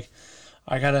built on like,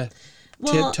 I gotta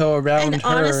tiptoe around her,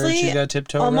 honestly, she's gotta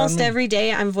tiptoe around me. Almost every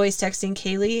day I'm voice texting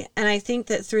Kaylee, and I think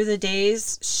that through the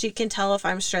days she can tell if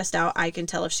I'm stressed out. I can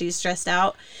tell if she's stressed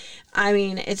out.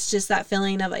 It's just that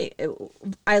feeling of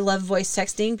I love voice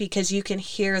texting because you can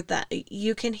hear that.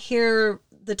 You can hear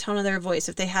the tone of their voice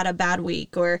if they had a bad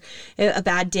week or a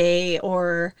bad day,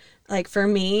 or like for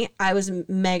me, I was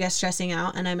mega stressing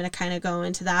out, and I'm going to kind of go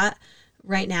into that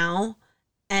right now.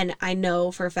 And I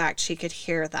know for a fact she could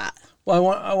hear that. Well,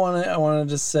 I want to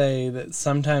just say that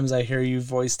sometimes I hear you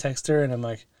voice text her, and I'm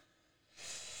like,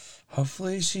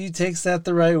 hopefully she takes that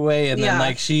the right way. And then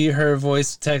like her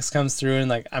voice text comes through, and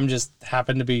like I'm just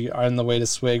happen to be on the way to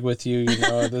Swig with you,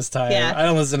 at this time. I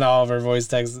don't listen to all of her voice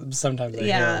texts. Sometimes I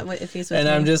hear if he's with and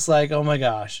me. I'm just like, oh my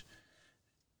gosh,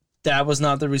 that was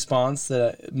not the response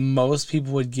that most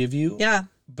people would give you. Yeah.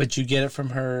 But you get it from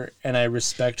her, and I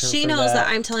respect her. She knows that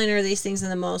I'm telling her these things in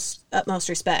the utmost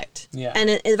respect. Yeah.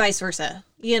 And vice versa.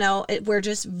 We're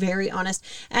just very honest.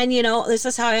 And, this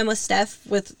is how I am with Steph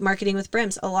with marketing with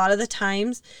Brims. A lot of the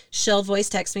times she'll voice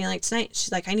text me like tonight.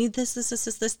 She's like, I need this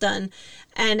done.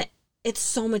 And it's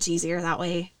so much easier that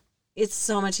way. It's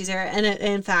so much easier. And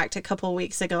in fact, a couple of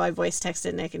weeks ago, I voice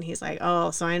texted Nick, and he's like,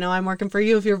 oh, so I know I'm working for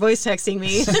you if you're voice texting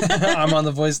me. I'm on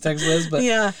the voice text list. But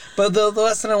yeah. But the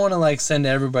lesson I want to like send to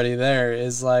everybody there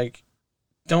is like,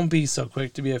 don't be so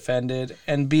quick to be offended,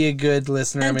 and be a good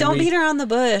listener. And don't beat around the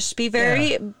bush. Be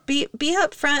very, be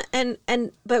upfront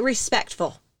but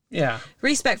respectful. Yeah.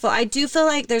 Respectful. I do feel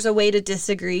like there's a way to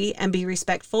disagree and be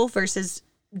respectful versus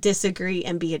disagree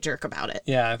and be a jerk about it.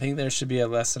 Yeah, I think there should be a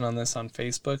lesson on this on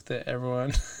Facebook that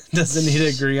everyone doesn't need to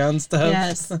agree on stuff.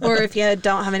 Yes. Or if you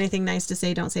don't have anything nice to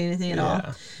say, don't say anything at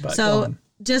all. So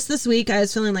just this week, I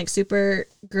was feeling like super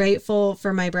grateful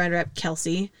for my brand rep,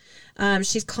 Kelsey.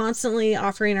 She's constantly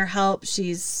offering her help.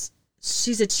 She's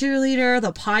a cheerleader,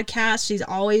 the podcast. She's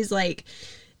always like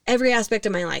every aspect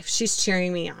of my life. She's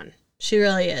cheering me on. She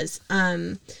really is.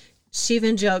 She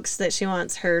even jokes that she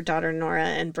wants her daughter Nora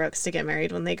and Brooks to get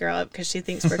married when they grow up because she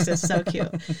thinks Brooks is so cute.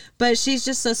 But she's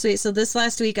just so sweet. So this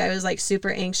last week I was like super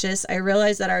anxious. I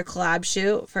realized that our collab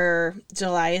shoot for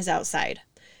July is outside.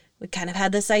 We kind of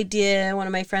had this idea. One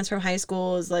of my friends from high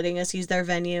school is letting us use their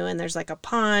venue, and there's like a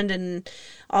pond and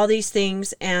all these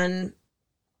things, and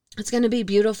it's going to be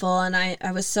beautiful. And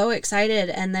I was so excited.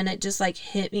 And then it just like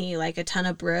hit me like a ton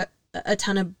of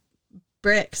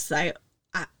bricks.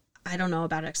 I don't know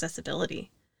about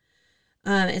accessibility.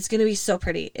 It's going to be so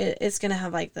pretty. It's going to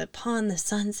have like the pond, the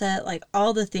sunset, like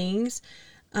all the things.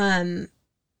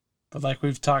 But like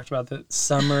we've talked about, the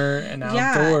summer and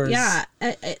outdoors. Yeah.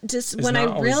 Just when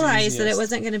I realized that it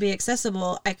wasn't going to be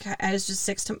accessible, I was just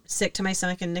sick to my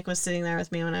stomach, and Nick was sitting there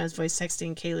with me when I was voice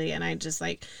texting Kaylee, and I just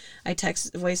like,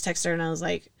 voice texted her, and I was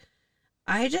like,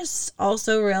 I just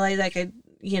also realized I could,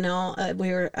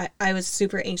 I was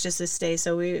super anxious this day.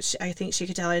 So I think she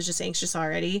could tell I was just anxious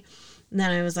already. And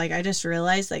then I was like, I just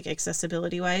realized like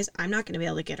accessibility wise, I'm not going to be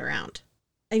able to get around.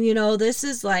 And this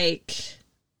is like,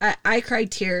 I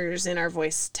cried tears in our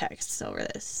voice texts over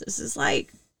this. This is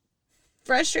like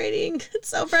frustrating. It's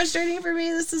so frustrating for me.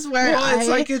 This is where it's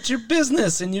like it's your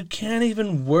business and you can't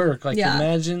even work. Like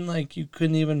imagine like you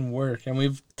couldn't even work. And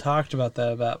we've talked about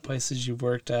that, about places you've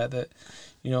worked at that,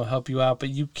 help you out, but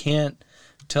you can't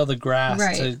tell the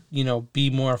grass to, be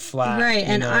more flat. Right.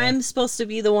 And I'm supposed to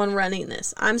be the one running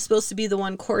this. I'm supposed to be the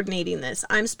one coordinating this.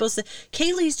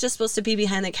 Kaylee's just supposed to be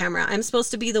behind the camera. I'm supposed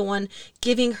to be the one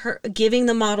giving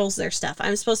the models their stuff.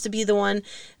 I'm supposed to be the one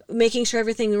making sure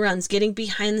everything runs, getting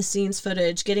behind the scenes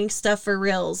footage, getting stuff for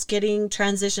reels, getting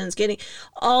transitions, getting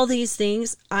all these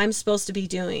things I'm supposed to be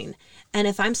doing. And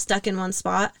if I'm stuck in one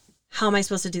spot, how am I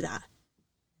supposed to do that?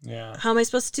 Yeah. How am I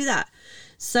supposed to do that?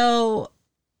 So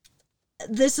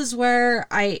this is where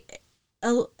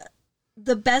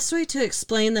the best way to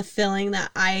explain the feeling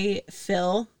that I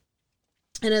feel,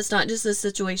 and it's not just this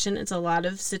situation, it's a lot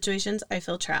of situations, I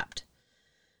feel trapped.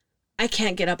 I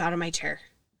can't get up out of my chair.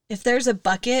 If there's a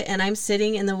bucket and I'm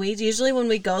sitting in the weeds, usually when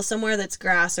we go somewhere that's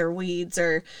grass or weeds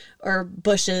or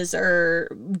bushes or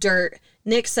dirt,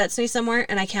 Nick sets me somewhere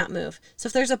and I can't move. So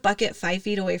if there's a bucket 5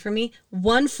 feet away from me,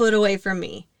 1 foot away from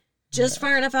me, just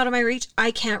far enough out of my reach,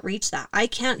 I can't reach that. I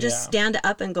can't just stand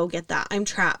up and go get that. I'm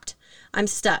trapped. I'm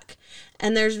stuck.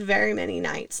 And there's very many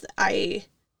nights that I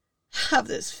have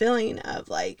this feeling of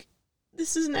like,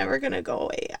 this is never going to go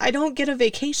away. I don't get a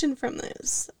vacation from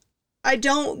this. I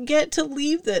don't get to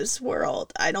leave this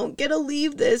world. I don't get to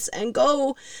leave this and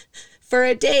go for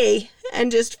a day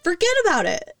and just forget about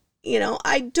it.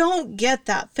 I don't get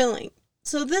that feeling.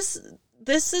 So this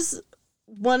is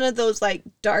one of those like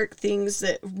dark things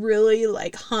that really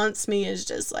like haunts me, is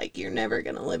just like, you're never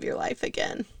going to live your life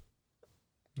again.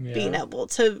 Yeah. Being able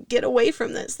to get away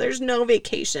from this. There's no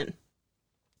vacation.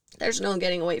 There's no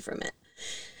getting away from it.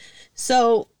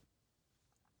 So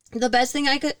the best thing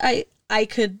I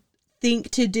could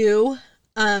think to do,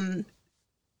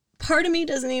 part of me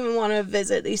doesn't even want to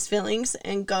visit these feelings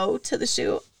and go to the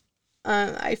shoot.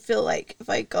 I feel like if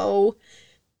I go,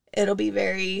 it'll be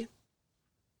very,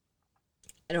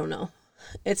 I don't know.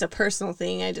 It's a personal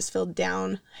thing. I just feel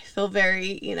down. I feel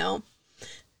very,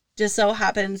 just so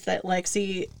happens that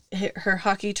Lexi, her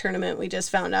hockey tournament we just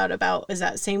found out about is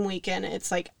that same weekend.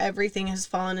 It's like everything has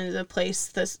fallen into the place,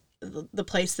 the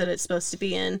place that it's supposed to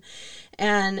be in.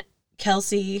 And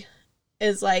Kelsey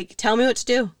is like, tell me what to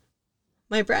do.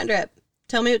 My brand rep,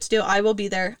 tell me what to do. I will be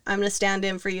there. I'm going to stand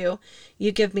in for you.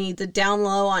 You give me the down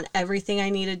low on everything I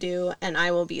need to do, and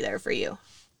I will be there for you.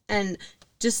 And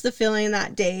just the feeling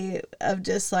that day of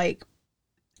just like,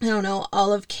 I don't know,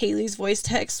 all of Kaylee's voice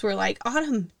texts were like,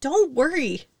 Autumn, don't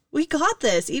worry. We got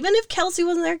this. Even if Kelsey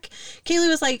wasn't there, Kaylee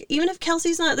was like, even if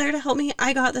Kelsey's not there to help me,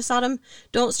 I got this, Autumn.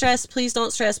 Don't stress. Please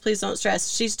don't stress. Please don't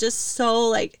stress. She's just so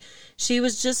like, she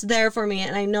was just there for me.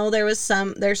 And I know there's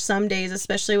some days,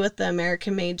 especially with the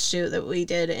American Made shoot that we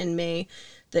did in May,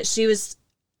 that she was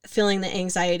feeling the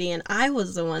anxiety. And I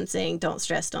was the one saying, don't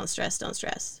stress, don't stress, don't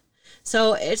stress.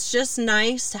 So it's just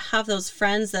nice to have those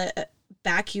friends that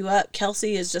back you up.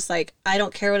 Kelsey is just like, I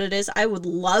don't care what it is. I would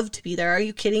love to be there. Are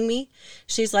you kidding me?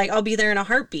 She's like, I'll be there in a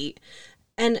heartbeat.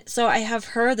 And so I have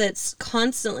her that's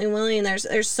constantly willing.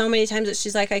 There's so many times that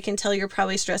she's like, I can tell you're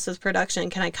probably stressed with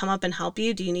production. Can I come up and help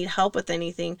you? Do you need help with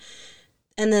anything?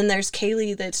 And then there's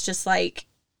Kaylee that's just like,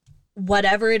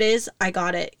 whatever it is, I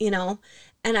got it,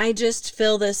 And I just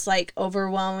feel this like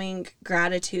overwhelming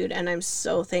gratitude, and I'm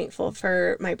so thankful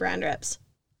for my brand reps.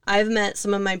 I've met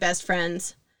some of my best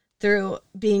friends through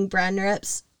being brand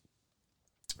reps,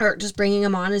 or just bringing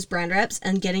them on as brand reps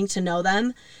and getting to know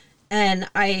them. And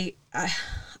I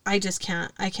I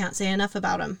can't say enough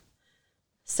about them.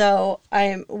 So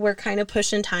we're kind of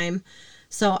pushing time.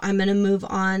 So I'm going to move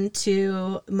on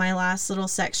to my last little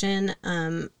section.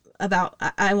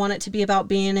 I want it to be about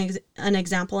being an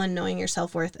example and knowing your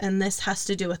self-worth. And this has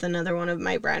to do with another one of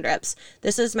my brand reps.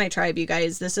 This is my tribe, you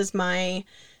guys.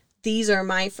 These are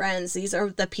my friends. These are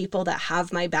the people that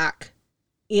have my back,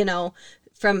 you know,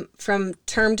 from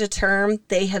term to term,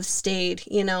 they have stayed,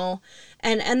 you know,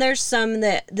 and there's some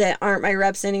that aren't my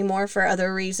reps anymore for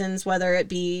other reasons, whether it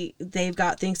be they've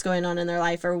got things going on in their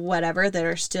life or whatever, that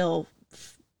are still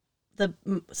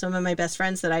some of my best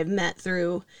friends that I've met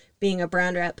through being a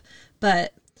brand rep.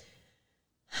 But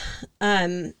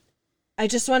I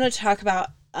just want to talk about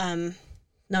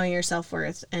knowing your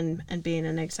self-worth and being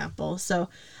an example. So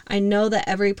I know that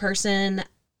every person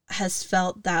has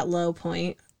felt that low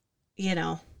point, you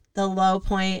know, the low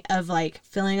point of like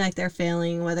feeling like they're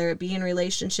failing, whether it be in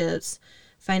relationships,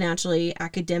 financially,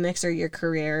 academics, or your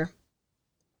career.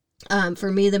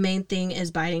 For me, the main thing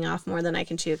is biting off more than I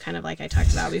can chew, kind of like I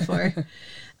talked about before.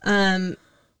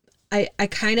 I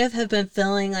kind of have been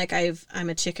feeling like I'm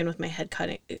a chicken with my head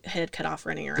cut off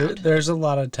running around. There's a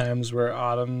lot of times where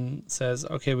Autumn says,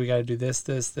 okay, we got to do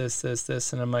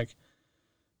this. And I'm like,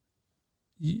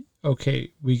 okay,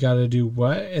 we got to do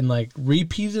what? And like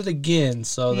repeat it again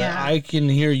so that I can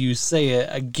hear you say it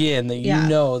again, that you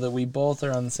know that we both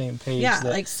are on the same page. Yeah,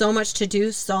 like so much to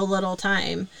do, so little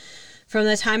time. From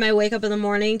the time I wake up in the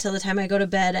morning till the time I go to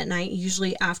bed at night,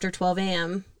 usually after 12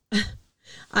 a.m.,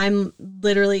 I'm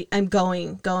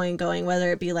going,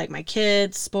 whether it be like my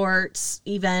kids, sports,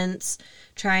 events,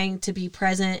 trying to be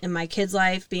present in my kids'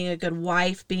 life, being a good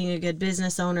wife, being a good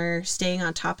business owner, staying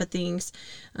on top of things.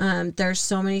 There's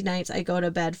so many nights I go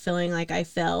to bed feeling like I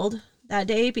failed that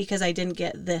day because I didn't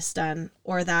get this done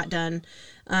or that done.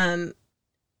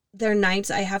 There are nights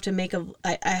I have to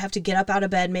I have to get up out of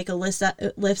bed, make a list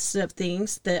of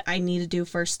things that I need to do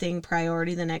first thing,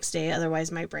 priority the next day.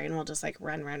 Otherwise my brain will just like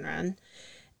run.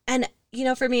 And you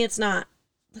know, for me, it's not,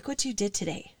 look what you did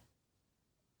today.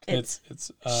 It's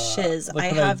shiz. I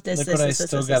have this, what I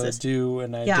still got to do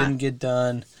and I didn't get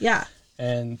done. Yeah.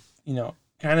 And, you know,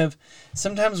 kind of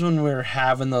sometimes when we're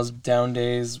having those down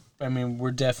days, I mean,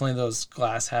 we're definitely those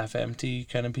glass half empty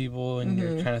kind of people. And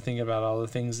you're kind of thinking about all the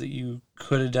things that you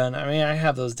could have done. I mean, I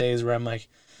have those days where I'm like,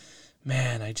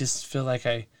 man, I just feel like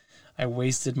I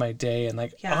wasted my day. And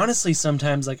like, honestly,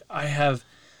 sometimes like I have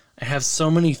so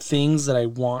many things that I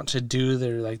want to do.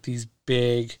 They're like these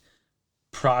big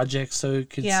projects, so you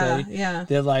could say. Yeah.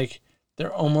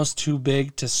 They're almost too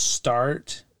big to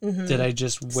start. That I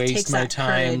just waste my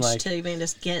time, like to even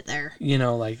just get there. You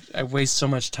know, like I waste so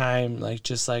much time, like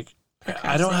just like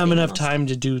I don't have enough time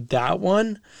to do that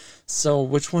one. So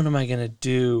which one am I gonna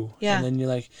do? Yeah. And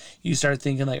then you start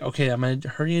thinking like, okay, I'm gonna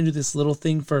hurry and do this little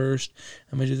thing first.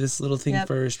 I'm gonna do this little thing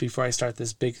first before I start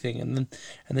this big thing, and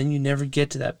then you never get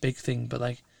to that big thing. But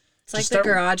like, it's like the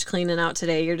garage cleaning out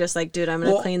today. You're just like, dude, I'm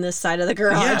gonna clean this side of the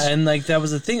garage. Yeah, and like that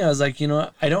was the thing. I was like, you know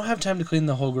what? I don't have time to clean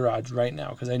the whole garage right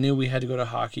now because I knew we had to go to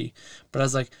hockey. But I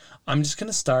was like, I'm just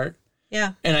gonna start.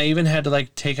 Yeah. And I even had to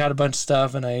like take out a bunch of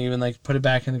stuff, and I even like put it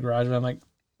back in the garage. And I'm like,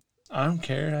 I don't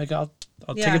care. Like I'll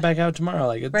take it back out tomorrow.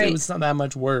 Like it's not that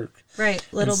much work. Right.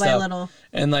 Little by little.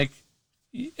 And like,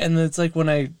 and it's like when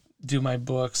I do my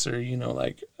books or, you know,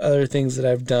 like other things that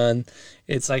I've done,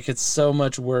 it's like, it's so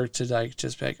much work to like,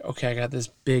 just be like, okay, I got this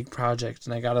big project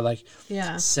and I got to like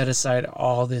set aside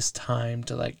all this time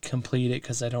to like complete it.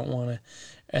 Cause I don't want to,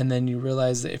 and then you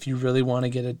realize that if you really want to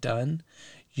get it done,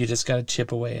 you just got to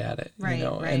chip away at it, you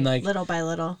know, and like little by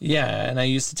little. Yeah. And I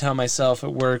used to tell myself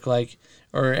at work, like,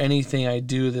 or anything I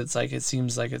do that's like, it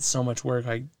seems like it's so much work.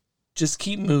 Like just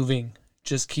keep moving.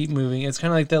 Just keep moving. It's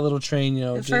kind of like that little train, you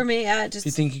know. For me, just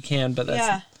you think you can, but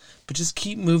that's but just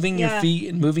keep moving your feet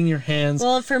and moving your hands.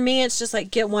 Well, for me, it's just like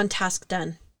get one task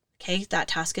done. Okay, that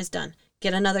task is done.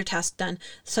 Get another task done.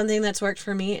 Something that's worked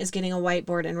for me is getting a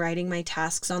whiteboard and writing my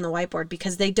tasks on the whiteboard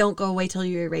because they don't go away till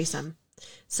you erase them.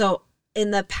 So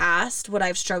in the past, what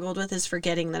I've struggled with is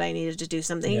forgetting that I needed to do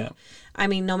something. Yeah. I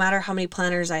mean, no matter how many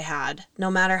planners I had, no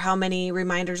matter how many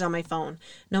reminders on my phone,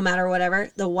 no matter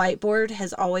whatever, the whiteboard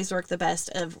has always worked the best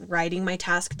of writing my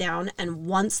task down. And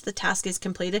once the task is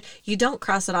completed, you don't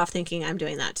cross it off thinking I'm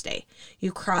doing that today.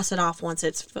 You cross it off once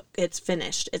it's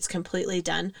finished. It's completely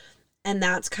done. And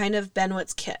that's kind of been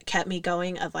what's kept me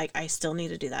going of like, I still need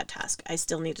to do that task. I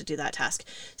still need to do that task.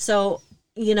 So,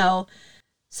 you know,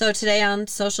 so today on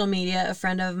social media, a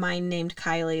friend of mine named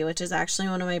Kylie, which is actually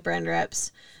one of my brand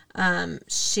reps,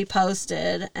 she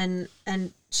posted and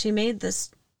she made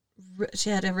this she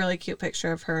had a really cute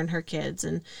picture of her and her kids,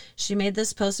 and she made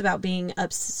this post about being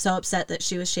so upset that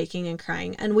she was shaking and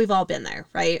crying, and we've all been there,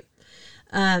 right?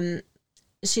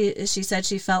 She said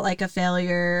she felt like a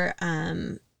failure,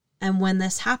 and when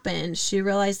this happened, she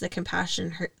realized the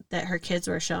compassion that her kids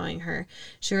were showing her.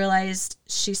 She realized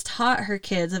she's taught her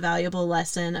kids a valuable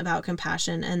lesson about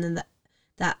compassion, and then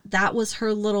that was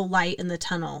her little light in the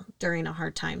tunnel during a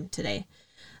hard time today.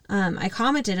 I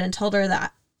commented and told her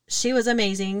that she was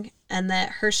amazing, and that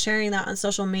her sharing that on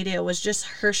social media was just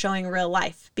her showing real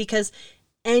life, because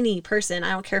any person,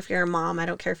 I don't care if you're a mom, I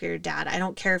don't care if you're a dad, I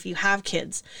don't care if you have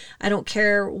kids, I don't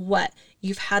care what,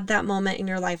 you've had that moment in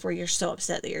your life where you're so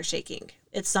upset that you're shaking.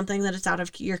 It's something that is out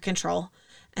of your control,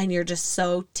 and you're just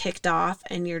so ticked off,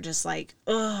 and you're just like,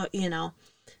 oh,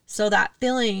 so that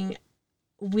feeling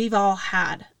we've all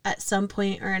had at some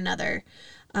point or another.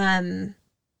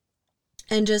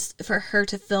 And just for her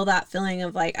to feel that feeling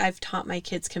of like, I've taught my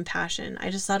kids compassion. I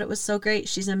just thought it was so great.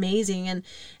 She's amazing. And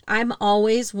I'm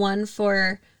always one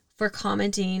for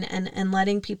commenting and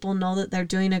letting people know that they're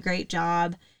doing a great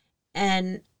job,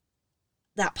 and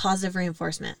that positive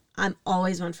reinforcement. I'm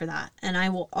always one for that. And I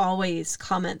will always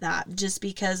comment that, just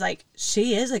because like,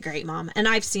 she is a great mom. And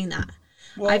I've seen that.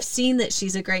 Well, I've seen that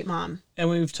she's a great mom. And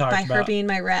we've talked by about her being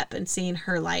my rep and seeing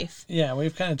her life. Yeah,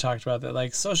 we've kind of talked about that.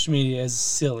 Like, social media is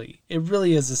silly. It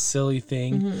really is a silly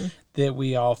thing that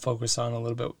we all focus on a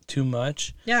little bit too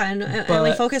much. Yeah, and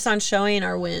we focus on showing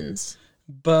our wins.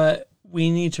 But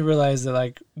we need to realize that,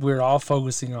 like, we're all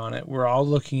focusing on it. We're all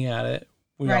looking at it.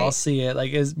 We all see it,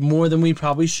 like, as more than we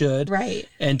probably should. Right.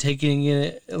 And taking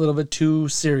it a little bit too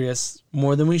serious,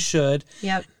 more than we should.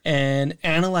 Yep. And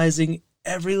analyzing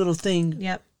every little thing.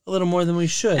 Yep. A little more than we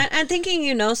should. And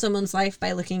thinking someone's life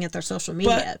by looking at their social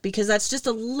media, because that's just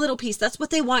a little piece. That's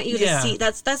what they want you to see.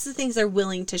 That's the things they're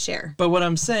willing to share. But what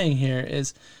I'm saying here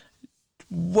is,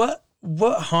 what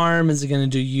harm is it going to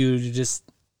do you to just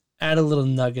add a little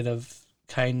nugget of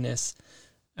kindness,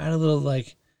 add a little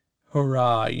like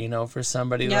hurrah, for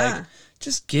somebody, like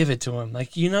just give it to them.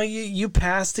 Like, you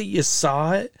passed it, you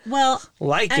saw it. Well,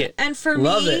 it. And for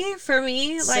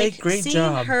me, like, great seeing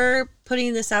job. her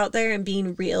putting this out there and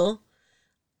being real,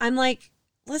 I'm like,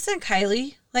 listen,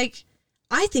 Kylie, like,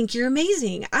 I think you're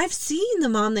amazing. I've seen the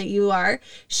mom that you are.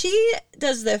 She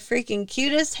does the freaking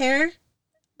cutest hair.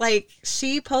 Like,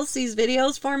 she posts these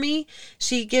videos for me.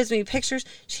 She gives me pictures.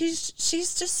 She's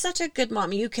just such a good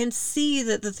mom. You can see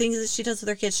that the things that she does with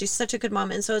her kids, she's such a good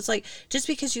mom. And so it's like, just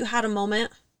because you had a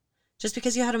moment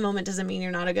doesn't mean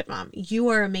you're not a good mom. You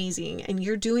are amazing, and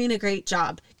you're doing a great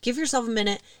job. Give yourself a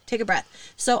minute, take a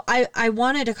breath. So I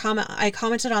wanted to comment. I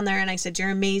commented on there and I said,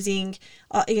 you're amazing,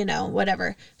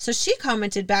 whatever. So she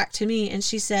commented back to me, and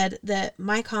she said that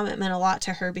my comment meant a lot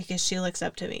to her because she looks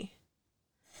up to me.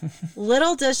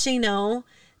 Little does she know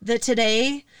that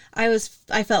today I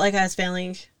felt like I was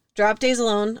failing. Drop days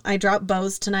alone. I dropped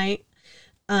bows tonight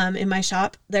in my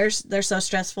shop. They're so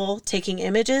stressful. Taking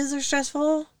images are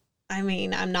stressful. I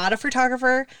mean, I'm not a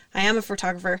photographer. I am a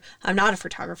photographer. I'm not a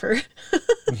photographer.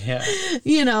 Yeah.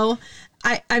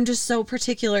 I'm just so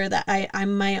particular that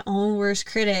I'm my own worst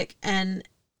critic. And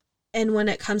when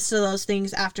it comes to those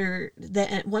things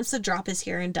once the drop is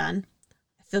here and done,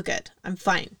 I feel good. I'm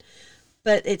fine.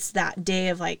 But it's that day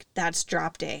of like, that's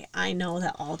drop day. I know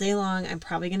that all day long, I'm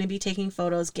probably going to be taking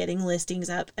photos, getting listings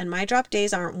up. And my drop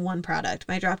days aren't one product.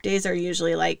 My drop days are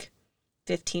usually like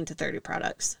 15 to 30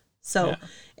 products. So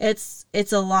it's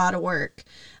a lot of work.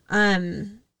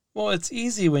 Well, it's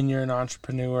easy when you're an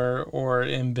entrepreneur or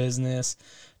in business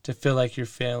to feel like you're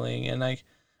failing. And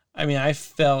I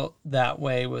felt that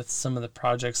way with some of the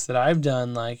projects that I've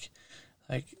done. Like,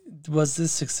 was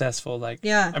this successful?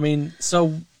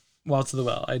 Well to the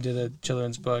Well, I did a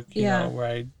children's book, where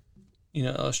I,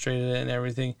 illustrated it and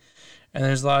everything. And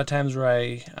there's a lot of times where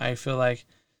I feel like,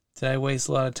 did I waste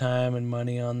a lot of time and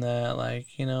money on that? Like,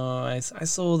 I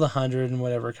sold 100 and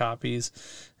whatever copies,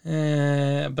 but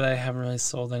I haven't really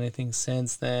sold anything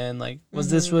since then. Like,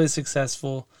 was this really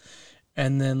successful?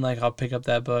 And then, like, I'll pick up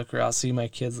that book, or I'll see my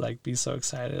kids, like, be so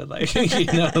excited, like,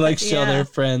 show their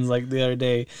friends. Like, the other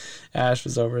day, Ash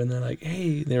was over, and they're like,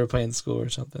 hey, they were playing school or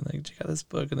something, like, check out this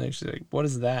book. And then she's like, what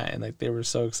is that? And, like, they were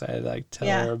so excited to, like, tell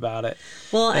her about it.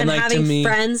 Well, and like, having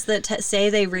friends that say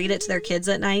they read it to their kids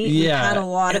at night. Yeah. We've had a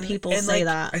lot of people say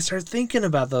that. I started thinking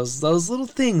about those little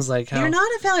things, like how... You're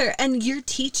not a failure, and you're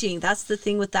teaching. That's the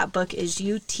thing with that book, is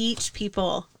you teach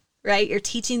people, right? You're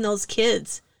teaching those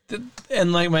kids.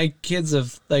 And like my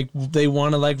kids they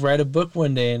want to like write a book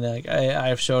one day, and like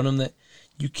I've shown them that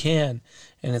you can.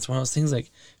 And it's one of those things,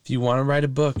 like, if you want to write a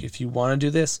book, if you want to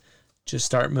do this, just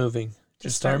start moving.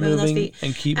 Just start moving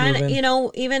and keep moving. And, you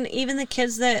know, even the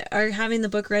kids that are having the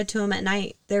book read to them at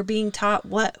night, they're being taught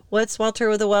what's Walter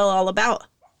with the Well all about.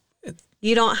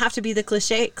 You don't have to be the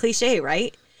cliche,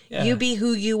 right? Yeah. You be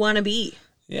who you want to be.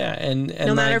 Yeah, and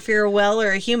no matter if you're a whale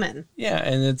or a human. Yeah,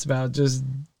 and it's about just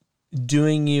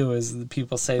doing you, as the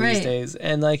people say these days.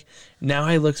 And like now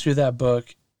I look through that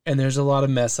book, and there's a lot of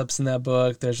mess ups in that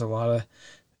book. There's a lot of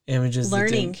images.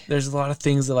 Learning. There's a lot of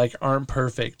things that like aren't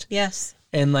perfect. Yes.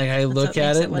 And like I look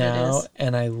at it now,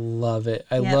 and I love it.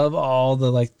 I love all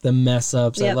the like the mess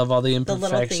ups. Yep. I love all the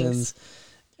imperfections,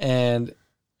 and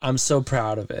I'm so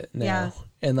proud of it now. Yeah.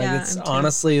 And like it's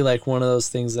honestly like one of those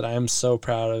things that I'm so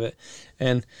proud of it.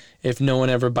 And if no one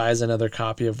ever buys another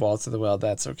copy of Waltz of the Well,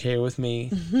 that's okay with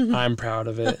me. I'm proud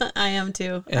of it. I am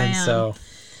too. And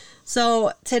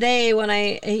so today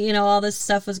when all this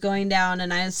stuff was going down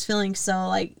and I was feeling so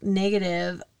like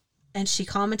negative, and she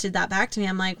commented that back to me,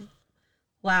 I'm like,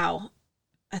 wow.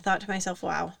 I thought to myself,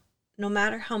 wow, no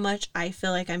matter how much I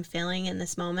feel like I'm failing in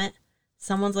this moment,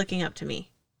 someone's looking up to me,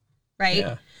 right?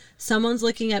 Yeah. Someone's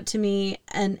looking up to me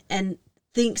and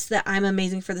thinks that I'm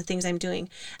amazing for the things I'm doing.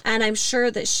 And I'm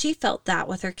sure that she felt that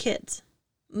with her kids.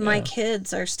 My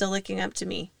kids are still looking up to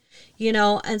me,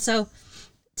 And so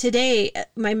today,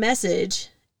 my message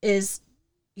is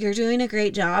you're doing a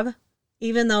great job,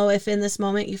 even though if in this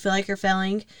moment you feel like you're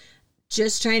failing,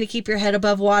 just trying to keep your head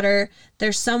above water.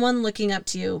 There's someone looking up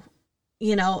to you.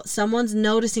 Someone's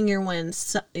noticing your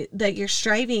wins,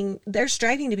 that they're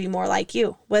striving to be more like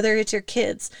you, whether it's your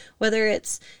kids, whether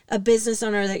it's a business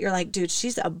owner that you're like, dude,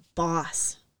 she's a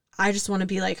boss. I just want to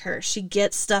be like her. She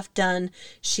gets stuff done.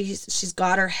 She's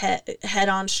got her head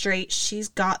on straight. She's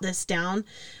got this down.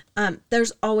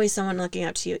 There's always someone looking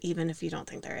up to you, even if you don't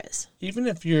think there is. Even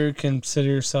if you consider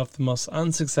yourself the most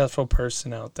unsuccessful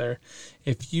person out there,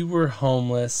 if you were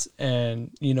homeless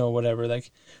and, whatever, like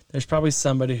there's probably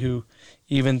somebody who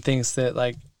even thinks that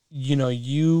like,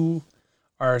 you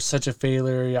are such a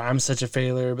failure. I'm such a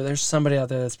failure, but there's somebody out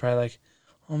there that's probably like,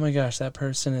 oh my gosh, that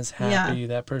person is happy. Yeah.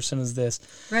 That person is this.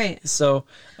 Right. So,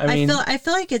 I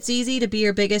feel like it's easy to be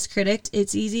your biggest critic.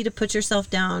 It's easy to put yourself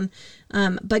down.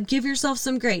 But give yourself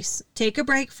some grace. Take a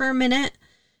break for a minute.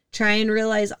 Try and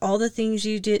realize all the things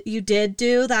you did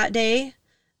do that day.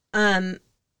 And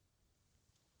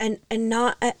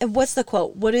not, what's the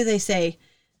quote? What do they say?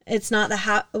 It's not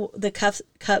the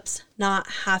cup's not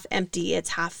half empty. It's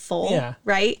half full. Yeah.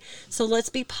 Right. So let's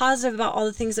be positive about all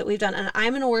the things that we've done. And I'm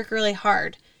going to work really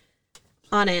hard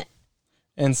on it.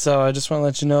 And so I just want to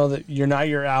let you know that you're not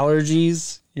your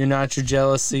allergies. You're not your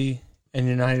jealousy, and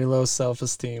you're not your low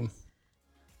self-esteem.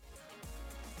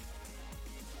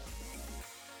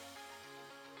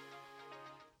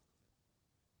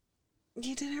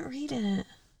 You didn't read it.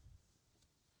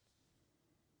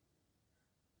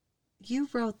 You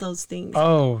wrote those things.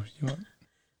 Oh,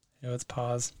 let's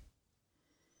pause.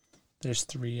 There's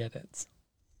 3 edits.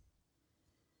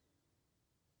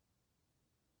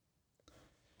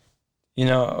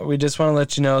 We just want to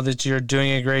let you know that you're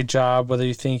doing a great job, whether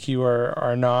you think you are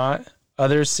or not.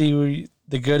 Others see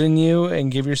the good in you,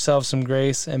 and give yourself some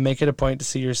grace, and make it a point to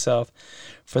see yourself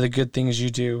for the good things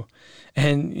you do.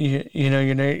 And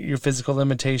you're not your physical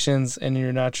limitations, and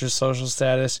you're not your social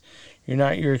status. You're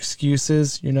not your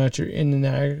excuses. You're not your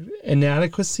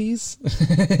inadequacies.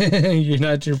 You're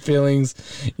not your feelings.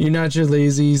 You're not your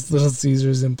lazy Little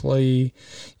Caesars employee,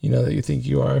 that you think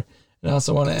you are. And I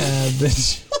also want to add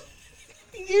that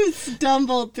you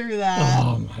stumbled through that.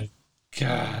 Oh my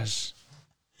gosh.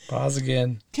 Pause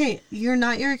again. Okay, you're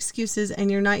not your excuses,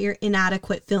 and you're not your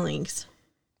inadequate feelings.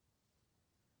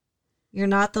 You're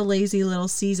not the lazy Little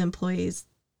C's employees.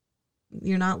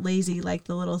 You're not lazy like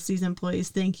the Little C's employees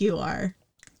think you are.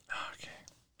 Okay.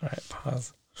 All right,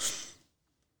 pause.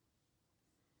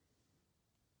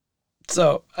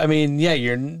 So,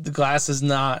 the glass is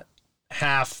not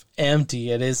half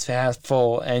empty. It is half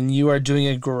full, and you are doing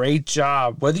a great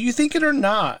job, whether you think it or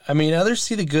not. Others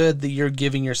see the good that you're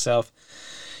giving yourself.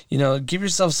 Give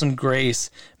yourself some grace.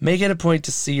 Make it a point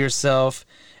to see yourself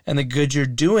and the good you're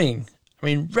doing.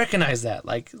 Recognize that.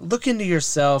 Like, look into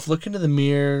yourself, look into the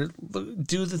mirror,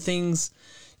 do the things,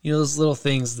 those little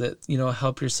things that,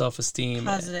 help your self-esteem.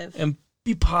 Positive. And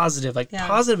be positive.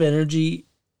 Positive energy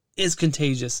is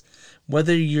contagious.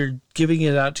 Whether you're giving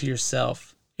it out to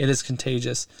yourself, it is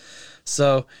contagious.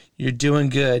 So you're doing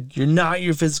good. You're not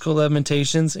your physical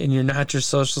limitations, and you're not your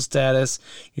social status.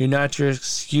 You're not your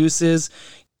excuses.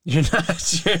 You're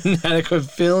not your inadequate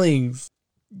feelings.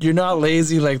 You're not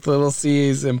lazy like Little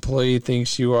C's employee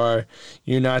thinks you are.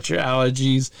 You're not your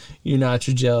allergies. You're not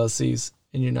your jealousies.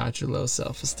 And you're not your low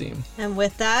self-esteem. And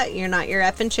with that, you're not your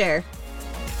effing chair.